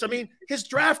out of this. I mean, his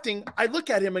drafting, I look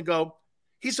at him and go,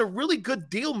 he's a really good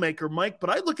deal maker, Mike, but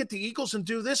I look at the Eagles and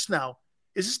do this now.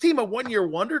 Is this team a one-year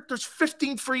wonder? There's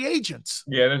 15 free agents.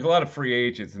 Yeah, there's a lot of free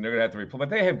agents, and they're going to have to replace. But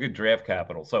they have good draft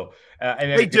capiple. So,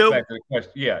 and they do. Back to the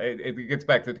question, it gets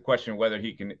back to the question whether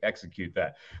he can execute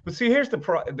that. But see, here's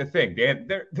the thing, Dan.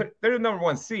 They're the number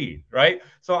one seed, right?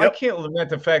 So I can't lament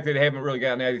the fact that they haven't really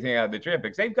gotten anything out of the draft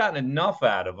picks. They've gotten enough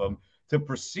out of them to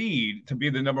proceed to be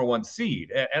the number one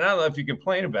seed. And I don't know if you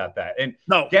complain about that. And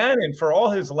Gannon, for all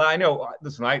his I know.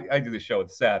 Listen, I do the show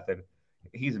with Seth, and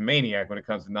he's a maniac when it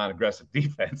comes to non-aggressive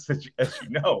defense, as you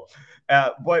know.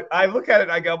 But I look at it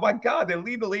and I go, my God, they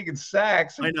lead the league in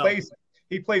sacks.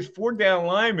 He plays 4-down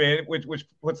lineman, which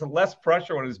puts less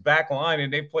pressure on his back line,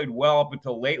 and they've played well up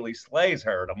until lately. Slay's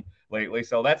hurt him lately.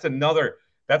 So that's another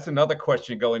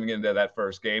question going into that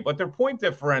first game. But their point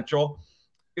differential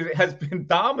has been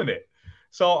dominant.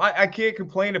 So I can't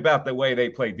complain about the way they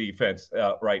play defense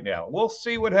right now. We'll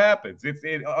see what happens.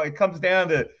 It comes down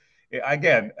to –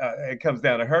 again, it comes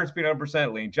down to Hurts being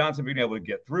 100%, Lane Johnson being able to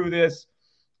get through this,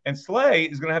 and Slay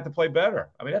is going to have to play better.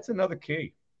 I mean, that's another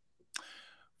key.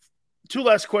 Two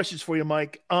last questions for you,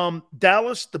 Mike.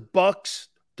 Dallas, the Bucks,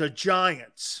 the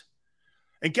Giants.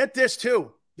 And get this,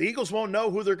 too. The Eagles won't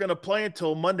know who they're going to play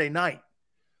until Monday night.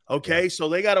 Okay, so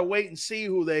they got to wait and see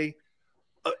who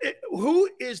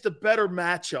is the better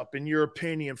matchup, in your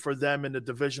opinion, for them in the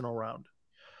divisional round?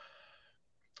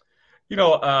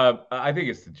 I think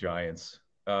it's the Giants.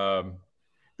 The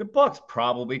Bucks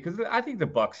probably, because I think the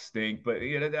Bucks stink, but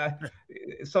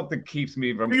something keeps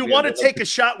me from. You want to take a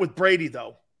shot with Brady,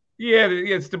 though? Yeah,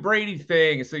 it's the Brady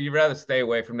thing, so you'd rather stay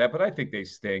away from that. But I think they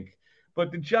stink.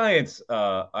 But the Giants,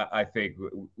 I think,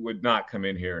 would not come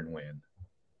in here and win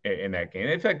in that game.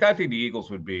 In fact, I think the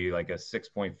Eagles would be like a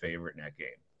 6-point favorite in that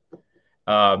game.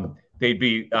 They'd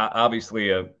be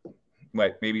obviously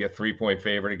maybe a 3-point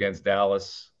favorite against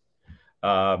Dallas.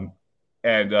 And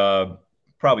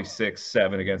probably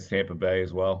 6-7 against Tampa Bay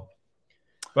as well.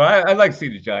 But I'd like to see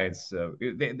the Giants.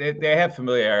 They have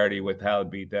familiarity with how to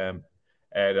beat them,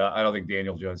 and I don't think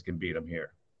Daniel Jones can beat them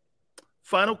here.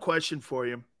 Final question for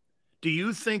you. Do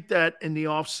you think that in the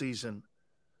offseason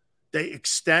they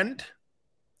extend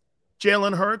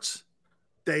Jalen Hurts?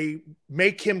 They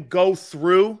make him go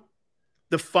through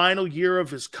the final year of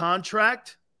his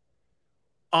contract?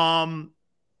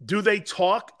 Do they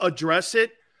address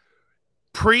it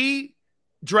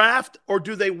pre-draft, or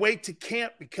do they wait to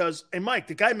camp? Because, and Mike,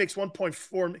 the guy makes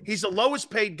 1.4. He's the lowest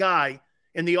paid guy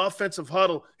in the offensive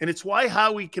huddle, and it's why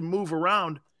Howie can move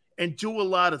around and do a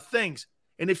lot of things.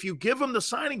 And if you give him the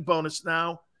signing bonus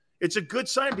now, it's a good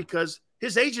sign because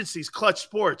his agency's Clutch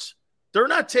Sports. They're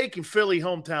not taking Philly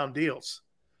hometown deals.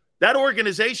 That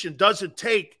organization doesn't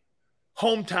take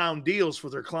hometown deals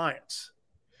for their clients.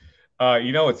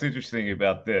 What's interesting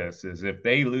about this is if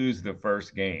they lose the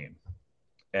first game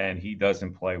and he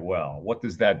doesn't play well, what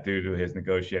does that do to his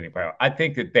negotiating power? I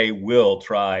think that they will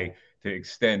try to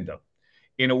extend him.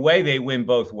 In a way, they win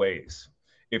both ways.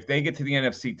 If they get to the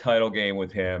NFC title game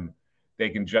with him,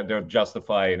 they'll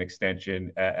justify an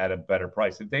extension at a better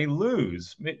price. If they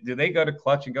lose, do they go to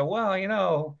Clutch and go,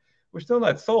 well, we're still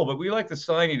not sold, but we like to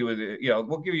sign you to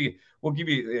we'll give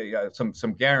you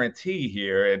some guarantee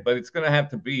here, but it's going to have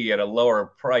to be at a lower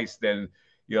price than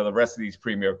the rest of these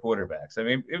premier quarterbacks. I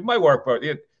mean, it might work, but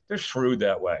they're shrewd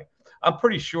that way. I'm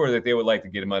pretty sure that they would like to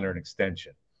get him under an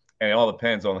extension, and it all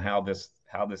depends on how this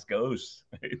goes.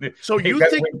 So you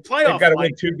think playoff? They've got to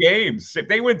win 2 games. If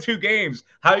they win 2 games,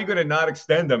 how are you going to not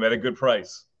extend them at a good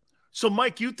price? So,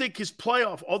 Mike, you think his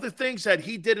playoff, all the things that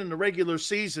he did in the regular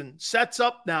season, sets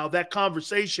up now that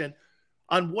conversation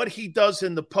on what he does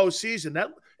in the postseason?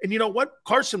 And you know what?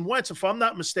 Carson Wentz, if I'm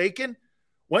not mistaken,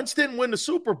 Wentz didn't win the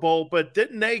Super Bowl, but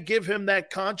didn't they give him that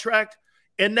contract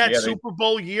in that Super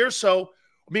Bowl year? So,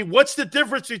 I mean, what's the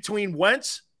difference between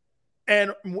Wentz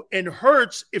and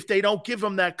Hurts if they don't give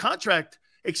him that contract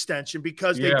extension?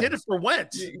 Because they did it for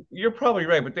Wentz. You're probably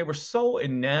right, but they were so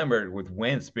enamored with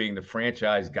Wentz being the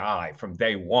franchise guy from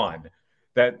day one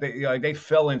that they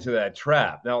fell into that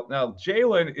trap. Now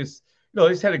Jalen is,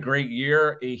 he's had a great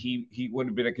year. He would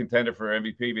have been a contender for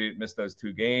MVP if he didn't miss those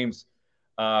 2 games.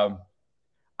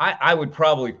 I would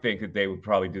probably think that they would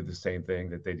probably do the same thing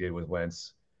that they did with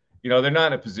Wentz. They're not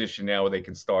in a position now where they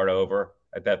can start over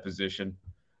at that position.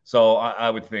 So I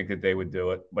would think that they would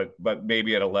do it, but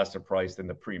maybe at a lesser price than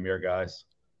the premier guys.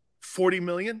 $40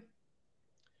 million?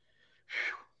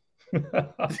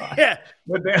 Yeah.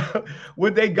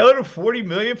 Would they go to $40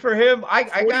 million for him? I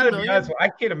gotta be honest, I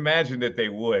can't imagine that they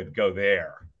would go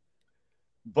there.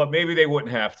 But maybe they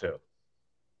wouldn't have to.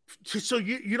 So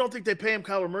you don't think they pay him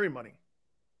Kyler Murray money?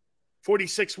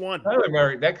 46-1. Kyler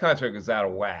Murray, that contract is out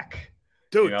of whack.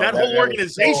 Dude, that whole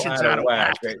organization's out of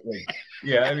whack.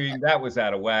 Yeah, I mean, that was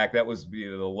out of whack. That was the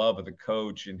love of the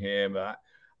coach and him.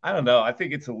 I don't know. I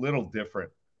think it's a little different.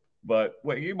 But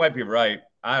you might be right.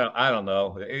 I don't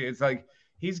know. It's like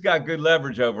he's got good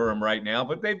leverage over him right now,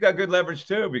 but they've got good leverage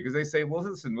too because they say, well,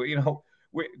 listen,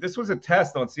 this was a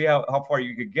test on see how far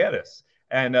you could get us.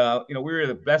 And, we were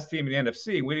the best team in the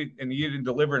NFC. And you didn't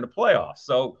deliver in the playoffs.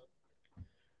 So,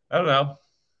 I don't know.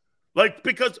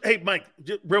 Because, hey, Mike,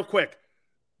 real quick.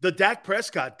 The Dak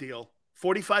Prescott deal,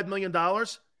 $45 million.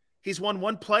 He's won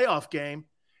 1 playoff game,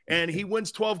 and he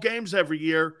wins 12 games every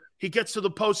year. He gets to the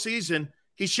postseason.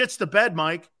 He shits the bed,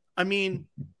 Mike. I mean,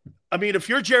 if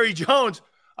you're Jerry Jones,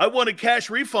 I want a cash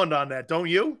refund on that, don't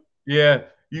you? Yeah,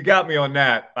 you got me on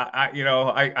that. I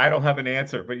don't have an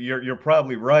answer, but you're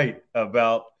probably right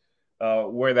about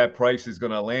where that price is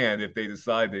going to land if they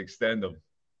decide to extend them.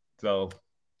 So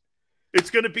it's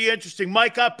going to be interesting.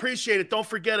 Mike, I appreciate it. Don't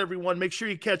forget, everyone, make sure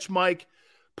you catch Mike.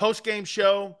 Post-game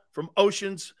show from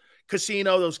Oceans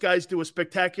Casino. Those guys do a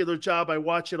spectacular job. I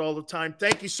watch it all the time.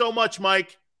 Thank you so much,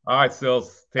 Mike. All right,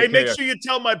 Sills. Hey, make sure you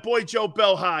tell my boy Joe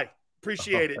Bell hi.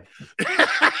 Appreciate it.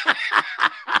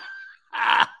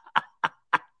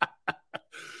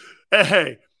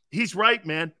 Hey, he's right,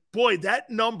 man. Boy, that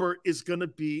number is going to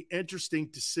be interesting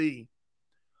to see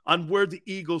on where the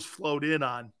Eagles float in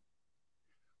on.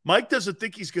 Mike doesn't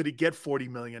think he's going to get $40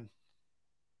 million.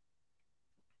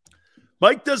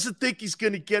 Mike doesn't think he's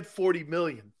going to get $40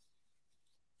 million.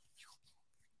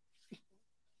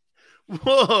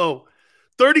 Whoa.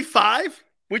 35?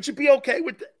 Would you be okay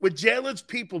with Jalen's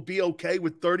people be okay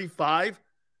with 35?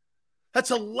 That's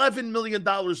 $11 million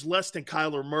less than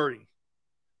Kyler Murray.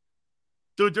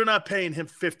 Dude, they're not paying him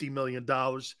 $50 million.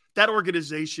 That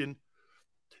organization,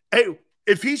 hey,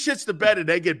 if he shits the bed and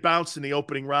they get bounced in the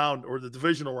opening round or the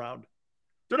divisional round,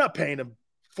 they're not paying him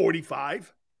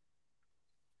 45.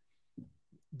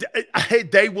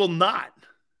 They will not.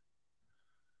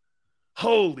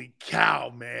 Holy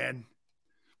cow, man.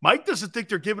 Mike doesn't think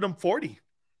they're giving him 40.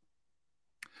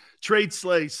 Trade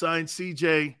Slay signed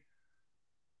CJ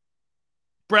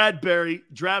Bradbury,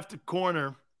 drafted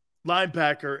corner,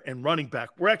 linebacker, and running back.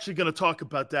 We're actually going to talk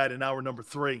about that in hour number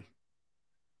 3.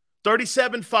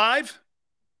 37.5.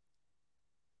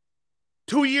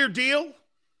 2-year deal.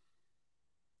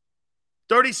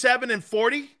 37 and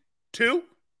 42.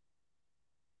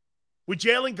 Would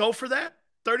Jalen go for that?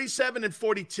 37 and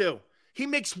 42. He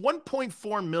makes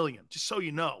 $1.4 million, just so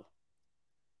you know.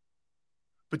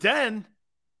 But then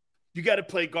you got to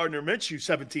play Gardner Minshew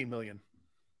 $17 million.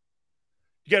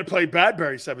 You got to play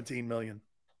Bradbury $17 million.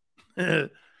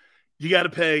 You got to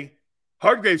pay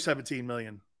Hargrave $17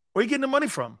 million. Where are you getting the money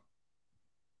from?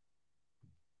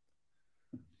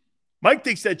 Mike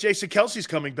thinks that Jason Kelsey's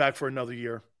coming back for another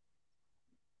year.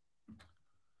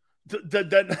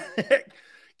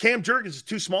 Cam Jurgens is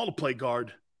too small to play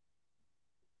guard.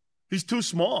 He's too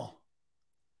small.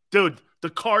 Dude, the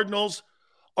Cardinals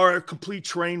are a complete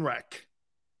train wreck.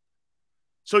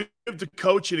 So you give the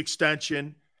coach an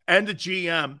extension and the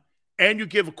GM, and you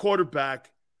give a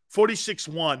quarterback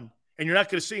 46-1, and you're not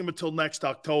going to see him until next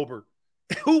October.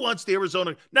 Who wants the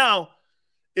Arizona? Now,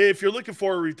 if you're looking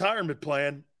for a retirement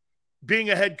plan, being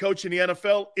a head coach in the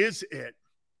NFL is it.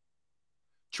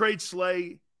 Trade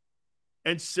Slay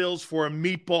and Sills for a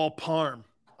meatball parm.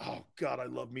 Oh, God, I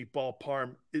love meatball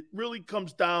parm. It really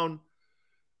comes down,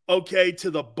 okay, to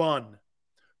the bun.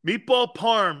 Meatball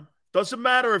parm, doesn't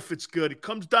matter if it's good. It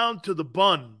comes down to the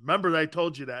bun. Remember that I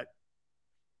told you that.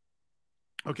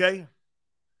 Okay?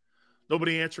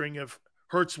 Nobody answering if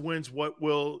Hurts wins, what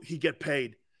will he get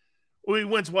paid? Well, he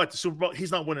wins what? The Super Bowl?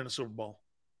 He's not winning the Super Bowl.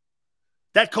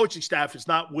 That coaching staff is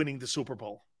not winning the Super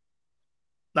Bowl.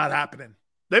 Not happening.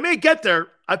 They may get there.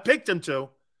 I picked them to.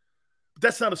 But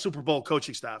that's not a Super Bowl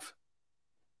coaching staff.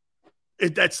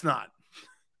 That's not.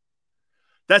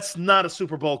 That's not a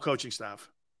Super Bowl coaching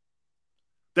staff.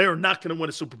 They are not going to win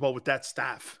a Super Bowl with that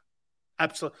staff.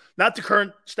 Absolutely. Not the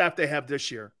current staff they have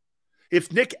this year.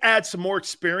 If Nick adds some more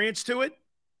experience to it,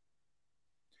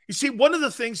 you see, one of the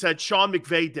things that Sean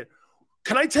McVay did,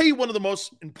 can I tell you one of the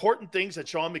most important things that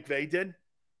Sean McVay did?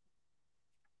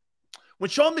 When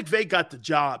Sean McVay got the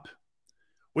job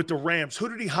with the Rams, who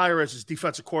did he hire as his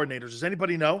defensive coordinator? Does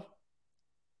anybody know?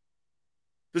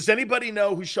 Does anybody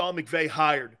know who Sean McVay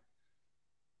hired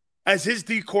as his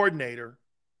D coordinator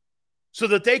so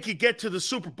that they could get to the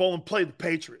Super Bowl and play the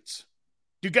Patriots?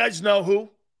 Do you guys know who?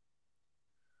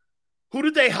 Who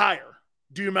did they hire?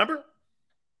 Do you remember?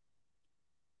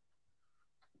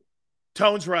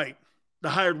 Tone's right. They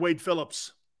hired Wade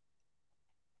Phillips.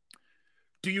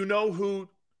 Do you know who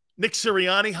Nick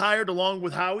Sirianni hired along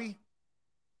with Howie?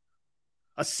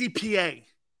 A CPA.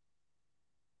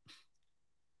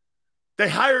 They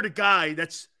hired a guy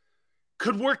that's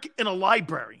could work in a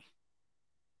library.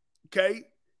 Okay?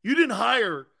 You didn't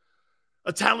hire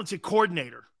a talented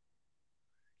coordinator.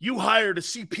 You hired a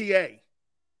CPA.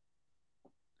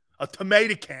 A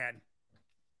tomato can.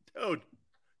 Dude,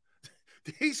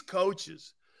 these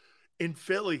coaches in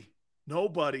Philly,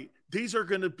 nobody, these are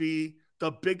going to be the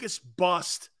biggest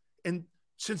bust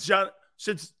since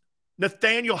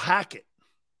Nathaniel Hackett.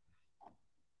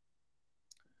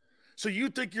 So you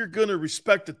think you're going to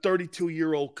respect a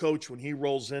 32-year-old coach when he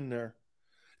rolls in there?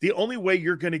 The only way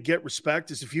you're going to get respect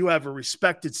is if you have a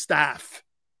respected staff.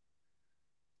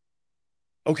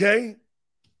 Okay?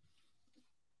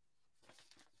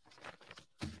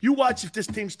 You watch if this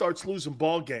team starts losing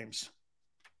ball games.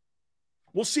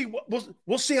 We'll see.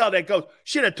 We'll see how that goes.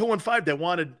 Shit, at 2-5, they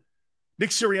wanted Nick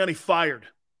Sirianni fired.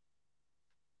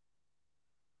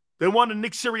 They wanted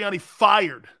Nick Sirianni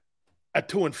fired at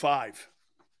 2-5.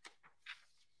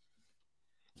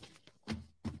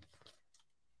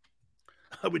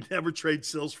 I would never trade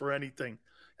Sills for anything.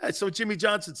 That's what Jimmy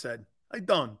Johnson said. I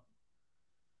done.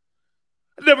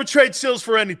 I'd never trade Sills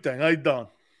for anything. I done.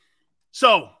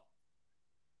 So,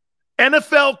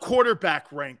 NFL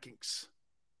quarterback rankings.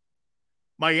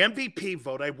 My MVP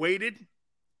vote, I waited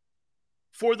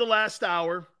for the last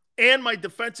hour, and my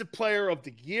defensive player of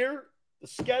the year, the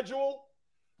schedule,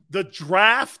 the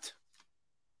draft.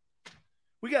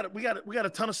 We got a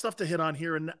ton of stuff to hit on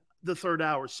here in the third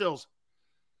hour. Sills,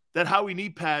 that Howie knee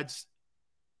pad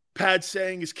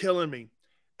saying is killing me.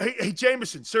 Hey,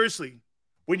 Jameson, seriously,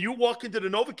 when you walk into the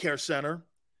NovaCare Center,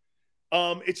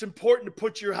 it's important to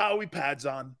put your Howie pads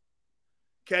on.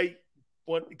 Okay?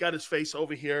 Got his face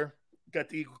over here. Got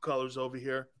the equal colors over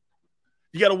here.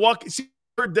 You got to walk. See,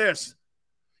 I heard this.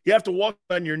 You have to walk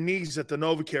on your knees at the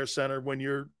NovaCare Center when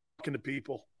you're talking to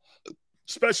people,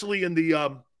 especially in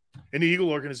the Eagle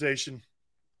organization.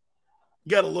 You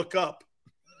got to look up.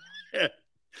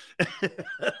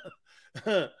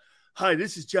 Hi,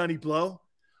 this is Johnny Blow.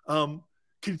 Can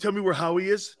you tell me where Howie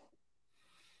is?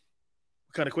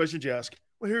 What kind of questions you ask?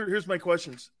 Well, here's my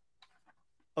questions.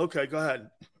 Okay, go ahead.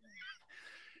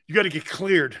 You got to get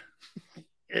cleared.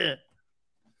 Yeah.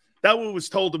 That one was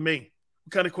told to me.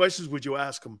 What kind of questions would you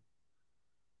ask him?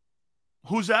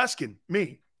 Who's asking?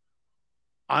 Me.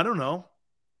 I don't know.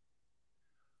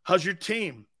 How's your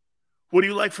team? What do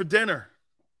you like for dinner?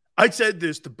 I said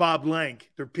this to Bob Lang,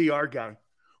 their PR guy.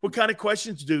 What kind of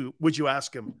questions would you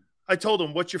ask him? I told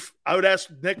him, I would ask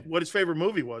Nick what his favorite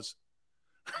movie was.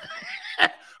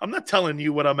 I'm not telling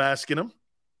you what I'm asking him.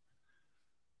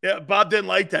 Yeah, Bob didn't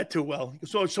like that too well.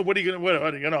 So what are you going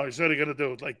to, he said he's going to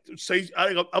do? Like,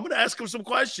 I'm going to ask him some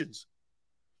questions.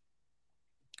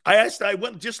 I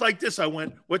went just like this. I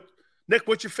went, Nick,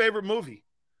 what's your favorite movie?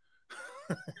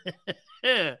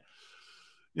 Yeah.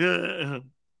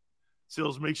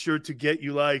 Sills, make sure to get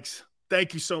you likes.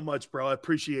 Thank you so much, bro. I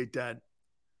appreciate that.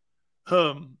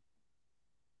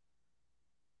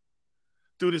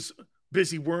 Dude is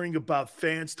busy worrying about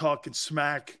fans talking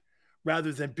smack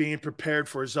rather than being prepared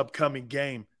for his upcoming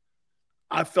game.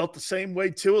 I felt the same way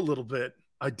too a little bit.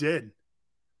 I did.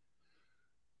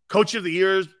 Coach of the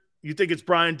year, you think it's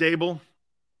Brian Dable?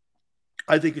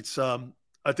 I think it's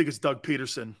Doug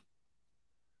Peterson.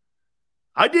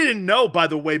 I didn't know, by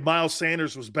the way, Miles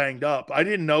Sanders was banged up. I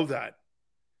didn't know that.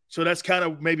 So that's kind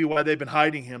of maybe why they've been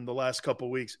hiding him the last couple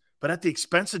of weeks. But at the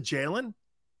expense of Jalen?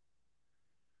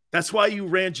 That's why you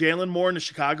ran Jalen more in the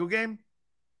Chicago game?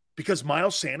 Because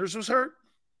Miles Sanders was hurt?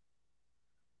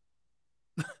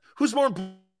 Who's more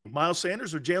important, Miles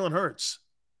Sanders or Jalen Hurts?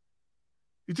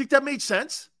 You think that made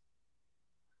sense?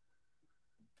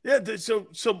 Yeah, so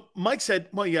Mike said,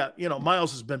 well, yeah,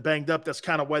 Miles has been banged up. That's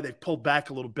kind of why they've pulled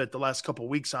back a little bit the last couple of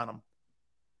weeks on him.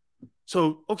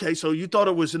 So, okay, so you thought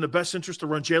it was in the best interest to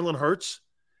run Jalen Hurts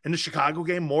in the Chicago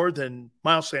game more than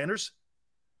Miles Sanders?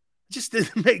 It just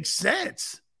didn't make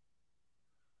sense.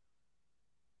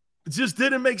 It just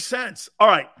didn't make sense. All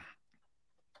right.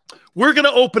 We're going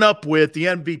to open up with the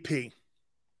MVP.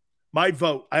 My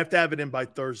vote. I have to have it in by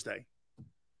Thursday.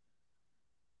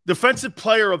 Defensive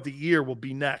Player of the Year will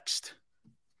be next.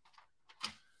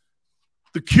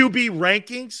 The QB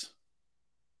rankings,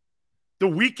 the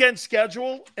weekend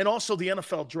schedule, and also the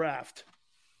NFL draft,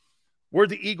 where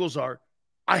the Eagles are.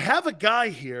 I have a guy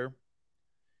here,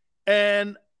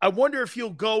 and I wonder if you'll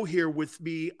go here with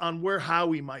me on where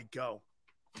Howie might go.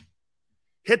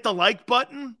 Hit the like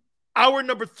button. Hour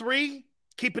number 3.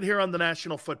 Keep it here on the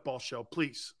National Football Show,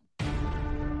 please.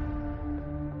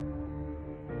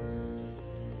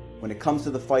 When it comes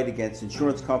to the fight against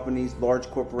insurance companies, large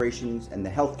corporations, and the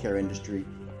healthcare industry,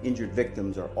 injured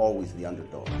victims are always the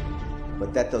underdog.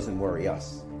 But that doesn't worry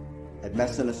us. At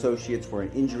Messon Associates, we're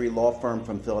an injury law firm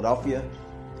from Philadelphia,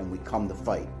 and we come to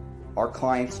fight. Our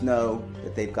clients know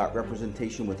that they've got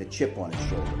representation with a chip on its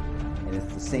shoulder, and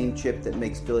it's the same chip that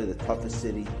makes Philly the toughest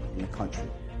city in the country.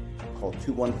 Call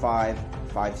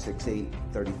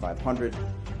 215-568-3500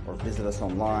 or visit us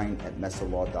online at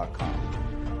messalaw.com.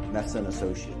 Messon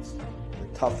Associates, the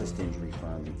toughest injury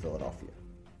firm in Philadelphia.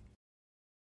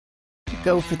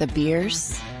 Go for the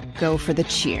beers, go for the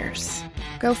cheers,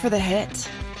 go for the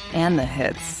hit and the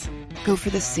hits, go for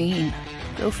the scene,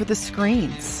 go for the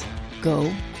screens, go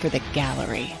for the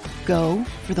gallery, go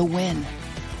for the win,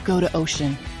 go to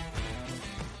Ocean.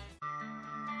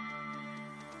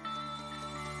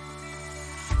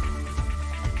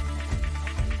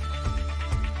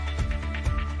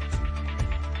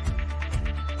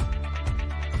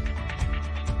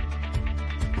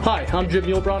 Hi, I'm Jim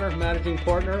Muehlbronner, Managing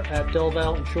Partner at Del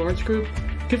Valle Insurance Group.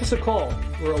 Give us a call.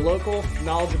 We're a local,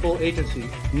 knowledgeable agency,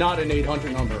 not an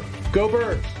 800 number. Go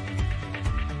Birds!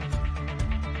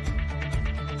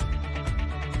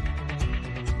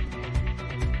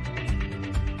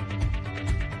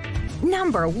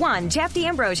 Number 1, Jeff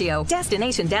D'Ambrosio.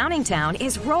 Destination Downingtown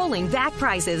is rolling back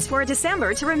prices for a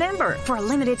December to remember. For a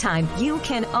limited time, you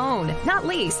can own, not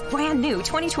lease, brand new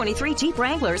 2023 Jeep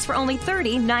Wranglers for only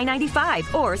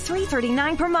 $30,995 or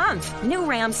 $339 per month. New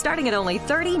Ram starting at only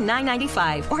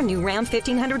 $30,995 or new Ram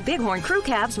 1500 Bighorn Crew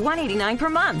Cabs $189 per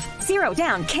month. Zero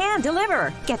down can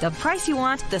deliver. Get the price you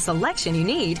want, the selection you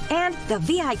need, and the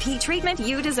VIP treatment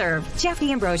you deserve. Jeff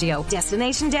D'Ambrosio,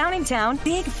 Destination Downingtown,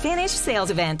 Big Finish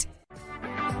Sales Event.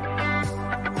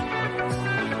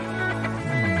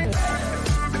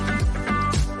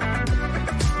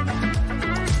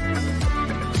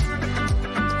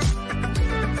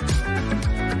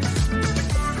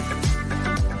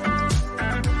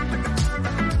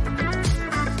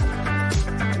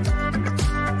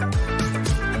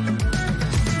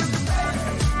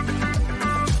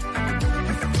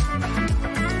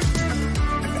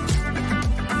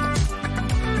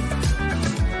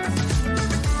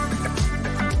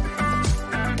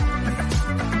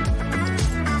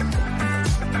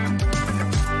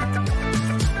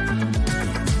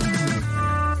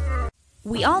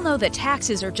 We all know that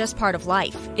taxes are just part of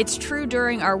life. It's true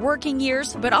during our working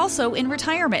years, but also in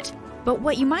retirement. But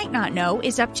what you might not know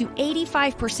is up to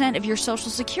 85% of your Social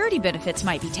Security benefits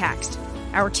might be taxed.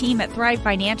 Our team at Thrive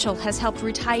Financial has helped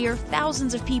retire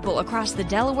thousands of people across the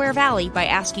Delaware Valley by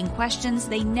asking questions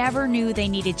they never knew they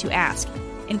needed to ask,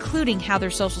 including how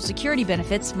their Social Security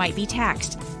benefits might be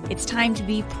taxed. It's time to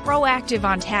be proactive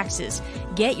on taxes.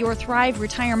 Get your Thrive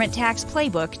Retirement Tax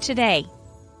Playbook today.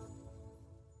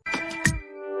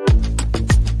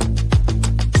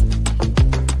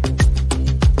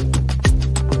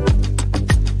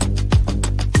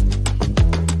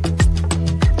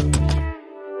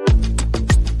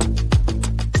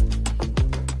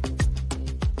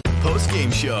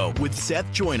 Show with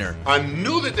Seth Joyner. I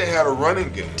knew that they had a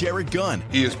running game. Derek Gunn.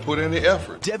 He has put in the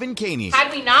effort. Devin Caney.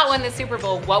 Had we not won the Super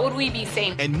Bowl, what would we be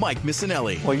saying? And Mike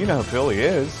Missinelli. Well, you know who Philly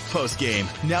is. Post game,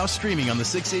 now streaming on the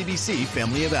 6ABC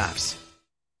family of apps.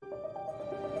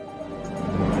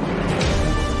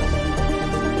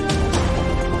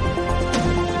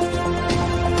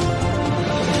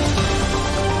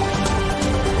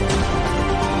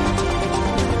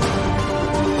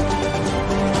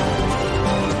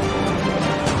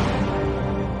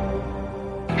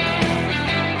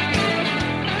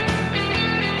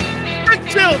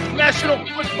 National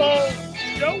Football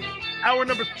Show, hour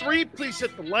number 3. Please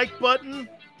hit the like button.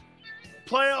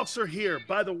 Playoffs are here.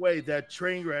 By the way, that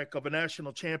train wreck of a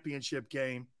national championship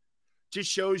game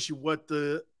just shows you what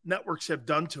the networks have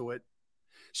done to it.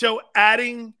 So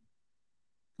adding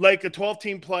like a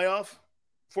 12-team playoff,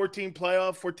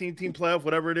 14-team playoff,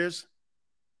 whatever it is,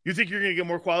 you think you're going to get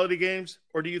more quality games,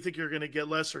 or do you think you're going to get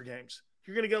lesser games?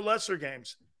 You're going to get lesser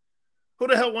games. Who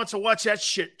the hell wants to watch that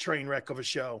shit train wreck of a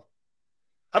show?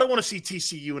 I don't want to see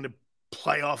TCU in a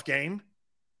playoff game.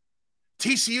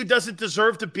 TCU doesn't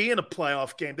deserve to be in a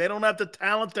playoff game. They don't have the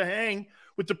talent to hang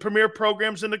with the premier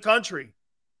programs in the country.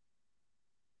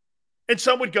 And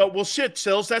some would go, well, shit,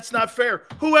 Sills, that's not fair.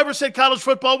 Whoever said college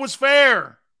football was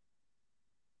fair?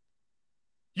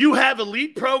 You have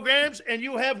elite programs and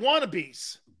you have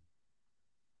wannabes.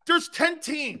 There's 10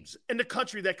 teams in the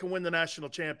country that can win the national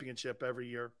championship every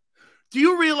year. Do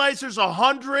you realize there's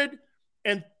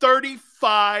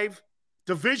 135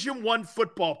 Division I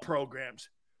football programs?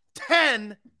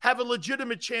 10 have a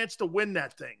legitimate chance to win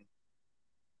that thing.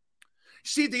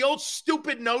 See, the old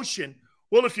stupid notion,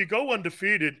 well, if you go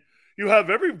undefeated, you have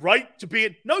every right to be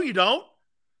in. No, you don't.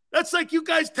 That's like you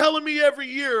guys telling me every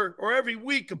year or every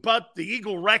week about the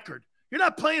Eagle record. You're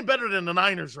not playing better than the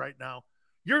Niners right now.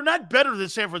 You're not better than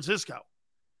San Francisco.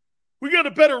 We got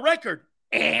a better record.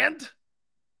 And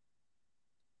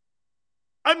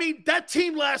I mean, that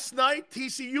team last night,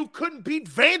 TCU, couldn't beat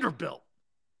Vanderbilt.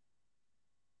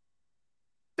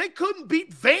 They couldn't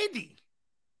beat Vandy.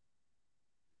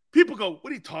 People go,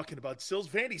 what are you talking about, Sills?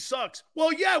 Vandy sucks.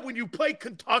 Well, yeah, when you play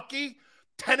Kentucky,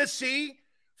 Tennessee,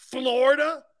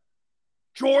 Florida,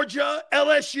 Georgia,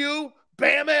 LSU,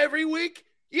 Bama every week,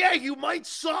 yeah, you might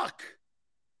suck.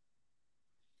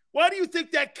 Why do you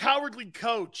think that cowardly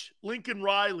coach, Lincoln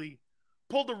Riley,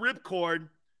 pulled the ripcord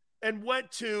and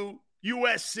went to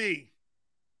USC?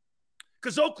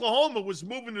 Because Oklahoma was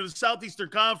moving to the Southeastern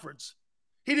Conference.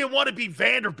 He didn't want to be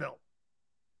Vanderbilt.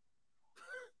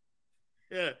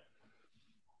 Yeah.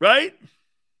 Right?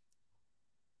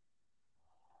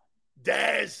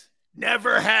 Dez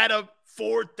never had a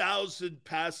 4,000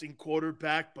 passing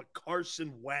quarterback but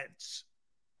Carson Wentz.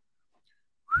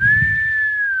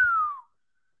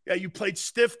 Yeah, you played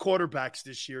stiff quarterbacks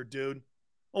this year, dude.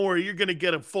 Don't worry, you're going to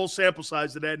get a full sample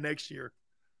size of that next year.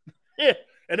 Yeah.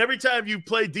 And every time you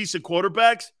play decent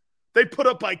quarterbacks, they put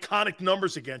up iconic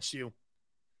numbers against you.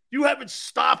 You haven't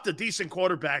stopped a decent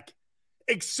quarterback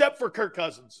except for Kirk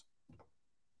Cousins.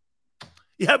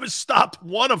 You haven't stopped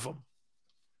one of them.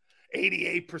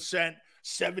 88%,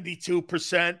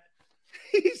 72%.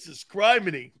 Jesus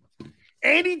criminy.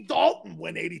 Andy Dalton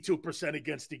went 82%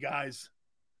 against the guys.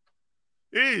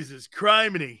 Jesus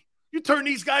criminy. You turn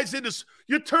these guys into –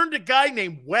 you turned a guy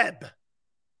named Webb.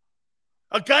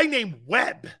 A guy named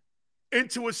Webb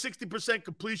into a 60%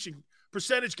 completion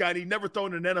percentage guy, and he never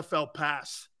thrown an NFL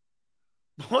pass.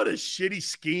 What a shitty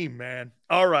scheme, man.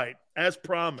 All right, as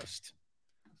promised,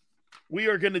 we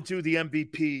are going to do the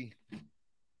MVP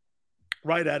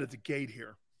right out of the gate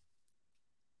here.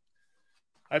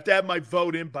 I have to have my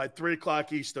vote in by 3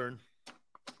 o'clock Eastern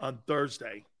on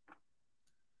Thursday.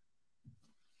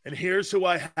 And here's who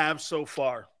I have so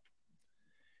far.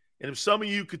 And if some of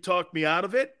you could talk me out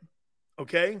of it,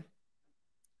 okay?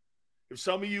 If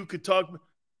some of you could talk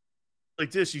like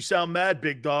this, you sound mad,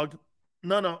 big dog.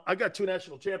 No, I got 2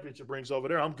 national championship rings over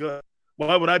there. I'm good.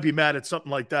 Why would I be mad at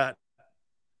something like that?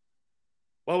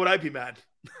 Why would I be mad?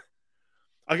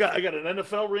 I got an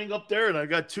NFL ring up there, and I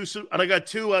got two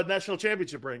national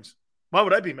championship rings. Why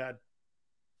would I be mad?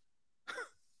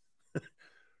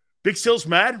 Big Sills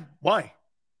mad? Why?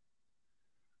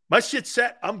 My shit's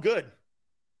set. I'm good.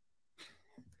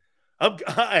 I'm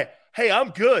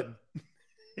good.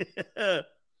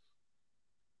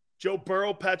 Joe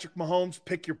Burrow, Patrick Mahomes,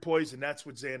 pick your poison. That's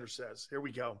what Xander says. Here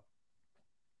we go.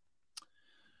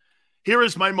 Here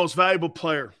is my most valuable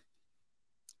player.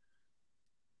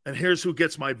 And here's who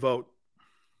gets my vote.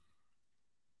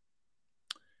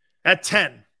 At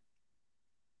 10,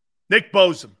 Nick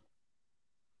Bosa,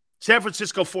 San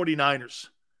Francisco 49ers.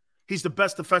 He's the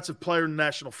best defensive player in the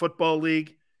National Football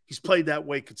League. He's played that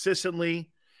way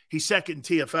consistently. He's second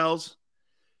in TFLs.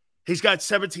 He's got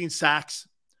 17 sacks.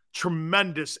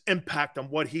 Tremendous impact on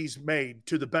what he's made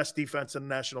to the best defense in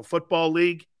the National Football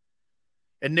League.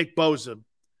 And Nick Bosa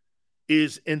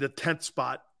is in the 10th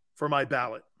spot for my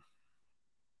ballot.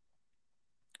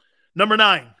 Number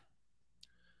 9,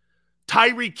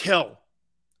 Tyreek Hill.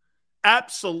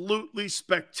 Absolutely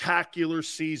spectacular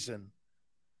season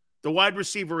the wide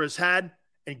receiver has had.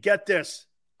 And get this,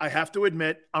 I have to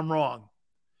admit I'm wrong.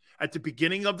 At the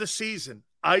beginning of the season,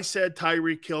 I said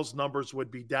Tyreek Hill's numbers would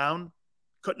be down.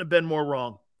 Couldn't have been more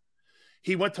wrong.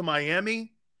 He went to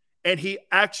Miami, and he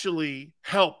actually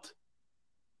helped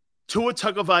Tua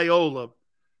Tagovailoa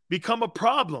become a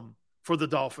problem for the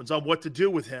Dolphins on what to do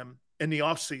with him in the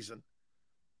offseason.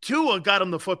 Tua got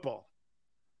him the football.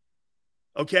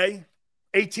 Okay?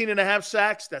 18.5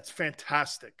 sacks. That's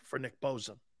fantastic for Nick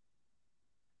Bosa.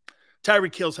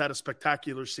 Tyreek Hill's had a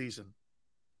spectacular season.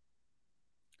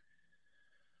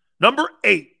 Number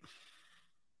 8.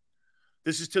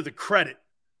 This is to the credit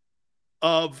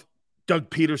of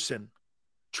Doug Peterson.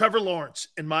 Trevor Lawrence,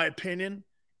 in my opinion,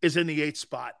 is in the 8th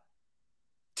spot.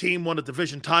 Team won a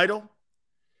division title.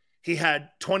 He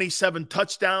had 27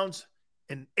 touchdowns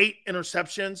and 8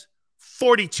 interceptions,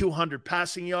 4,200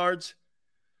 passing yards.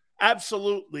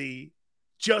 Absolutely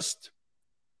just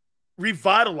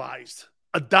revitalized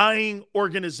a dying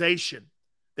organization.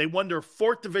 They won their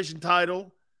 4th division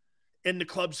title in the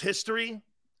club's history,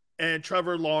 and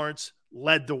Trevor Lawrence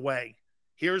led the way.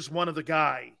 Here's one of the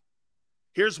guys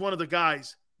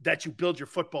that you build your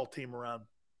football team around.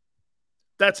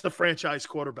 That's the franchise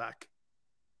quarterback.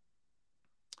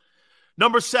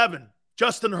 Number 7,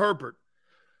 Justin Herbert.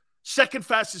 Second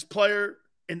fastest player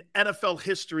in NFL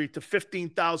history to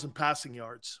 15,000 passing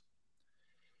yards.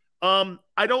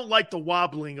 I don't like the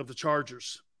wobbling of the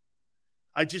Chargers.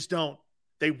 I just don't.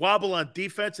 They wobble on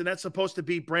defense, and that's supposed to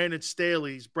be Brandon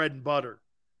Staley's bread and butter.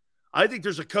 I think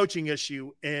there's a coaching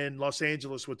issue in Los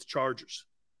Angeles with the Chargers.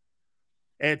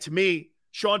 And to me,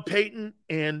 Sean Payton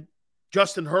and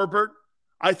Justin Herbert,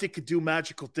 I think could do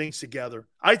magical things together.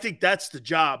 I think that's the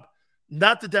job,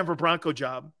 not the Denver Bronco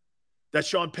job that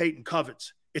Sean Payton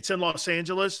covets. It's in Los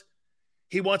Angeles.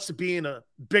 He wants to be in a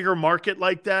bigger market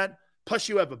like that. Plus,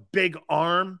 you have a big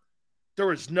arm.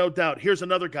 There is no doubt. Here's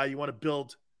another guy you want to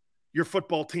build your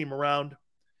football team around.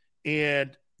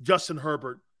 And Justin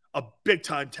Herbert, a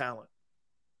big-time talent.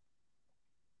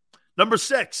 Number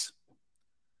 6,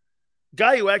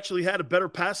 guy who actually had a better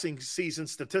passing season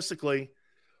statistically,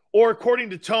 or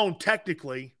according to Tone,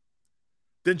 technically,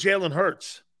 than Jalen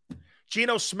Hurts.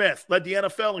 Geno Smith led the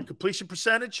NFL in completion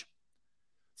percentage,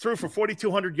 threw for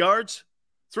 4,200 yards,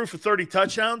 threw for 30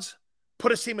 touchdowns,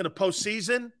 put his team in a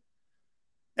postseason,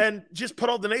 and just put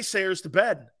all the naysayers to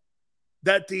bed.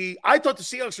 I thought the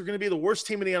Seahawks were going to be the worst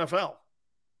team in the NFL.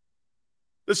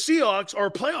 The Seahawks are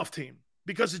a playoff team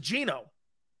because of Geno.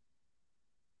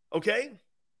 Okay?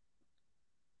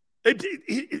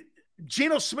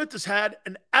 Geno Smith has had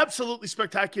an absolutely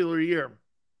spectacular year.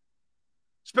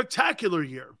 Spectacular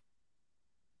year.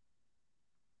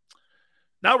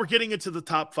 Now we're getting into the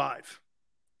top 5.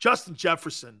 Justin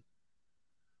Jefferson,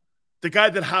 the guy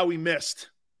that Howie missed.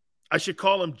 I should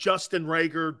call him Justin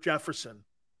Rager Jefferson.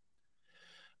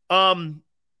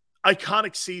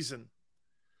 Iconic season.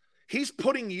 He's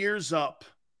putting years up.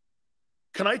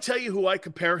 Can I tell you who I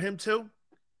compare him to?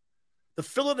 The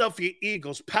Philadelphia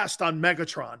Eagles passed on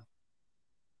Megatron.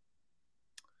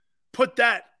 Put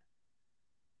that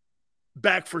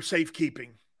back for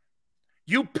safekeeping.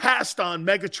 You passed on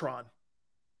Megatron.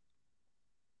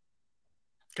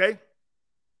 Okay?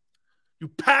 You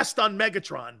passed on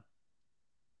Megatron.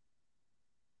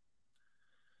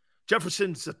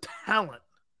 Jefferson's a talent.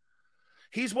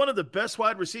 He's one of the best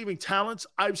wide receiving talents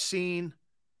I've seen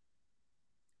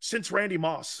since Randy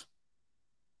Moss.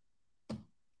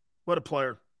 What a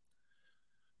player.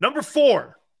 Number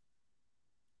 4.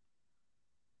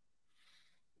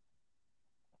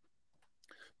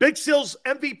 Big Sil's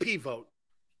MVP vote.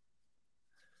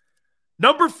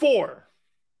 Number 4.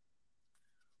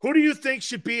 Who do you think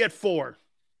should be at 4?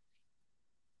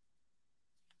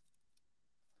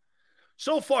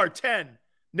 So far, 10.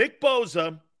 Nick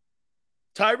Bosa,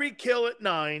 Tyreek Hill at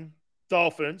 9,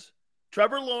 Dolphins.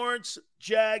 Trevor Lawrence,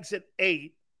 Jags at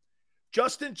 8.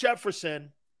 Justin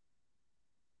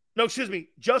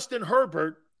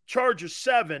Herbert, Chargers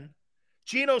 7.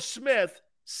 Geno Smith,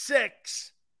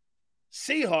 6.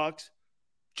 Seahawks.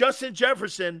 Justin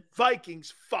Jefferson,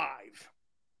 Vikings 5.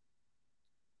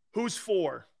 Who's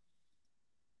 4?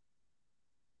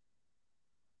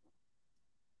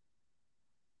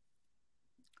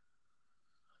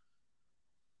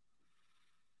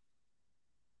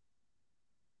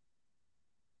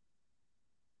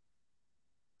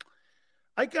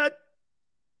 I got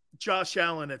Josh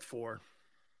Allen at 4.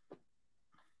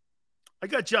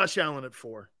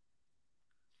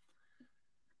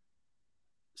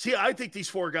 See, I think these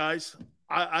 4 guys,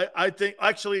 I think,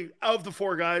 actually, of the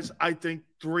 4 guys, I think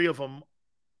 3 of them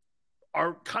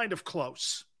are kind of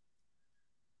close.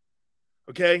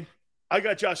 Okay? I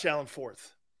got Josh Allen 4th.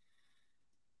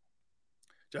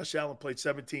 Josh Allen played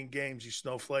 17 games, you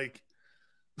snowflake.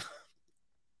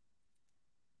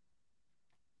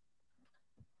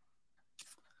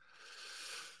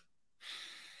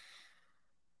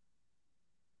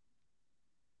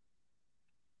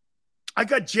 I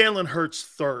got Jalen Hurts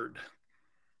 3rd.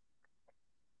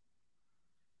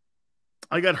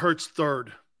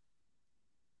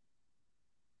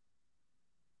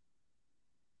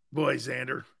 Boy,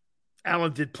 Xander.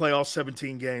 Allen did play all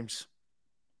 17 games.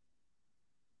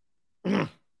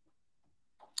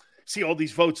 See, all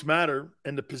these votes matter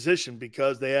in the position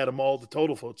because they add them all the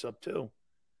total votes up too.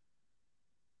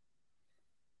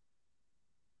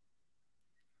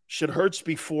 Should Hurts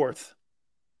be 4th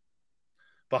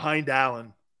behind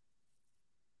Allen?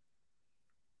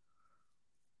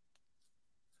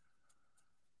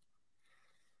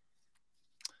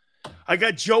 I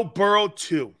got Joe Burrow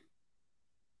 2.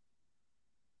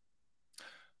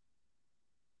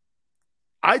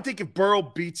 I think if Burrow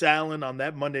beats Allen on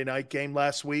that Monday night game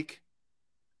last week,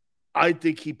 I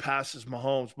think he passes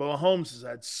Mahomes. But Mahomes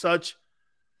has had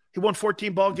he won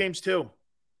 14 ball games too.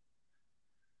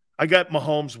 I got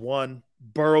Mahomes 1,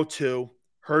 Burrow 2,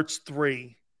 Hurts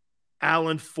 3,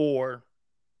 Allen 4,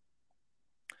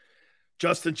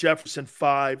 Justin Jefferson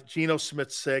 5, Geno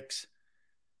Smith 6,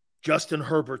 Justin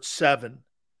Herbert 7,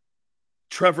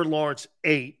 Trevor Lawrence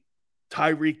 8,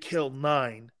 Tyreek Hill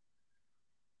 9,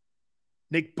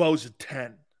 Nick Bosa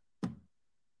 10.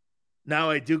 Now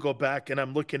I do go back and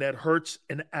I'm looking at Hurts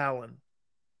and Allen.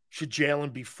 Should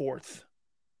Jalen be 4th?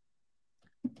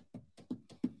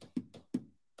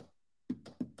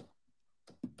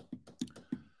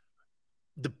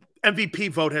 The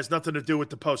MVP vote has nothing to do with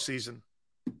the postseason.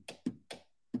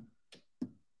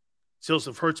 So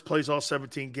if Hurts plays all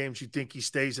 17 games, you think he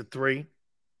stays at 3?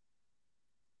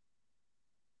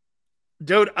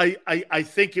 Dude, I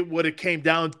think it would have came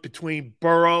down between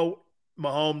Burrow,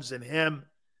 Mahomes, and him.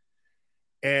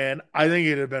 And I think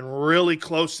it would have been really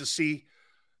close to see,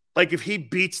 like if he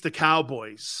beats the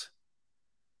Cowboys,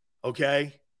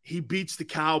 okay? He beats the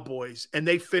Cowboys and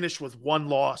they finish with 1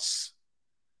 loss,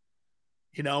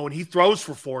 and he throws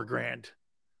for $4,000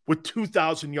 with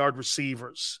 2,000-yard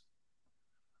receivers.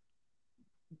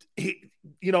 It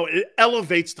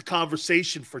elevates the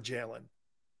conversation for Jalen.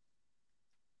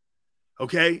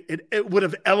 Okay? It would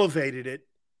have elevated it.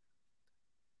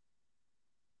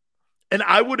 And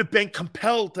I would have been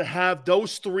compelled to have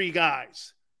those 3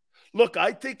 guys. Look,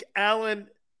 I think Allen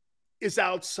is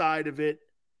outside of it.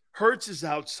 Hurts is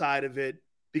outside of it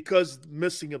because of the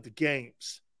missing of the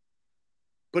games.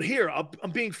 But here,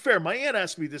 I'm being fair. My aunt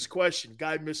asked me this question.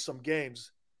 Guy missed some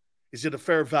games. Is it a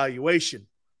fair evaluation?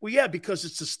 Well, yeah, because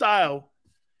it's a style.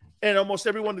 And almost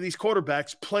every one of these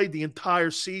quarterbacks played the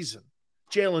entire season.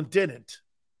 Jalen didn't.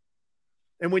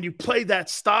 And when you play that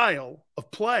style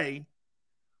of play,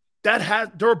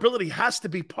 durability has to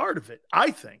be part of it,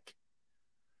 I think.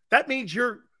 That means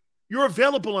you're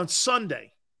available on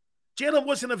Sunday. Jalen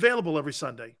wasn't available every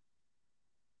Sunday.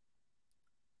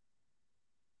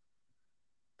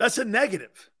 That's a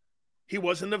negative. He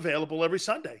wasn't available every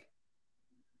Sunday.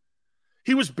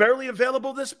 He was barely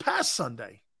available this past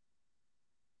Sunday.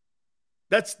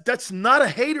 That's not a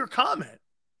hater comment.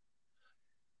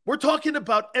 We're talking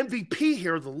about MVP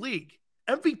here of the league.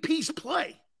 MVPs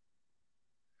play.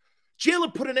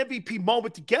 Jalen put an MVP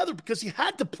moment together because he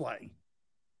had to play.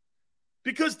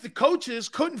 Because the coaches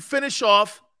couldn't finish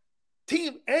off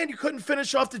team, and you couldn't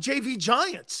finish off the JV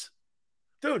Giants.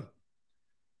 Dude,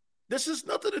 this has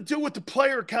nothing to do with the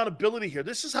player accountability here.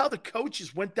 This is how the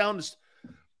coaches went down this.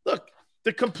 Look,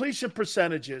 the completion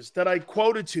percentages that I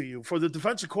quoted to you for the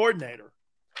defensive coordinator,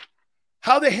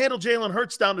 how they handle Jalen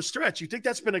Hurts down the stretch. You think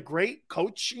that's been a great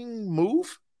coaching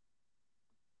move?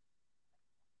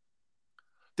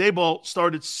 Daboll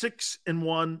started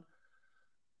 6-1,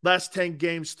 last 10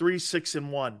 games,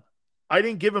 3-6-1. I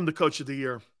didn't give him the coach of the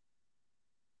year.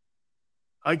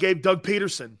 I gave Doug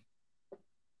Peterson.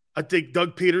 I think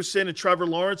Doug Peterson and Trevor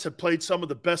Lawrence have played some of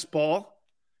the best ball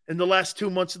in the last 2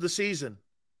 months of the season.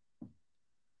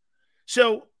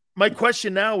 So my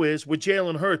question now is, with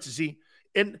Jalen Hurts, is he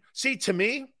 – and see, to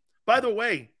me, by the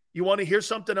way, you want to hear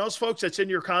something else, folks, that's in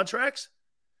your contracts?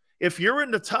 If you're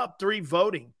in the top 3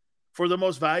 voting for the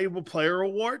most valuable player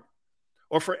award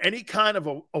or for any kind of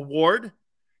award,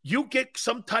 you get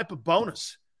some type of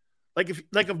bonus. Like if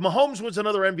Mahomes wins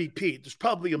another MVP, there's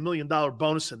probably $1 million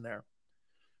bonus in there.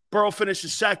 Burrow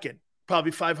finishes second,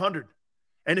 probably 500.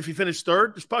 And if he finished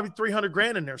third, there's probably 300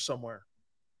 grand in there somewhere.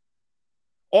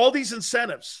 All these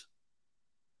incentives.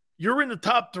 You're in the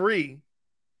top 3.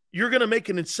 You're going to make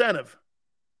an incentive.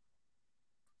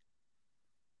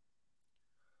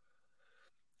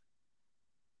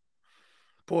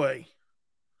 Boy,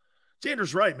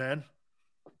 Xander's right, man.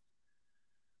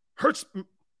 Hurts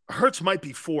might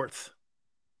be 4th.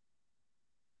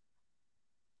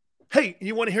 Hey,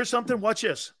 you want to hear something? Watch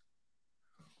this.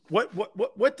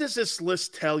 What does this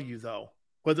list tell you, though,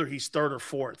 whether he's 3rd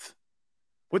or 4th?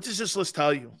 What does this list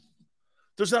tell you?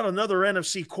 There's not another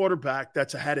NFC quarterback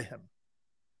that's ahead of him.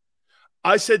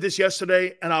 I said this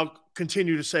yesterday, and I'll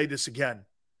continue to say this again.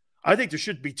 I think there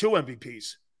should be 2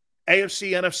 MVPs,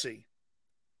 AFC, NFC.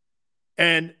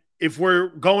 And if we're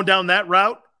going down that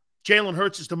route, Jalen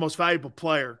Hurts is the most valuable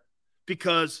player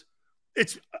because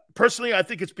personally, I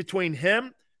think it's between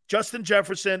him, Justin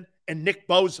Jefferson, and Nick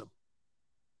Bosa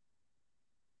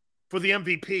for the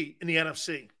MVP in the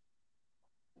NFC.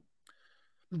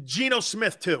 Geno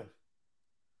Smith too.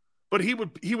 But he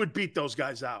would beat those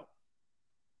guys out.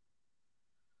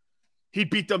 He'd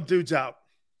beat them dudes out.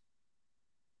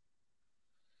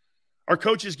 Are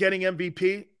coaches getting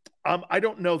MVP? I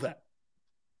don't know that.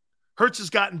 Hurts has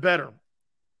gotten better.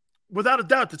 Without a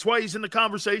doubt, that's why he's in the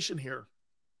conversation here.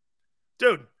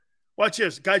 Dude, watch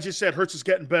this. Guy just said Hurts is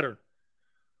getting better.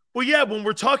 Well, yeah, when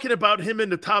we're talking about him in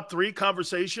the top 3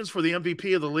 conversations for the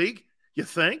MVP of the league, you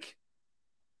think?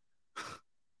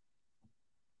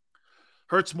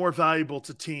 Hurts more valuable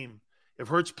to team. If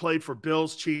Hurts played for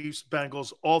Bills, Chiefs,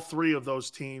 Bengals, all 3 of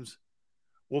those teams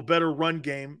will better run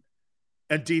game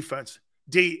and defense.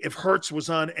 If Hurts was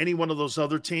on any one of those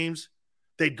other teams,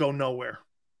 they'd go nowhere.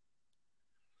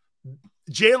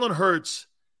 Jalen Hurts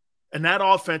and that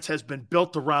offense has been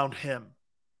built around him,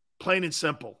 plain and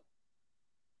simple.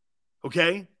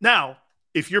 Okay? Now,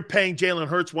 if you're paying Jalen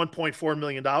Hurts $1.4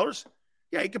 million,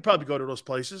 yeah, he could probably go to those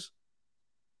places.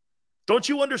 Don't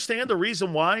you understand the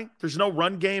reason why there's no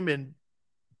run game in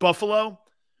Buffalo,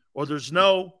 or there's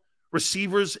no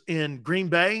receivers in Green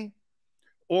Bay,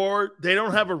 or they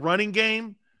don't have a running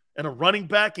game and a running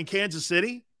back in Kansas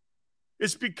City?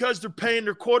 It's because they're paying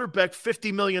their quarterback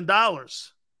 $50 million.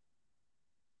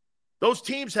 Those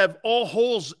teams have all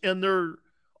holes in their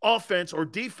offense or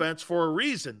defense for a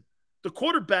reason. The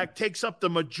quarterback takes up the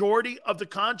majority of the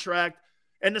contract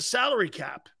and the salary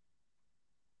cap.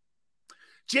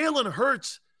 Jalen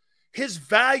Hurts, his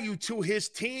value to his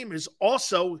team is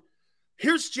also,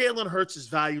 here's Jalen Hurts'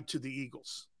 value to the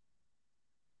Eagles.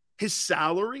 His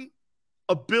salary,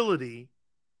 ability,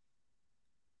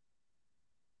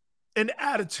 and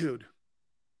attitude.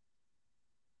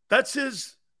 That's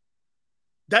his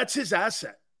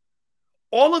asset.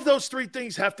 All of those 3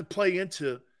 things have to play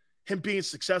into him being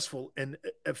successful in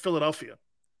Philadelphia.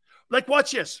 Like,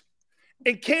 watch this.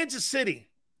 In Kansas City,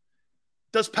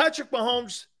 does Patrick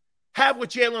Mahomes have what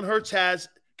Jalen Hurts has?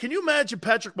 Can you imagine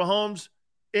Patrick Mahomes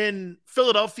in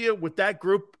Philadelphia with that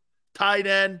group, tight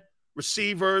end,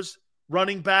 receivers,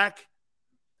 running back?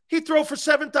 He'd throw for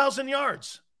 7,000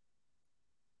 yards.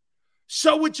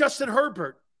 So would Justin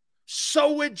Herbert.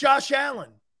 So would Josh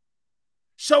Allen.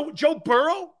 So Joe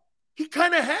Burrow, he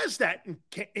kind of has that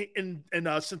in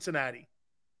Cincinnati.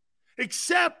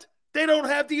 Except they don't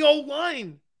have the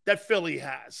O-line that Philly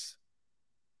has.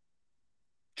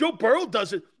 Joe Burrow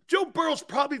does it. Joe Burrow's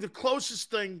probably the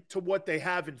closest thing to what they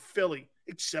have in Philly,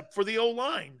 except for the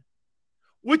O-line,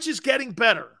 which is getting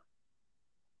better.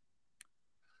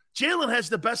 Jalen has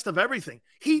the best of everything.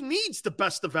 He needs the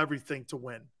best of everything to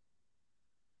win.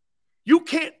 You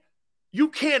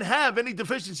can't have any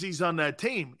deficiencies on that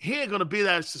team. He ain't going to be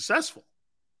that successful.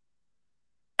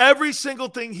 Every single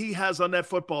thing he has on that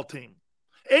football team.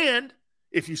 And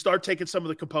if you start taking some of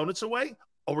the components away,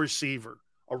 a receiver,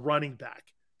 a running back,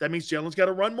 that means Jalen's got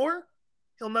to run more.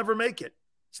 He'll never make it.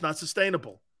 It's not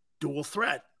sustainable. Dual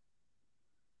threat.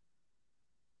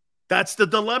 That's the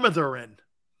dilemma they're in.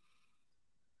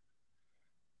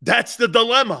 That's the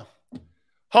dilemma.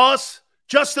 Hoss,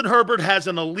 Justin Herbert has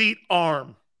an elite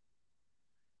arm.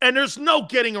 And there's no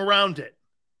getting around it.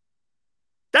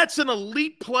 That's an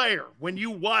elite player when you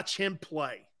watch him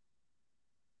play.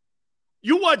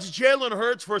 You watch Jalen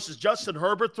Hurts versus Justin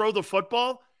Herbert throw the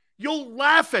football, you'll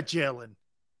laugh at Jalen.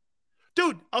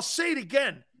 Dude, I'll say it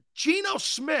again. Geno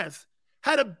Smith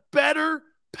had a better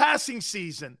passing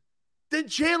season than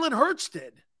Jalen Hurts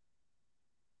did.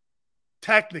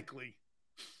 Technically.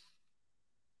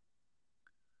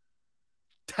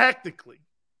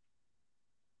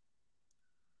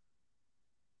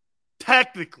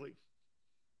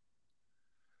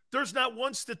 There's not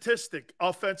one statistic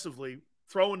offensively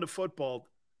throwing the football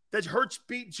that Hurts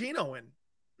beat Geno in.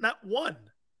 Not one.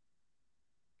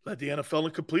 Led the NFL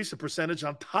in completion percentage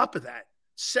on top of that.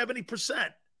 70%.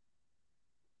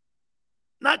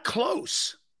 Not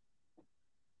close.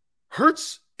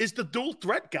 Hurts is the dual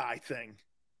threat guy thing.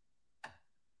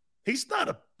 He's not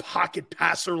a pocket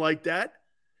passer like that.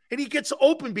 And he gets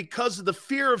open because of the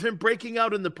fear of him breaking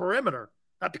out in the perimeter,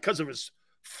 not because of his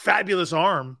fabulous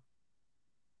arm.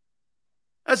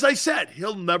 As I said,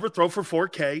 he'll never throw for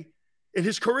 4K in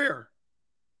his career.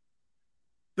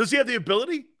 Does he have the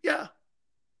ability? Yeah.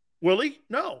 Will he?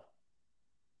 No.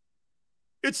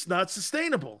 It's not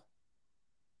sustainable.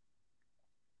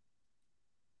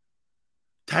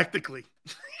 Technically.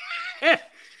 I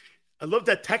love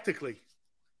that technically.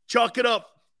 Chalk it up.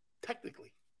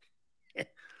 Technically.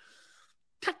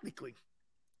 Technically.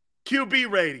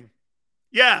 QB rating.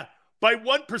 Yeah, by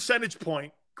 1 percentage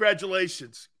point.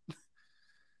 Congratulations.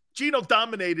 Geno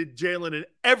dominated Jalen in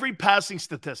every passing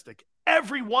statistic.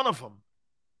 Every one of them.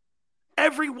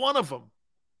 Every one of them.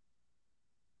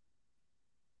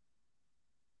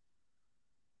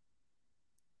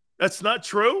 That's not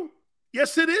true?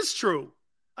 Yes, it is true.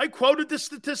 I quoted the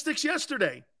statistics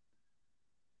yesterday.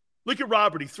 Look at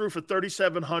Robert. He threw for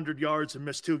 3,700 yards and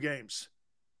missed 2 games.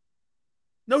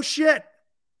 No shit.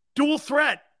 Dual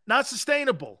threat. Not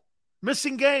sustainable.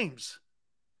 Missing games.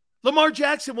 Lamar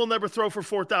Jackson will never throw for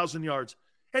 4,000 yards.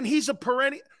 And he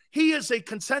is a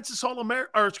consensus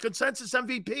All-American or consensus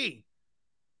MVP.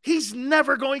 He's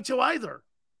never going to either.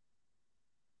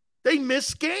 They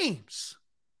miss games.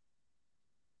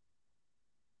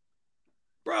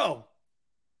 Bro,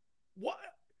 what?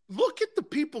 Look at the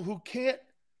people who can't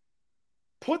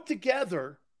put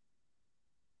together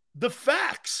the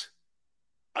facts.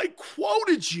 I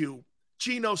quoted you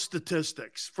Geno's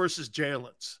statistics versus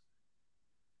Jalen's.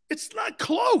 It's not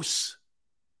close.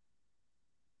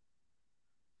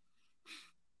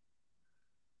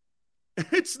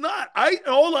 It's not.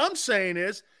 All I'm saying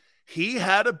is he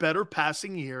had a better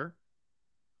passing year.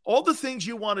 All the things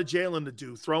you wanted Jalen to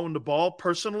do, throwing the ball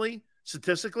personally,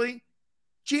 statistically,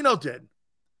 Geno did.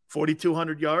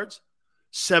 4,200 yards,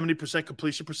 70%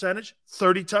 completion percentage,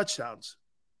 30 touchdowns.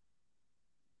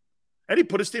 And he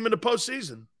put his team in the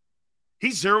postseason.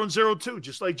 He's 0-0 too,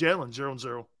 just like Jalen,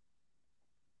 0-0.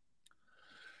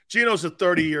 Geno's a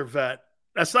 30-year vet.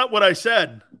 That's not what I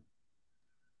said.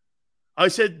 I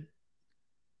said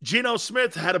Geno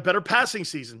Smith had a better passing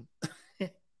season. Do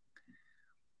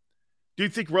you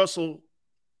think Russell,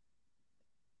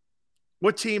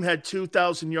 what team had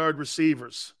 2,000-yard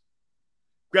receivers?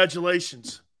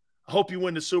 Congratulations. I hope you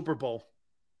win the Super Bowl.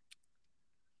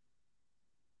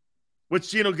 What's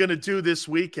Geno going to do this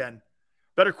weekend?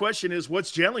 Better question is,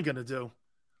 what's Jalen going to do?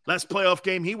 Last playoff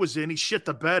game he was in, he shit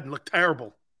the bed and looked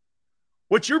terrible.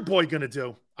 What's your boy going to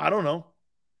do? I don't know.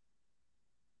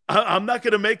 I'm not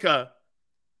going to make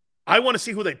I want to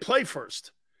see who they play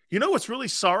first. You know what's really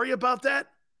sorry about that?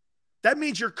 That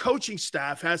means your coaching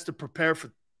staff has to prepare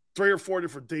for 3 or 4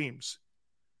 different teams.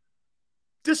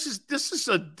 This is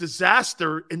a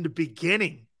disaster in the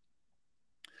beginning.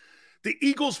 The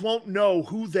Eagles won't know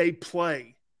who they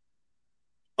play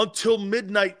until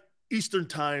midnight Eastern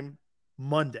time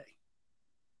Monday.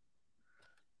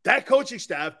 That coaching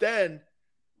staff, then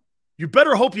you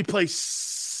better hope you play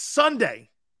Sunday,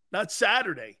 not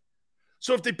Saturday.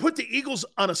 So if they put the Eagles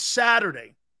on a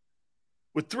Saturday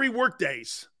with 3 work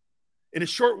days in a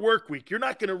short work week, you're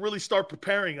not going to really start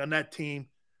preparing on that team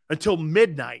until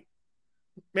midnight.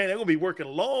 Man, they're going to be working a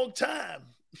long time.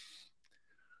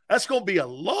 That's going to be a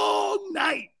long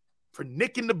night for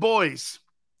Nick and the boys.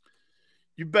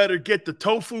 You better get the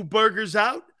tofu burgers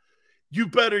out. You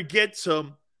better get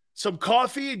some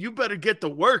coffee, and you better get to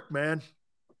work, man.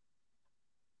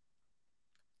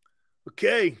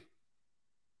 Okay.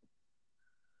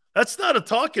 That's not a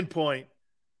talking point.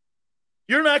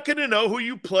 You're not going to know who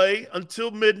you play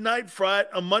until midnight Friday,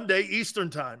 on Monday Eastern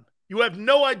time. You have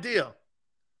no idea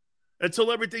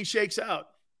until everything shakes out.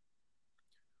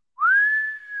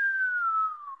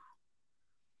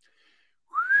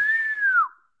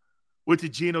 What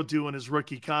did Geno do in his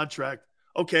rookie contract?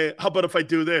 Okay, how about if I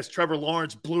do this? Trevor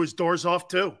Lawrence blew his doors off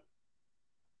too.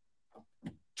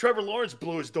 Trevor Lawrence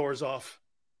blew his doors off.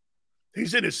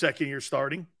 He's in his second year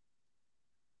starting.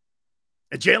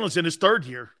 And Jalen's in his third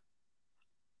year.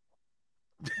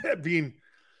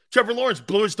 Trevor Lawrence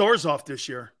blew his doors off this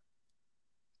year.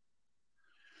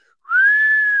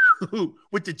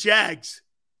 With the Jags.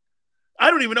 I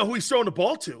don't even know who he's throwing the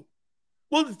ball to.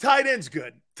 Well, the tight end's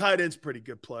good. Tight end's pretty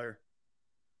good player.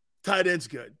 Tight end's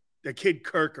good. That kid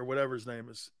Kirk or whatever his name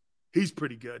is. He's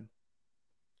pretty good.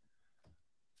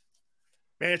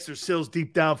 Manchester Sills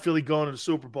deep down, Philly going to the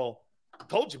Super Bowl. I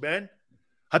told you, man.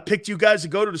 I picked you guys to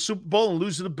go to the Super Bowl and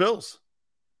lose to the Bills.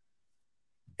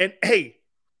 And, hey,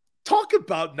 talk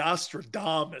about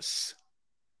Nostradamus.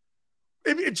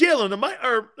 Jalen,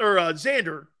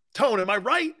 Xander, Tone, am I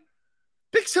right?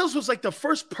 Big Sills was like the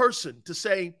first person to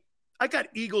say, I got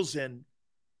Eagles in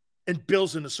and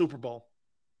Bills in the Super Bowl.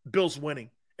 Bills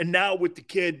winning. And now with the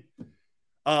kid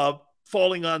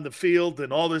falling on the field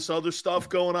and all this other stuff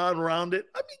going on around it.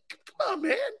 I mean, come on,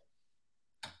 man.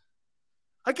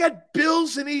 I got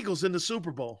Bills and Eagles in the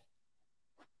Super Bowl.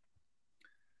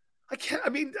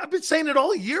 I've been saying it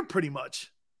all year pretty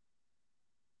much.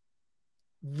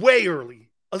 Way early.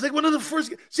 I was like one of the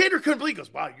first. Xander couldn't believe. He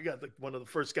goes, wow, you got like one of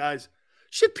the first guys.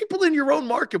 Shit, people in your own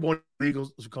market want the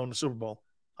Eagles going to the Super Bowl.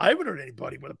 I haven't heard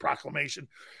anybody with a proclamation.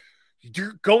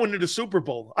 You're going to the Super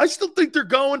Bowl. I still think they're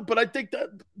going, but I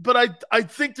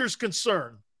think there's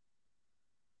concern.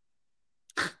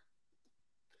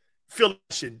 Phil,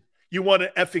 you want an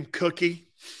effing cookie?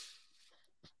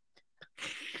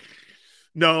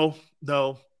 No.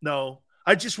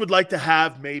 I just would like to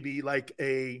have maybe like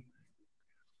a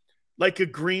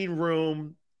green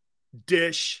room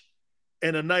dish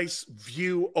and a nice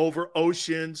view over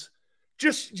oceans.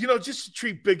 Just to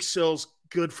treat Big Sills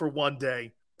good for one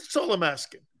day. That's all I'm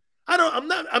asking. I'm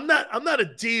not a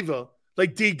diva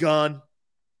like D-Gun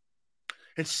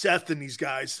and Seth and these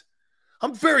guys.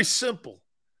 I'm very simple.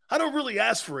 I don't really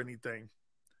ask for anything.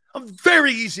 I'm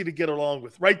very easy to get along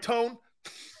with. Right, Tone?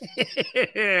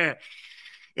 Yeah.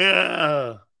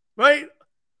 Right?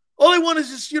 All I want is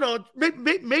just,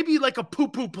 maybe like a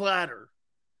poo-poo platter.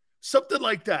 Something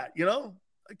like that,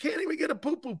 I can't even get a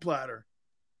poo-poo platter.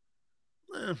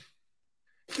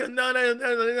 No,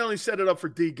 they only set it up for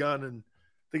D-Gun, and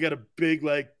they got a big,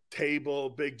 table,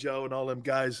 Big Joe and all them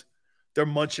guys. They're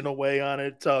munching away on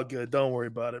it. It's all good. Don't worry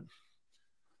about it.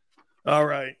 All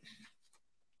right.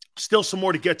 Still some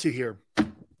more to get to here.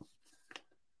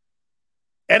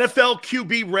 NFL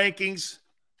QB rankings.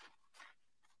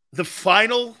 The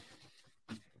final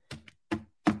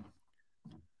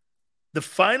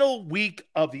week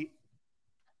of the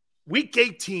week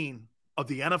 18 of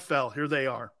the NFL. Here they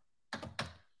are.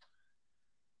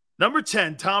 Number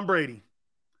 10, Tom Brady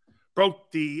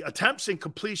broke the attempts and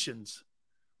completions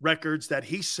records that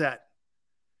he set.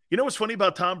 You know what's funny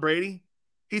about Tom Brady?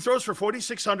 He throws for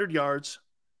 4,600 yards,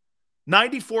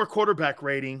 94 quarterback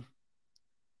rating,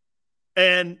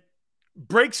 and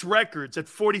breaks records at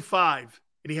 45,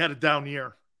 and he had a down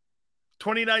year.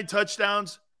 29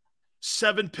 touchdowns,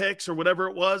 7 picks or whatever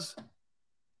it was,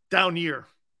 down year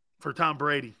for Tom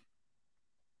Brady.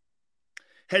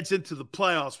 Heads into the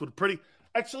playoffs with a pretty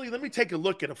 – actually, let me take a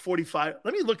look at a 45 –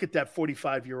 let me look at that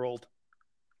 45-year-old.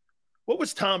 What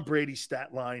was Tom Brady's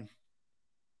stat line?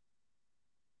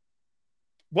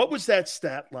 What was that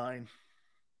stat line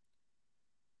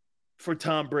for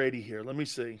Tom Brady here? Let me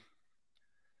see.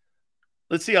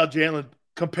 Let's see how Jalen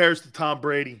compares to Tom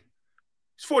Brady.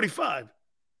 He's 45.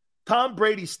 Tom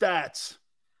Brady stats.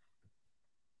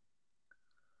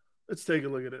 Let's take a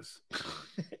look at this.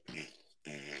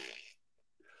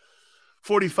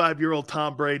 45-year-old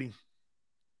Tom Brady.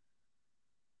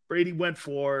 Brady went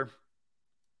for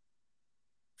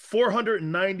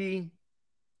 490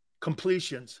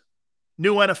 completions.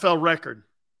 New NFL record.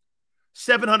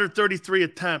 733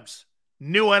 attempts.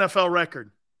 New NFL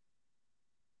record.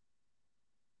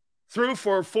 Threw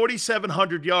for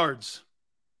 4,700 yards.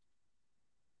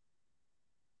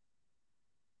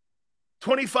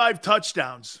 25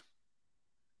 touchdowns.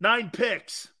 9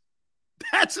 picks.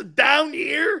 That's a down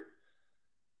year.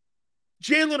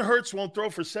 Jalen Hurts won't throw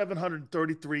for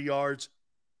 733 yards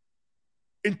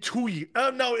in 2 years.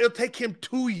 No, it'll take him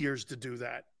 2 years to do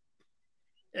that.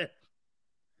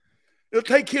 It'll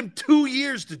take him 2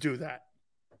 years to do that.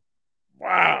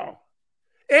 Wow.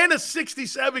 And a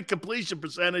 67 completion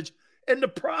percentage in the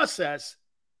process.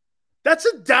 That's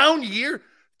a down year.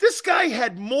 This guy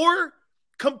had more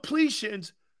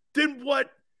completions than what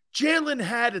Jalen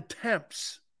had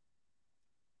attempts.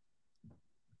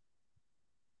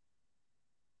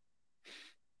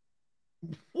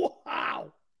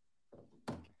 Wow.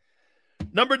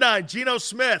 Number 9, Geno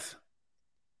Smith.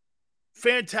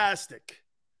 Fantastic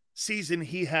season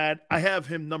he had. I have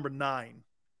him number 9.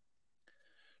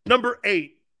 Number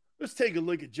 8, let's take a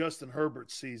look at Justin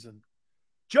Herbert's season.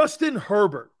 Justin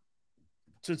Herbert,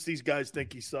 since these guys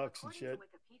think he sucks and shit.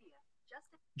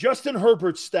 Justin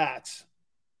Herbert's stats.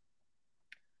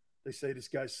 They say this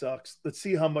guy sucks. Let's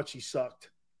see how much he sucked.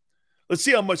 Let's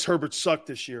see how much Herbert sucked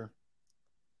this year.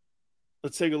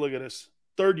 Let's take a look at this.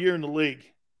 3rd year in the league.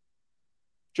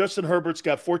 Justin Herbert's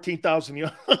got 14,000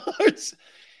 yards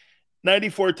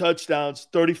 94 touchdowns,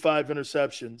 35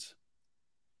 interceptions.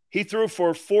 He threw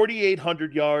for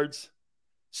 4,800 yards,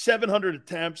 700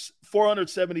 attempts,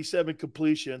 477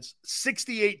 completions,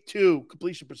 68.2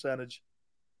 completion percentage.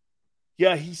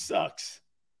 Yeah, he sucks.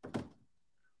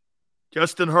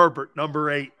 Justin Herbert, number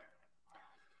 8.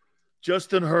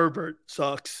 Justin Herbert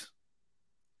sucks.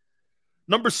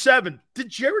 Number 7, did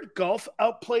Jared Goff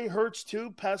outplay Hurts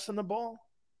too, passing the ball?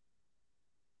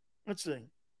 Let's see.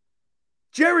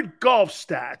 Jared Goff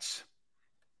stats.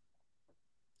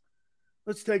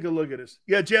 Let's take a look at this.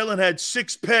 Yeah, Jalen had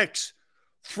 6 picks,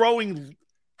 throwing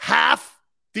half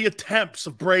the attempts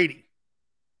of Brady.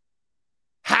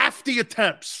 Half the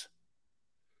attempts.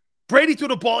 Brady threw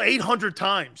the ball 800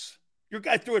 times. Your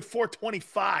guy threw it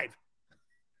 425.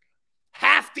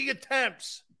 Half the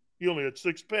attempts. He only had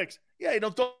 6 picks. Yeah, you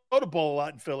don't throw the ball a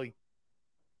lot in Philly.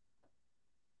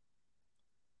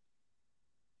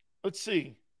 Let's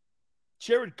see.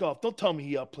 Jared Goff. Don't tell me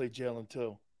he outplayed Jalen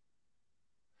too.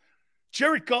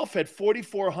 Jared Goff had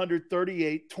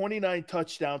 4,438, 29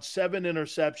 touchdowns, 7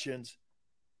 interceptions,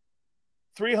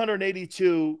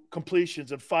 382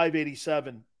 completions, and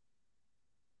 587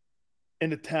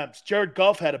 in attempts. Jared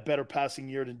Goff had a better passing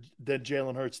year than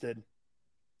Jalen Hurts did.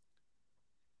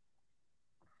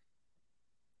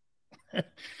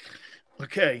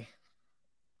 Okay.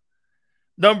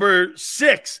 Number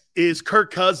 6 is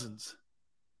Kirk Cousins.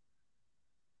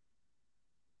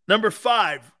 Number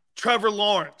 5, Trevor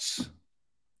Lawrence.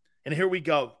 And here we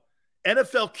go.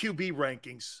 NFL QB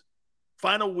rankings.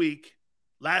 Final week,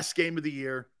 last game of the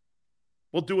year.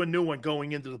 We'll do a new one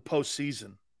going into the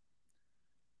postseason.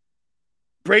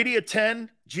 Brady at 10,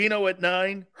 Geno at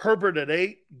 9, Herbert at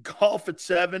 8, Goff at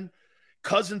 7,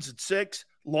 Cousins at 6,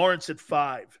 Lawrence at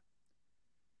 5.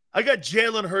 I got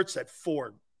Jalen Hurts at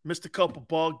 4. Missed a couple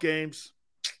ball games.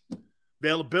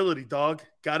 Availability, dog.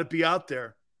 Got to be out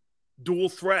there. Dual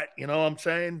threat, you know what I'm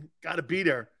saying? Got to be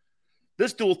there.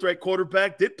 This dual threat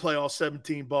quarterback did play all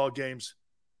 17 ball games.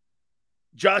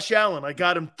 Josh Allen, I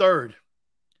got him 3rd.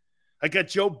 I got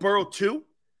Joe Burrow 2,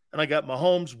 and I got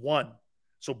Mahomes 1.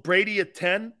 So Brady at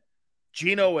 10,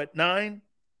 Geno at 9,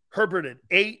 Herbert at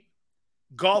 8,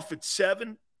 Goff at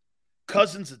 7,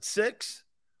 Cousins at 6,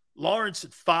 Lawrence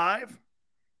at 5,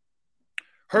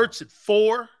 Hurts at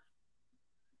 4,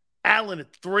 Allen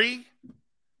at 3,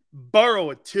 Burrow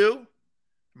at 2,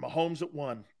 Mahomes at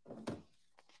 1.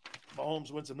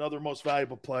 Mahomes wins another most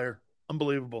valuable player.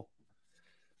 Unbelievable.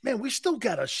 Man, we still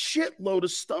got a shitload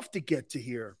of stuff to get to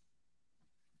here.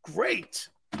 Great.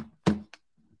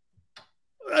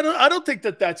 I don't think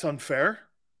that's unfair.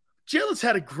 Jalen's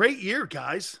had a great year,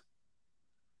 guys.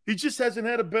 He just hasn't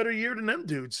had a better year than them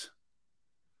dudes.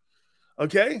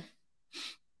 Okay?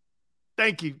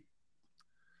 Thank you.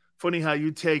 Funny how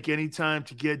you take any time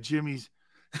to get Jimmy's.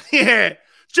 Yeah,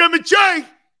 Jimmy J.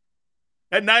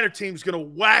 That Niner team's going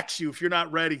to wax you if you're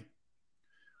not ready.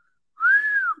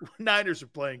 Niners are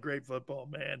playing great football,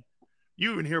 man.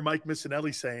 You even hear Mike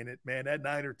Missinelli saying it, man. That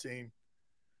Niner team,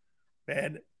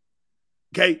 man.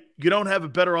 Okay, you don't have a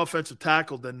better offensive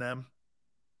tackle than them.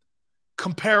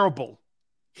 Comparable.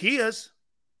 He is,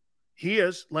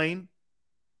 Lane,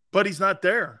 but he's not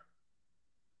there.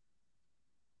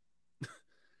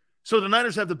 So the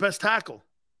Niners have the best tackle.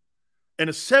 And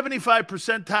a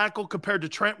 75% tackle compared to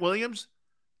Trent Williams,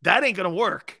 that ain't going to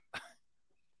work.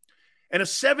 And a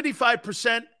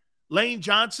 75% Lane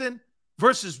Johnson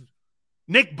versus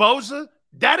Nick Bosa,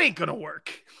 that ain't going to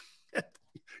work.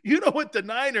 You know what the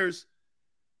Niners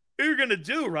are going to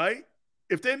do, right?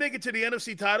 If they make it to the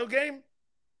NFC title game,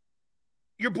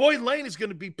 your boy Lane is going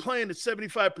to be playing at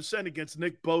 75% against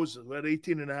Nick Bosa, who had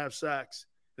 18.5 sacks.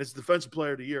 As Defensive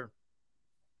Player of the Year.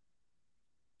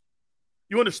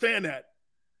 You understand that?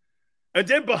 And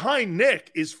then behind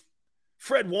Nick is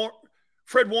Fred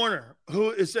Warner, who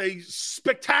is a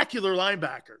spectacular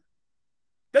linebacker.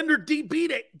 Then their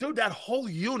DB, dude, that whole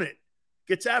unit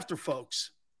gets after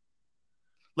folks.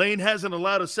 Lane hasn't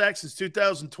allowed a sack since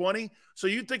 2020. So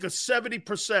you think of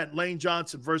 70% Lane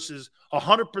Johnson versus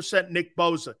 100% Nick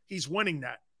Bosa. He's winning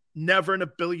that. Never in a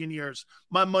billion years.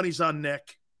 My money's on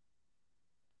Nick.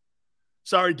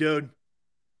 Sorry, dude.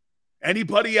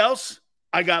 Anybody else?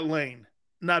 I got Lane,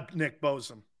 not Nick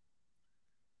Bosa.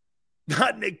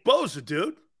 Not Nick Bosa,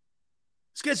 dude.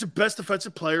 This guy's the best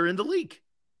defensive player in the league.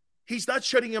 He's not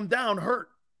shutting him down hurt.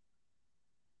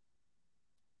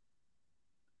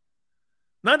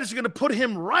 Niners are going to put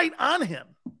him right on him.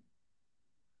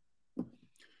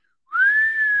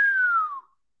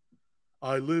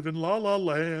 I live in La La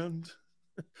Land.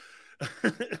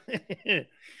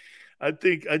 I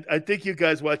think you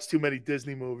guys watch too many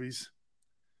Disney movies.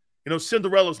 You know,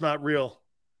 Cinderella's not real.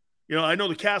 I know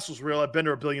the castle's real. I've been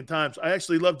there a billion times. I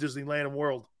actually love Disneyland and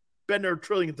World. Been there a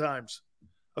trillion times.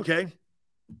 Okay?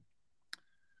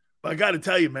 But I got to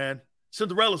tell you, man,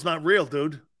 Cinderella's not real,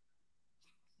 dude.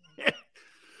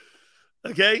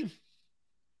 Okay?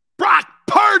 Brock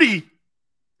Purdy!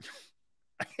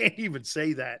 I can't even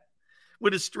say that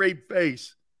with a straight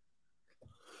face.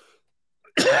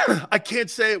 I can't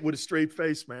say it with a straight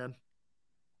face, man.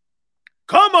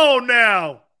 Come on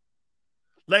now.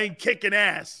 Lane kicking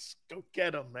ass. Go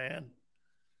get him, man.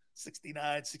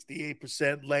 69,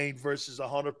 68% Lane versus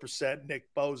 100% Nick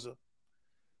Bosa.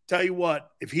 Tell you what,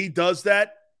 if he does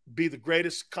that, be the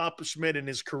greatest accomplishment in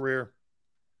his career.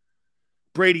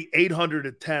 Brady, 800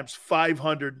 attempts,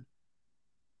 500.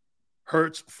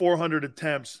 Hurts, 400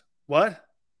 attempts. What?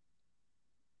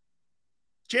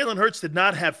 Jalen Hurts did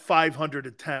not have 500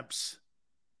 attempts.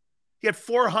 He had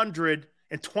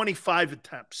 425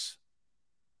 attempts.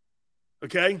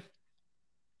 Okay?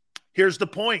 Here's the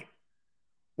point.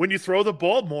 When you throw the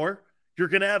ball more, you're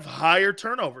going to have higher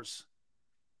turnovers.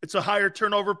 It's a higher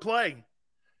turnover play.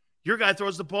 Your guy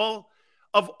throws the ball.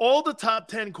 Of all the top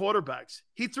 10 quarterbacks,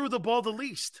 he threw the ball the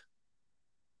least.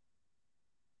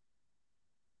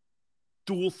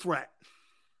 Dual threat.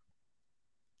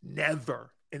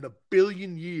 Never in a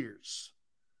billion years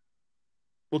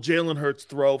will Jalen Hurts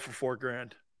throw for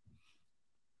 $4,000.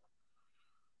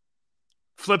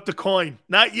 Flip the coin.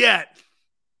 Not yet.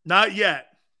 Not yet.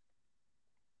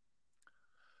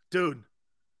 Dude.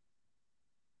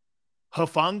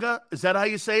 Hufanga? Is that how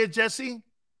you say it, Jesse?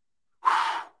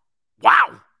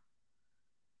 Wow.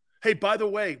 Hey, by the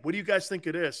way, what do you guys think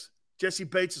of this? Jesse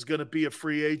Bates is going to be a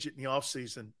free agent in the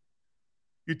offseason.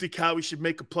 You think Howie should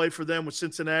make a play for them with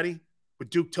Cincinnati,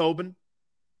 with Duke Tobin?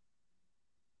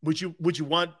 Would you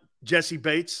want Jesse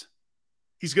Bates?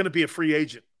 He's going to be a free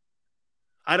agent.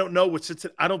 I don't know what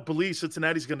I don't believe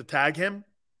Cincinnati's going to tag him.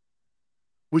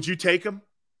 Would you take him?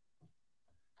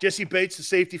 Jesse Bates, the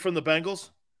safety from the Bengals,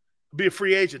 will be a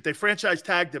free agent. They franchise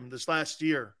tagged him this last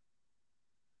year.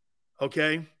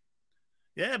 Okay?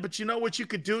 Yeah, but you know what you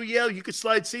could do, Yale? You could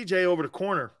slide CJ over the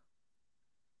corner.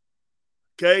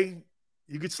 Okay?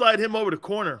 You could slide him over the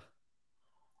corner.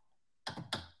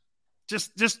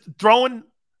 Just throwing,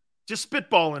 just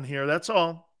spitballing here. That's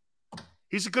all.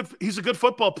 He's a good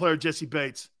football player, Jesse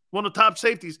Bates. One of the top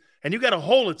safeties, and you got a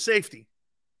hole at safety.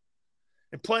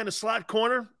 And playing a slot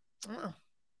corner,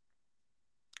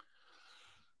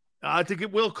 I think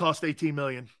it will cost $18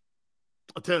 million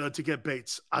to get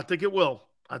Bates. I think it will.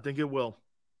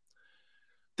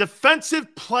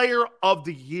 Defensive Player of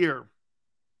the Year.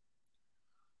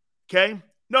 Okay?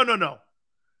 No.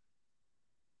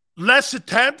 Less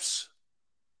attempts,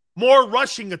 more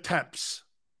rushing attempts.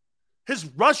 His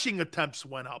rushing attempts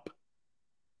went up.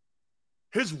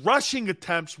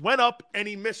 And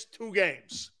he missed 2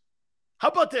 games. How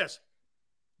about this?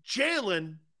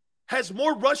 Jalen has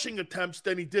more rushing attempts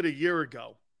than he did a year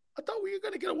ago. I thought we were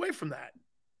going to get away from that.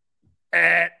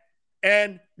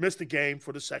 And missed a game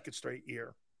for the second straight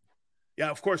year. Yeah,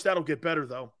 of course, that'll get better,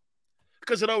 though.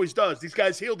 Because it always does. These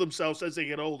guys heal themselves as they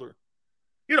get older.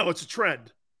 It's a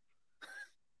trend.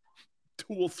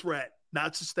 Dual threat.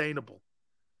 Not sustainable.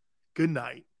 Good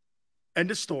night. End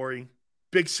of story.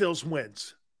 Big Sills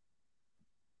wins.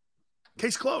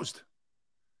 Case closed.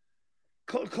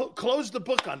 Close the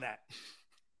book on that.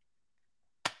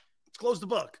 Let's close the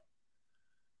book.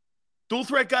 Dual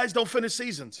threat guys don't finish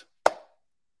seasons.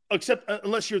 Except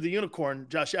unless you're the unicorn,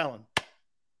 Josh Allen.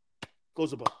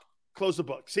 Close the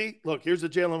book. See? Look, here's the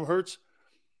Jalen Hurts.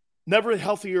 Never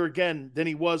healthier again than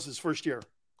he was his first year.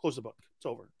 Close the book. It's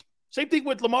over. Same thing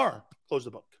with Lamar. Close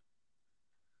the book.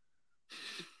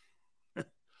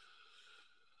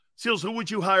 Seals, who would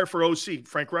you hire for OC?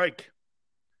 Frank Reich.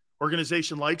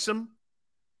 Organization likes him.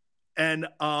 And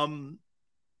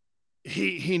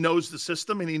he knows the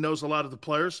system and he knows a lot of the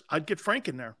players. I'd get Frank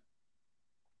in there.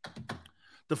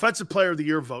 Defensive Player of the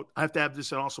Year vote. I have to have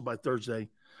this in also by Thursday,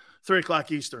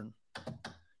 3:00 Eastern.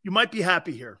 You might be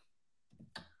happy here.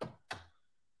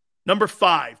 Number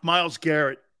 5, Myles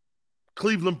Garrett,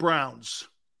 Cleveland Browns.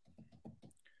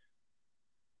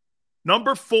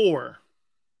 Number 4,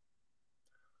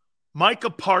 Micah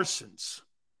Parsons,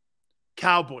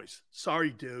 Cowboys.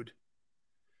 Sorry, dude.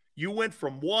 You went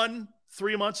from 1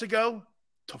 3 months ago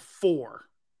to 4.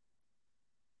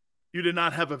 You did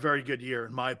not have a very good year,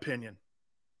 in my opinion.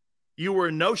 You were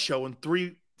a no-show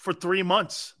for 3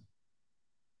 months.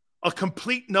 A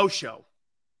complete no-show.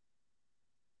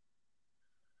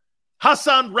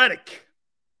 Hassan Reddick.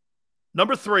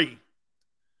 Number 3,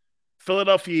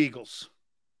 Philadelphia Eagles.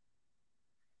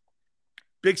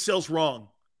 Big Sale's wrong.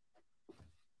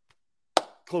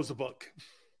 Close the book.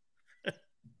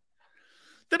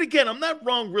 Then again, I'm not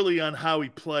wrong really on how he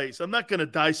plays. I'm not going to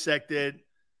dissect it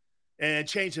and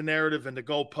change the narrative and the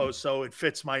goalpost so it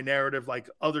fits my narrative like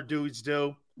other dudes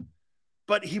do.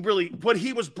 But what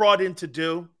he was brought in to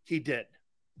do, he did.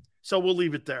 So we'll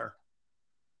leave it there.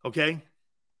 Okay?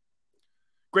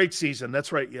 Great season.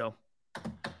 That's right, yo.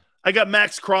 I got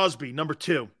Max Crosby, number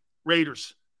 2,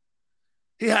 Raiders.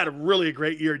 He had a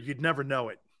great year. You'd never know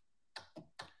it.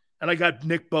 And I got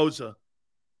Nick Bosa,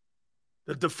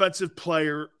 the defensive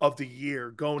player of the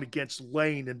year, going against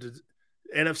Lane in the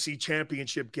NFC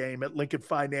Championship game at Lincoln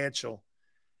Financial.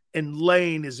 And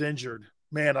Lane is injured.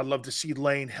 Man, I'd love to see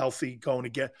Lane healthy going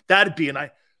again. That would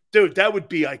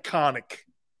be iconic.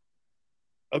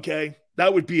 Okay?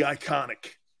 That would be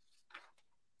iconic.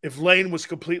 If Lane was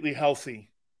completely healthy.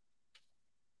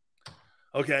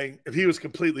 Okay? If he was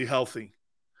completely healthy.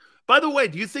 By the way,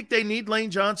 do you think they need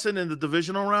Lane Johnson in the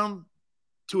divisional round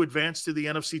to advance to the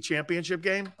NFC Championship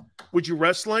game? Would you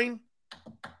rest Lane?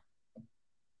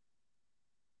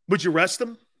 Would you rest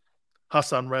him?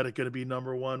 Hassan Reddick going to be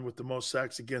number 1 with the most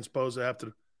sacks against Bosa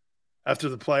after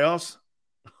the playoffs?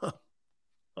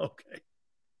 Okay.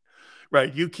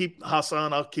 Right, you keep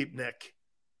Hassan, I'll keep Nick.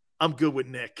 I'm good with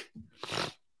Nick.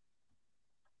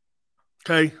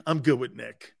 Okay, I'm good with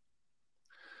Nick.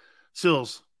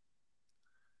 Sills,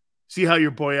 see how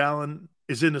your boy Allen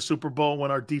is in the Super Bowl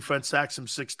when our defense sacks him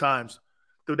 6 times?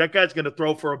 Dude, that guy's going to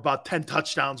throw for about 10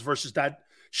 touchdowns versus that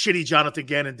shitty Jonathan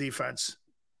Gannon defense.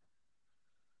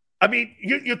 I mean,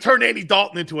 you turn Andy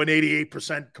Dalton into an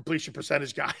 88% completion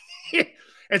percentage guy.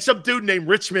 And some dude named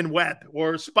Richmond Webb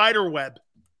or Spider Webb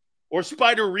or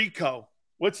Spider Rico.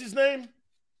 What's his name?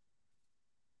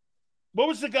 What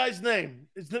was the guy's name?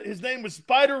 His name was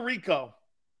Spider Rico.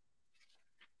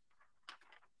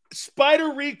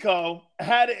 Spider Rico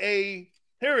had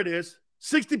here it is,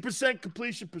 60%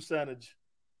 completion percentage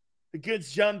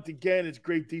against Jonathan Gannon's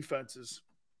great defenses.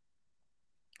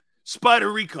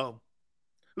 Spider Rico.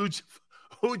 Who'd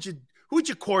you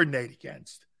coordinate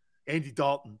against? Andy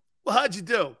Dalton. Well, how'd you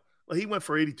do? Well, he went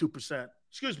for 82%.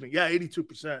 Excuse me. Yeah,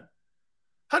 82%.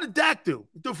 How did Dak do?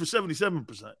 He threw for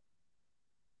 77%.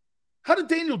 How did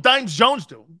Daniel Dimes-Jones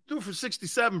do? He threw for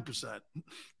 67%.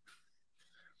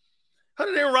 How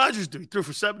did Aaron Rodgers do? He threw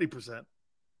for 70%.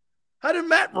 How did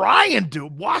Matt Ryan do?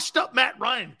 Washed up Matt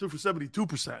Ryan threw for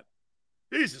 72%.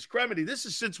 Jesus Christ, this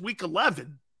is since week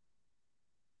 11.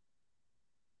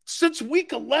 Since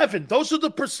week 11, those are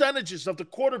the percentages of the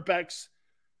quarterbacks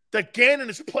that Gannon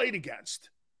has played against.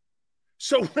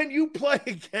 So when you play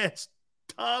against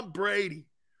Tom Brady,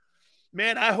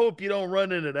 man, I hope you don't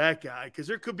run into that guy because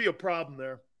there could be a problem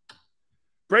there.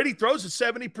 Brady throws at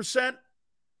 70%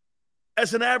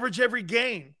 as an average every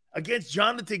game against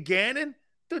Jonathan Gannon.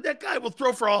 Dude, that guy will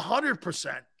throw for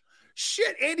 100%.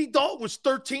 Shit, Andy Dalton was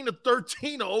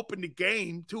 13-13 to open the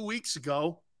game 2 weeks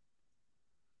ago.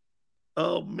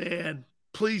 Oh, man.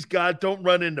 Please, God, don't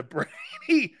run into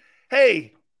Brady.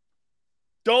 Hey,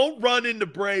 don't run into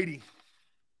Brady.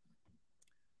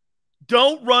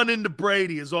 Don't run into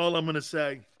Brady is all I'm going to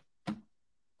say.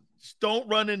 Just don't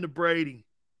run into Brady.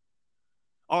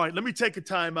 All right, let me take a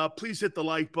timeout. Please hit the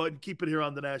like button. Keep it here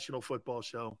on the National Football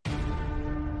Show.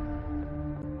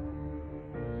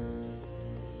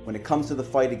 When it comes to the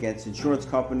fight against insurance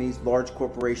companies, large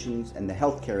corporations, and the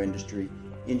healthcare industry,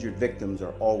 injured victims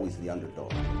are always the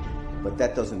underdog. But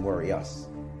that doesn't worry us.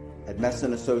 At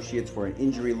Messon Associates, we're an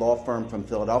injury law firm from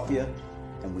Philadelphia,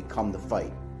 and we come to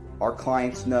fight. Our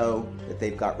clients know that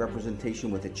they've got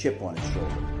representation with a chip on its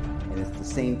shoulder, and it's the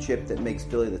same chip that makes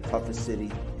Philly the toughest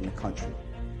city in the country.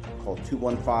 Call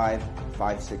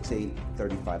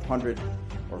 215-568-3500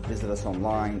 or visit us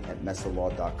online at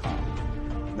messalaw.com.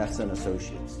 Messon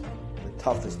Associates, the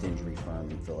toughest injury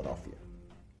firm in Philadelphia.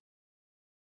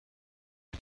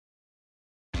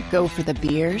 Go for the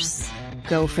beers,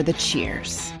 go for the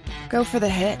cheers, go for the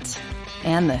hit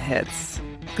and the hits,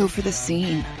 go for the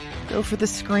scene, go for the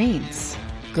screens,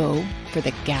 go for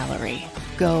the gallery,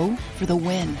 go for the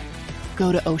win,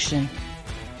 go to Ocean.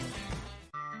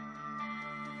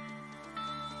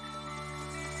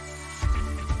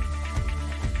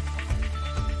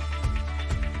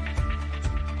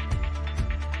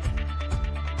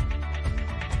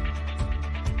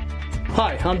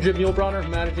 Hi, I'm Jim Muehlbronner,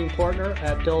 Managing Partner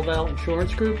at Del Valle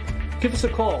Insurance Group. Give us a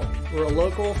call. We're a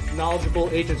local, knowledgeable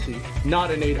agency,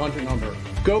 not an 800 number.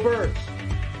 Go Birds!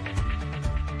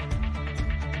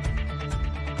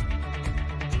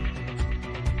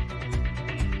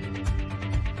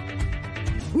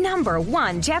 Number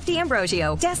 1, Jeff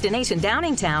D'Ambrosio. Destination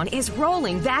Downingtown is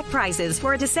rolling back prices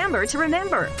for a December to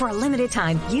remember. For a limited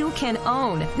time, you can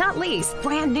own, not lease,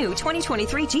 brand new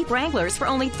 2023 Jeep Wranglers for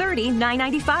only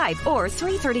 $30,995 or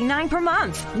 $339 per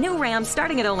month. New Rams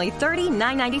starting at only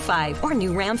 $30,995 or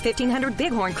new Ram 1500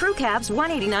 Bighorn Crew Cabs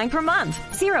 $189 per month.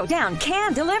 Zero down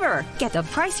can deliver. Get the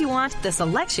price you want, the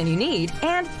selection you need,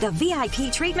 and the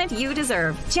VIP treatment you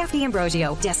deserve. Jeff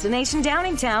D'Ambrosio, Destination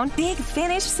Downingtown, Big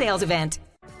Finish Sales Event.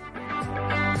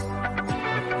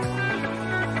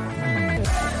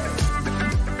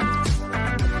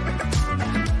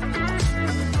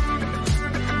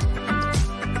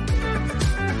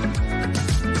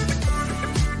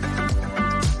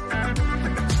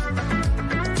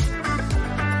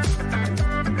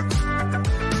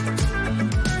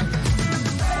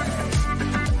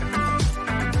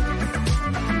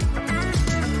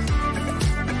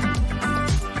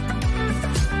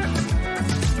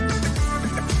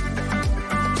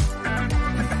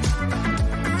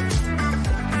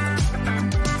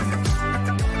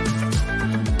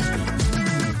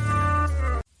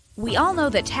 We all know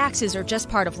that taxes are just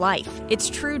part of life. It's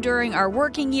true during our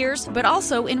working years, but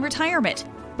also in retirement.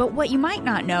 But what you might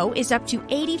not know is up to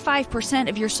 85%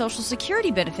 of your Social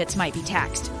Security benefits might be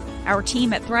taxed. Our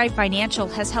team at Thrive Financial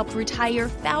has helped retire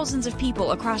thousands of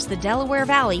people across the Delaware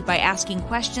Valley by asking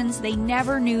questions they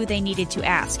never knew they needed to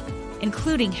ask,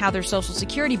 including how their Social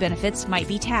Security benefits might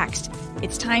be taxed.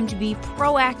 It's time to be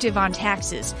proactive on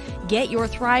taxes. Get your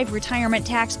Thrive Retirement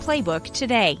Tax Playbook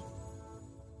today.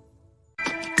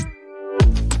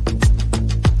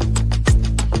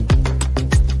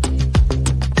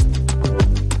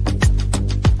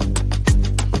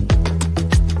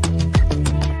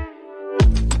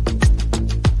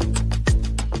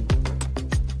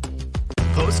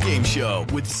 Game Show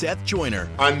with Seth Joyner.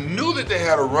 I knew that they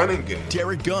had a running game.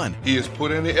 Derek Gunn. He has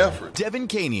put in the effort. Devin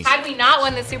Caney. Had we not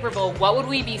won the Super Bowl, what would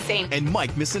we be saying? And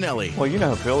Mike Missinelli. Well, you know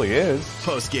who Philly is.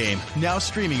 Post Game, now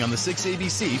streaming on the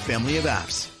 6ABC family of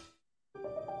apps.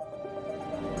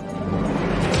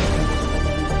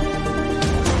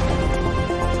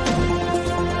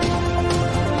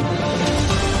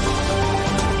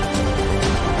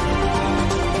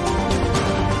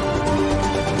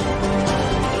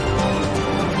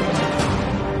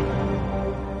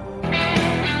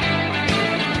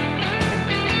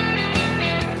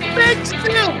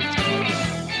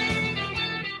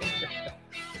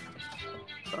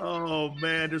 Oh,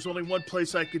 man, there's only one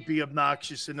place I could be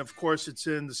obnoxious, and of course it's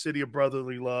in the city of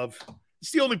brotherly love.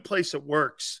 It's the only place it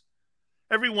works.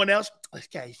 Everyone else, this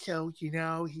guy's so,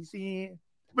 he's in.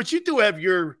 But you do have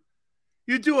your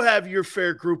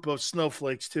fair group of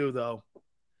snowflakes too, though.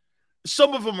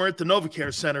 Some of them are at the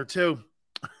NovaCare Center too.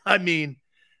 I mean,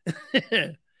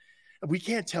 we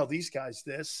can't tell these guys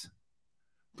this.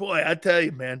 Boy, I tell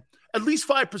you, man, at least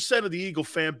 5% of the Eagle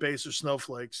fan base are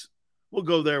snowflakes. We'll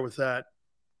go there with that.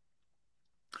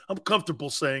 I'm comfortable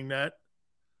saying that.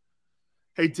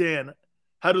 Hey, Dan,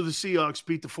 how do the Seahawks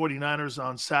beat the 49ers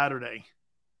on Saturday?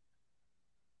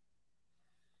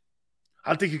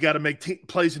 I think you got to make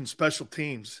plays in special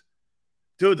teams.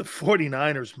 Dude, the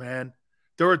 49ers, man,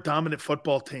 they're a dominant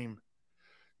football team.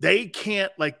 They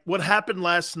can't, like what happened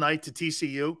last night to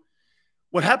TCU.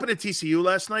 What happened to TCU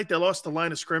last night, they lost the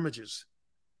line of scrimmages.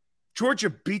 Georgia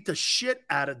beat the shit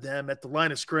out of them at the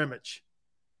line of scrimmage.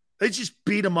 They just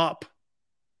beat them up,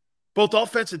 both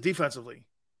offensive and defensively.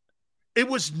 It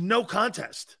was no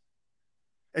contest.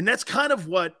 And that's kind of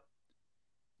what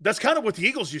the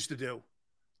Eagles used to do.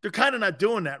 They're kind of not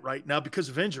doing that right now because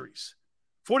of injuries.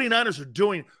 49ers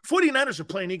are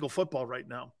playing Eagle football right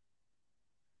now.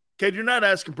 Okay, you're not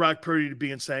asking Brock Purdy to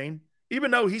be insane,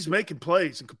 even though he's making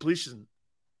plays and completion.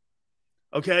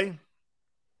 Okay?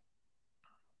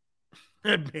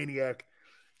 Maniac.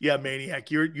 Yeah, Maniac.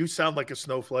 You sound like a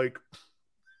snowflake.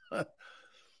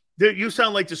 You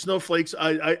sound like the snowflakes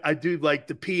I do like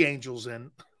the pea angels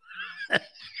in.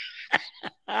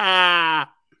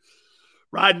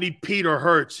 Rodney Pete or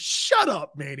Hurts. Shut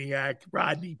up, Maniac.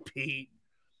 Rodney Pete.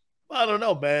 I don't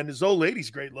know, man. His old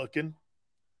lady's great looking.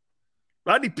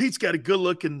 Rodney Pete's got a good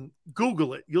looking.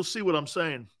 Google it. You'll see what I'm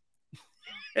saying.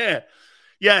 Yeah.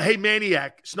 Yeah. Hey,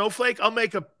 Maniac. Snowflake, I'll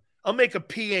make a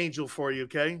pea angel for you,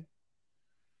 okay?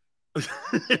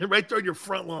 Right there on your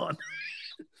front lawn.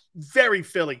 Very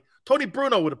Philly. Tony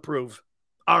Bruno would approve.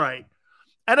 All right.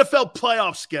 NFL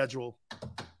playoff schedule.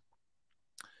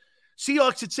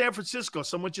 Seahawks at San Francisco.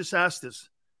 Someone just asked this.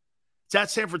 It's at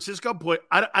San Francisco. Boy,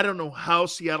 I don't know how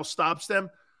Seattle stops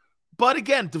them. But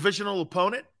again, divisional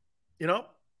opponent,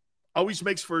 always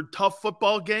makes for a tough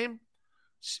football game.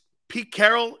 Pete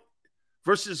Carroll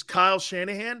versus Kyle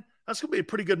Shanahan. That's going to be a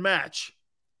pretty good match.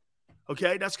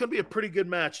 Okay, that's going to be a pretty good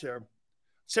match there.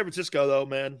 San Francisco, though,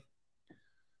 man.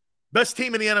 Best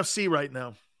team in the NFC right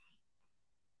now.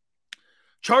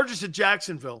 Chargers at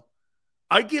Jacksonville.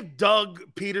 I give Doug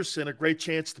Peterson a great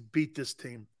chance to beat this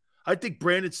team. I think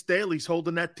Brandon Staley's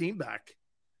holding that team back.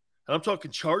 And I'm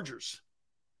talking Chargers.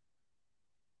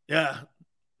 Yeah.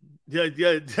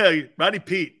 Rodney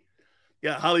Pete.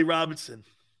 Yeah, Holly Robinson.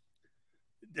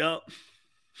 Yeah.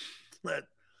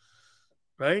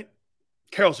 Right?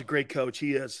 Carroll's a great coach.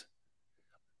 He is.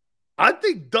 I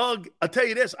think Doug, I'll tell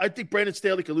you this, I think Brandon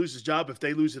Staley could lose his job if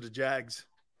they lose to the Jags.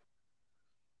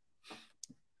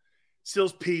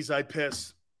 Stills peas, I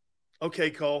piss.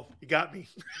 Okay, Cole, you got me.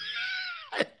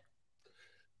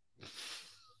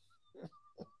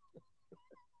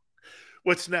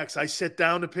 What's next? I sit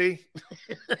down to pee?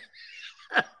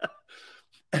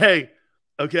 Hey,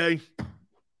 okay.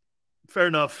 Fair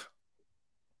enough.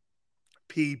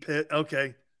 Pee pit.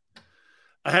 Okay.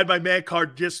 I had my man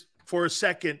card just for a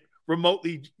second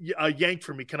remotely yanked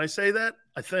from me. Can I say that?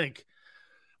 I think.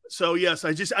 So, yes,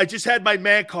 I just had my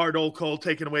man card, old Cole,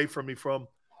 taken away from me for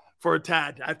a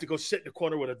tad. I have to go sit in the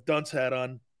corner with a dunce hat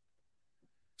on.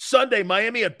 Sunday,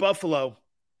 Miami at Buffalo.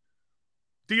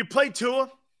 Do you play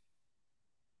Tua?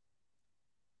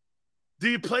 Do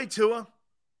you play Tua?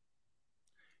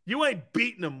 You ain't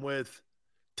beating him with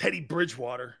Teddy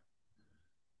Bridgewater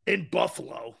in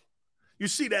Buffalo. You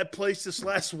see that place this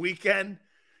last weekend?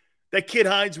 That Kid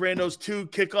Hines ran those 2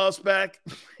 kickoffs back.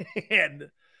 And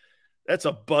that's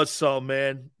a buzzsaw,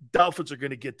 man. Dolphins are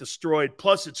going to get destroyed.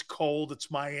 Plus, it's cold.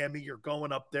 It's Miami. You're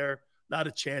going up there. Not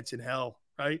a chance in hell,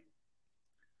 right?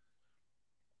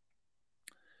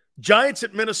 Giants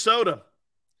at Minnesota.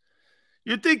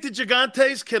 You think the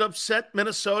Gigantes could upset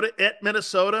Minnesota at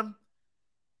Minnesota?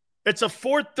 It's a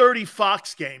 4:30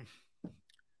 Fox game.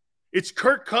 It's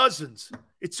Kirk Cousins.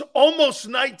 It's almost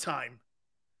nighttime,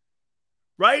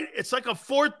 right? It's like a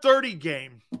 4:30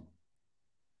 game.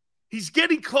 He's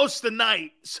getting close to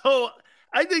night. So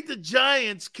I think the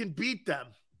Giants can beat them.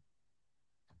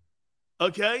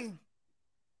 Okay?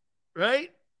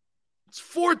 Right? It's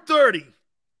 4:30.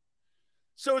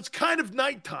 So it's kind of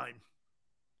nighttime.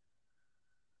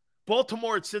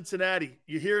 Baltimore at Cincinnati.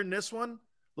 You hearing this one?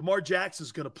 Lamar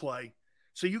Jackson's going to play.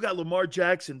 So you got Lamar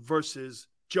Jackson versus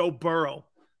Joe Burrow.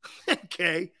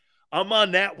 Okay. I'm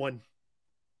on that one.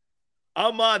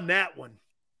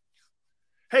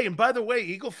 Hey, and by the way,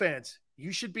 Eagle fans,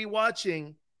 you should be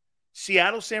watching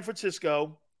Seattle, San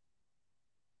Francisco,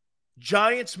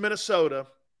 Giants, Minnesota,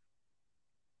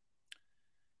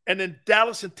 and then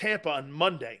Dallas and Tampa on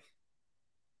Monday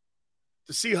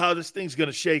to see how this thing's going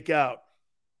to shake out.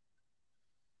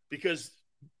 Because,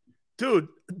 dude,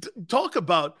 talk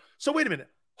about – so wait a minute.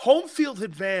 Home field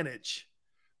advantage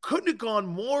couldn't have gone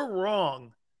more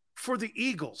wrong for the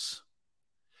Eagles.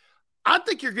 I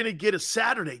think you're going to get a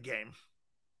Saturday game.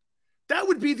 That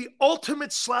would be the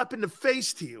ultimate slap in the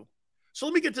face to you. So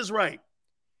let me get this right.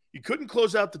 You couldn't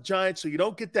close out the Giants, so you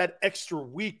don't get that extra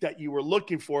week that you were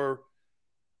looking for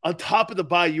on top of the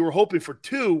bye. You were hoping for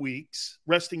 2 weeks,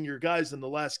 resting your guys in the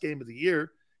last game of the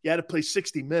year. You had to play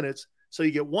 60 minutes, so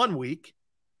you get 1 week.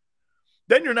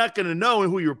 Then you're not going to know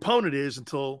who your opponent is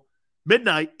until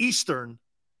midnight Eastern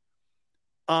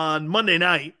on Monday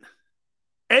night,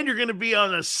 and you're going to be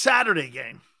on a Saturday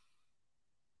game.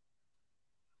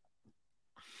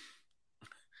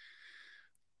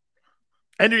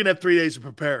 And you're going to have 3 days to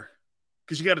prepare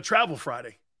because you got to travel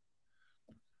Friday.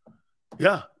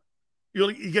 Yeah.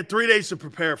 You get 3 days to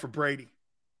prepare for Brady.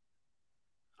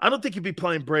 I don't think you'd be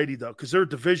playing Brady, though, because they're a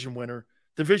division winner.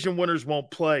 Division winners won't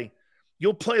play.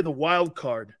 You'll play the wild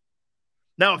card.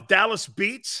 Now, if Dallas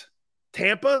beats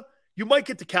Tampa, you might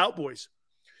get the Cowboys.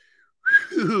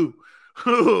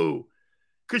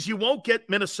 Because you won't get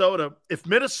Minnesota. If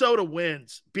Minnesota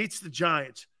wins, beats the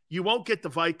Giants, you won't get the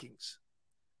Vikings.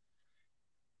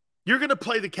 You're going to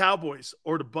play the Cowboys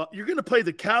or you're going to play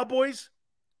the Cowboys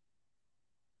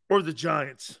or the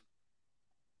Giants.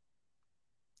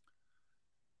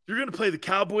 You're going to play the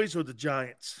Cowboys or the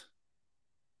Giants.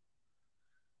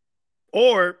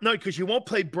 Or no, because you won't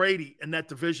play Brady in that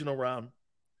divisional round.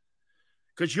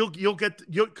 Because you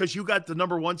got the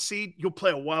number 1 seed, you'll play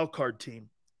a wild card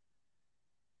team.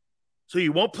 So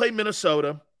you won't play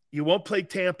Minnesota, you won't play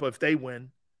Tampa if they win.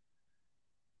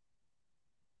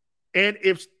 And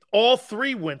if all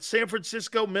 3 win, San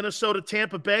Francisco, Minnesota,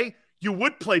 Tampa Bay, you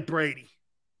would play Brady.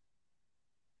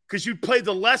 Because you'd play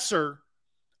the lesser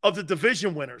of the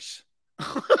division winners.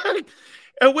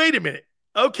 And wait a minute.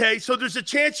 Okay, so there's a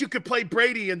chance you could play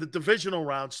Brady in the divisional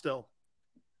round still.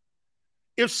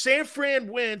 If San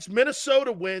Fran wins,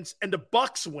 Minnesota wins, and the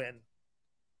Bucks win,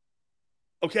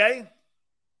 okay?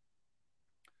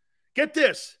 Get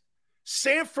this.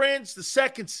 San Fran's the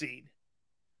 2nd seed.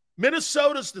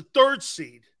 Minnesota's the 3rd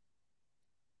seed.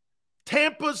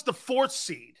 Tampa's the 4th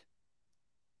seed.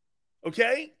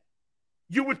 Okay?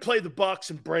 You would play the Bucs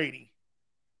and Brady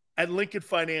at Lincoln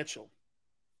Financial.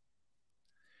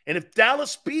 And if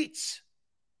Dallas beats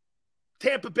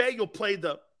Tampa Bay, you'll play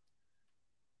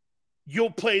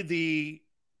the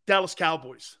Dallas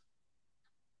Cowboys.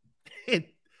 And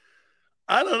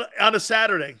I don't know, on a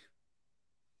Saturday.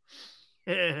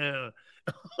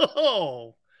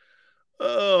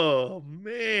 Oh,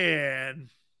 man.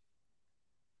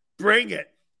 Bring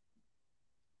it.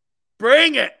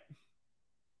 Bring it.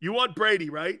 You want Brady,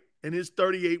 right? And his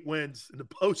 38 wins in the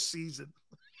postseason.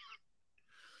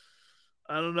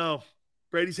 I don't know.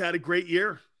 Brady's had a great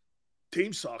year.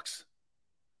 Team sucks.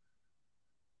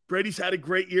 Brady's had a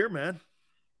great year, man.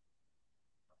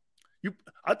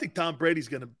 I think Tom Brady's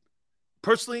going to –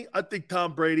 personally, I think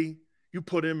Tom Brady, you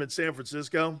put him in San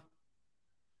Francisco.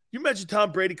 You imagine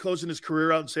Tom Brady closing his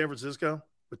career out in San Francisco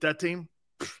with that team?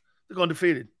 They're going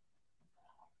undefeated.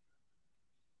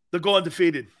 They're going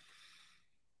undefeated.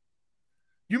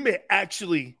 You may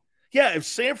actually – yeah, if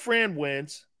San Fran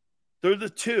wins, they're the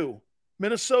 2.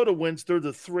 Minnesota wins, they're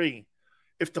the 3.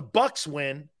 If the Bucs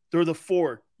win, they're the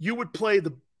 4. You would play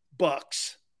the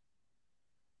Bucs.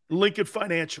 Lincoln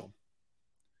Financial.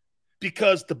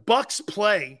 Because the Bucs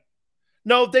play –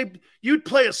 no, you'd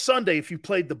play a Sunday if you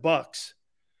played the Bucs.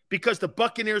 Because the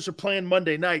Buccaneers are playing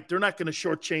Monday night. They're not going to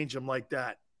shortchange them like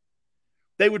that.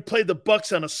 They would play the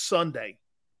Bucs on a Sunday,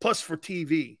 plus for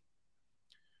TV.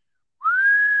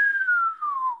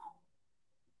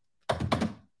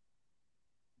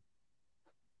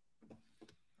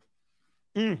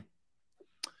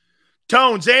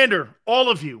 Tone, Xander, all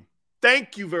of you,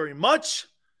 thank you very much.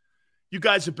 You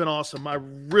guys have been awesome. I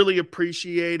really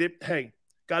appreciate it. Hey,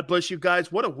 God bless you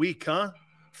guys. What a week, huh?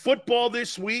 Football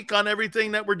this week on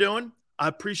everything that we're doing. I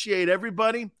appreciate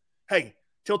everybody. Hey,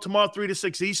 till tomorrow, 3 to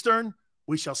 6 Eastern,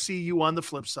 we shall see you on the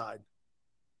flip side.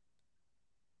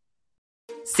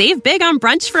 Save big on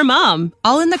brunch for mom,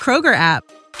 all in the Kroger app.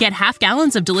 Get half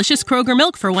gallons of delicious Kroger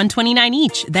milk for $1.29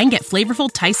 each. Then get flavorful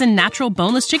Tyson natural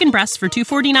boneless chicken breasts for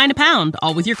 $2.49 a pound,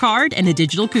 all with your card and a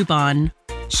digital coupon.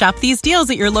 Shop these deals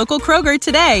at your local Kroger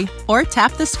today, or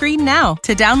tap the screen now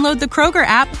to download the Kroger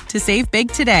app to save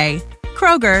big today.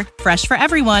 Kroger, fresh for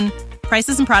everyone.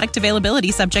 Prices and product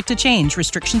availability subject to change.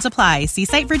 Restrictions apply. See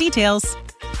site for details.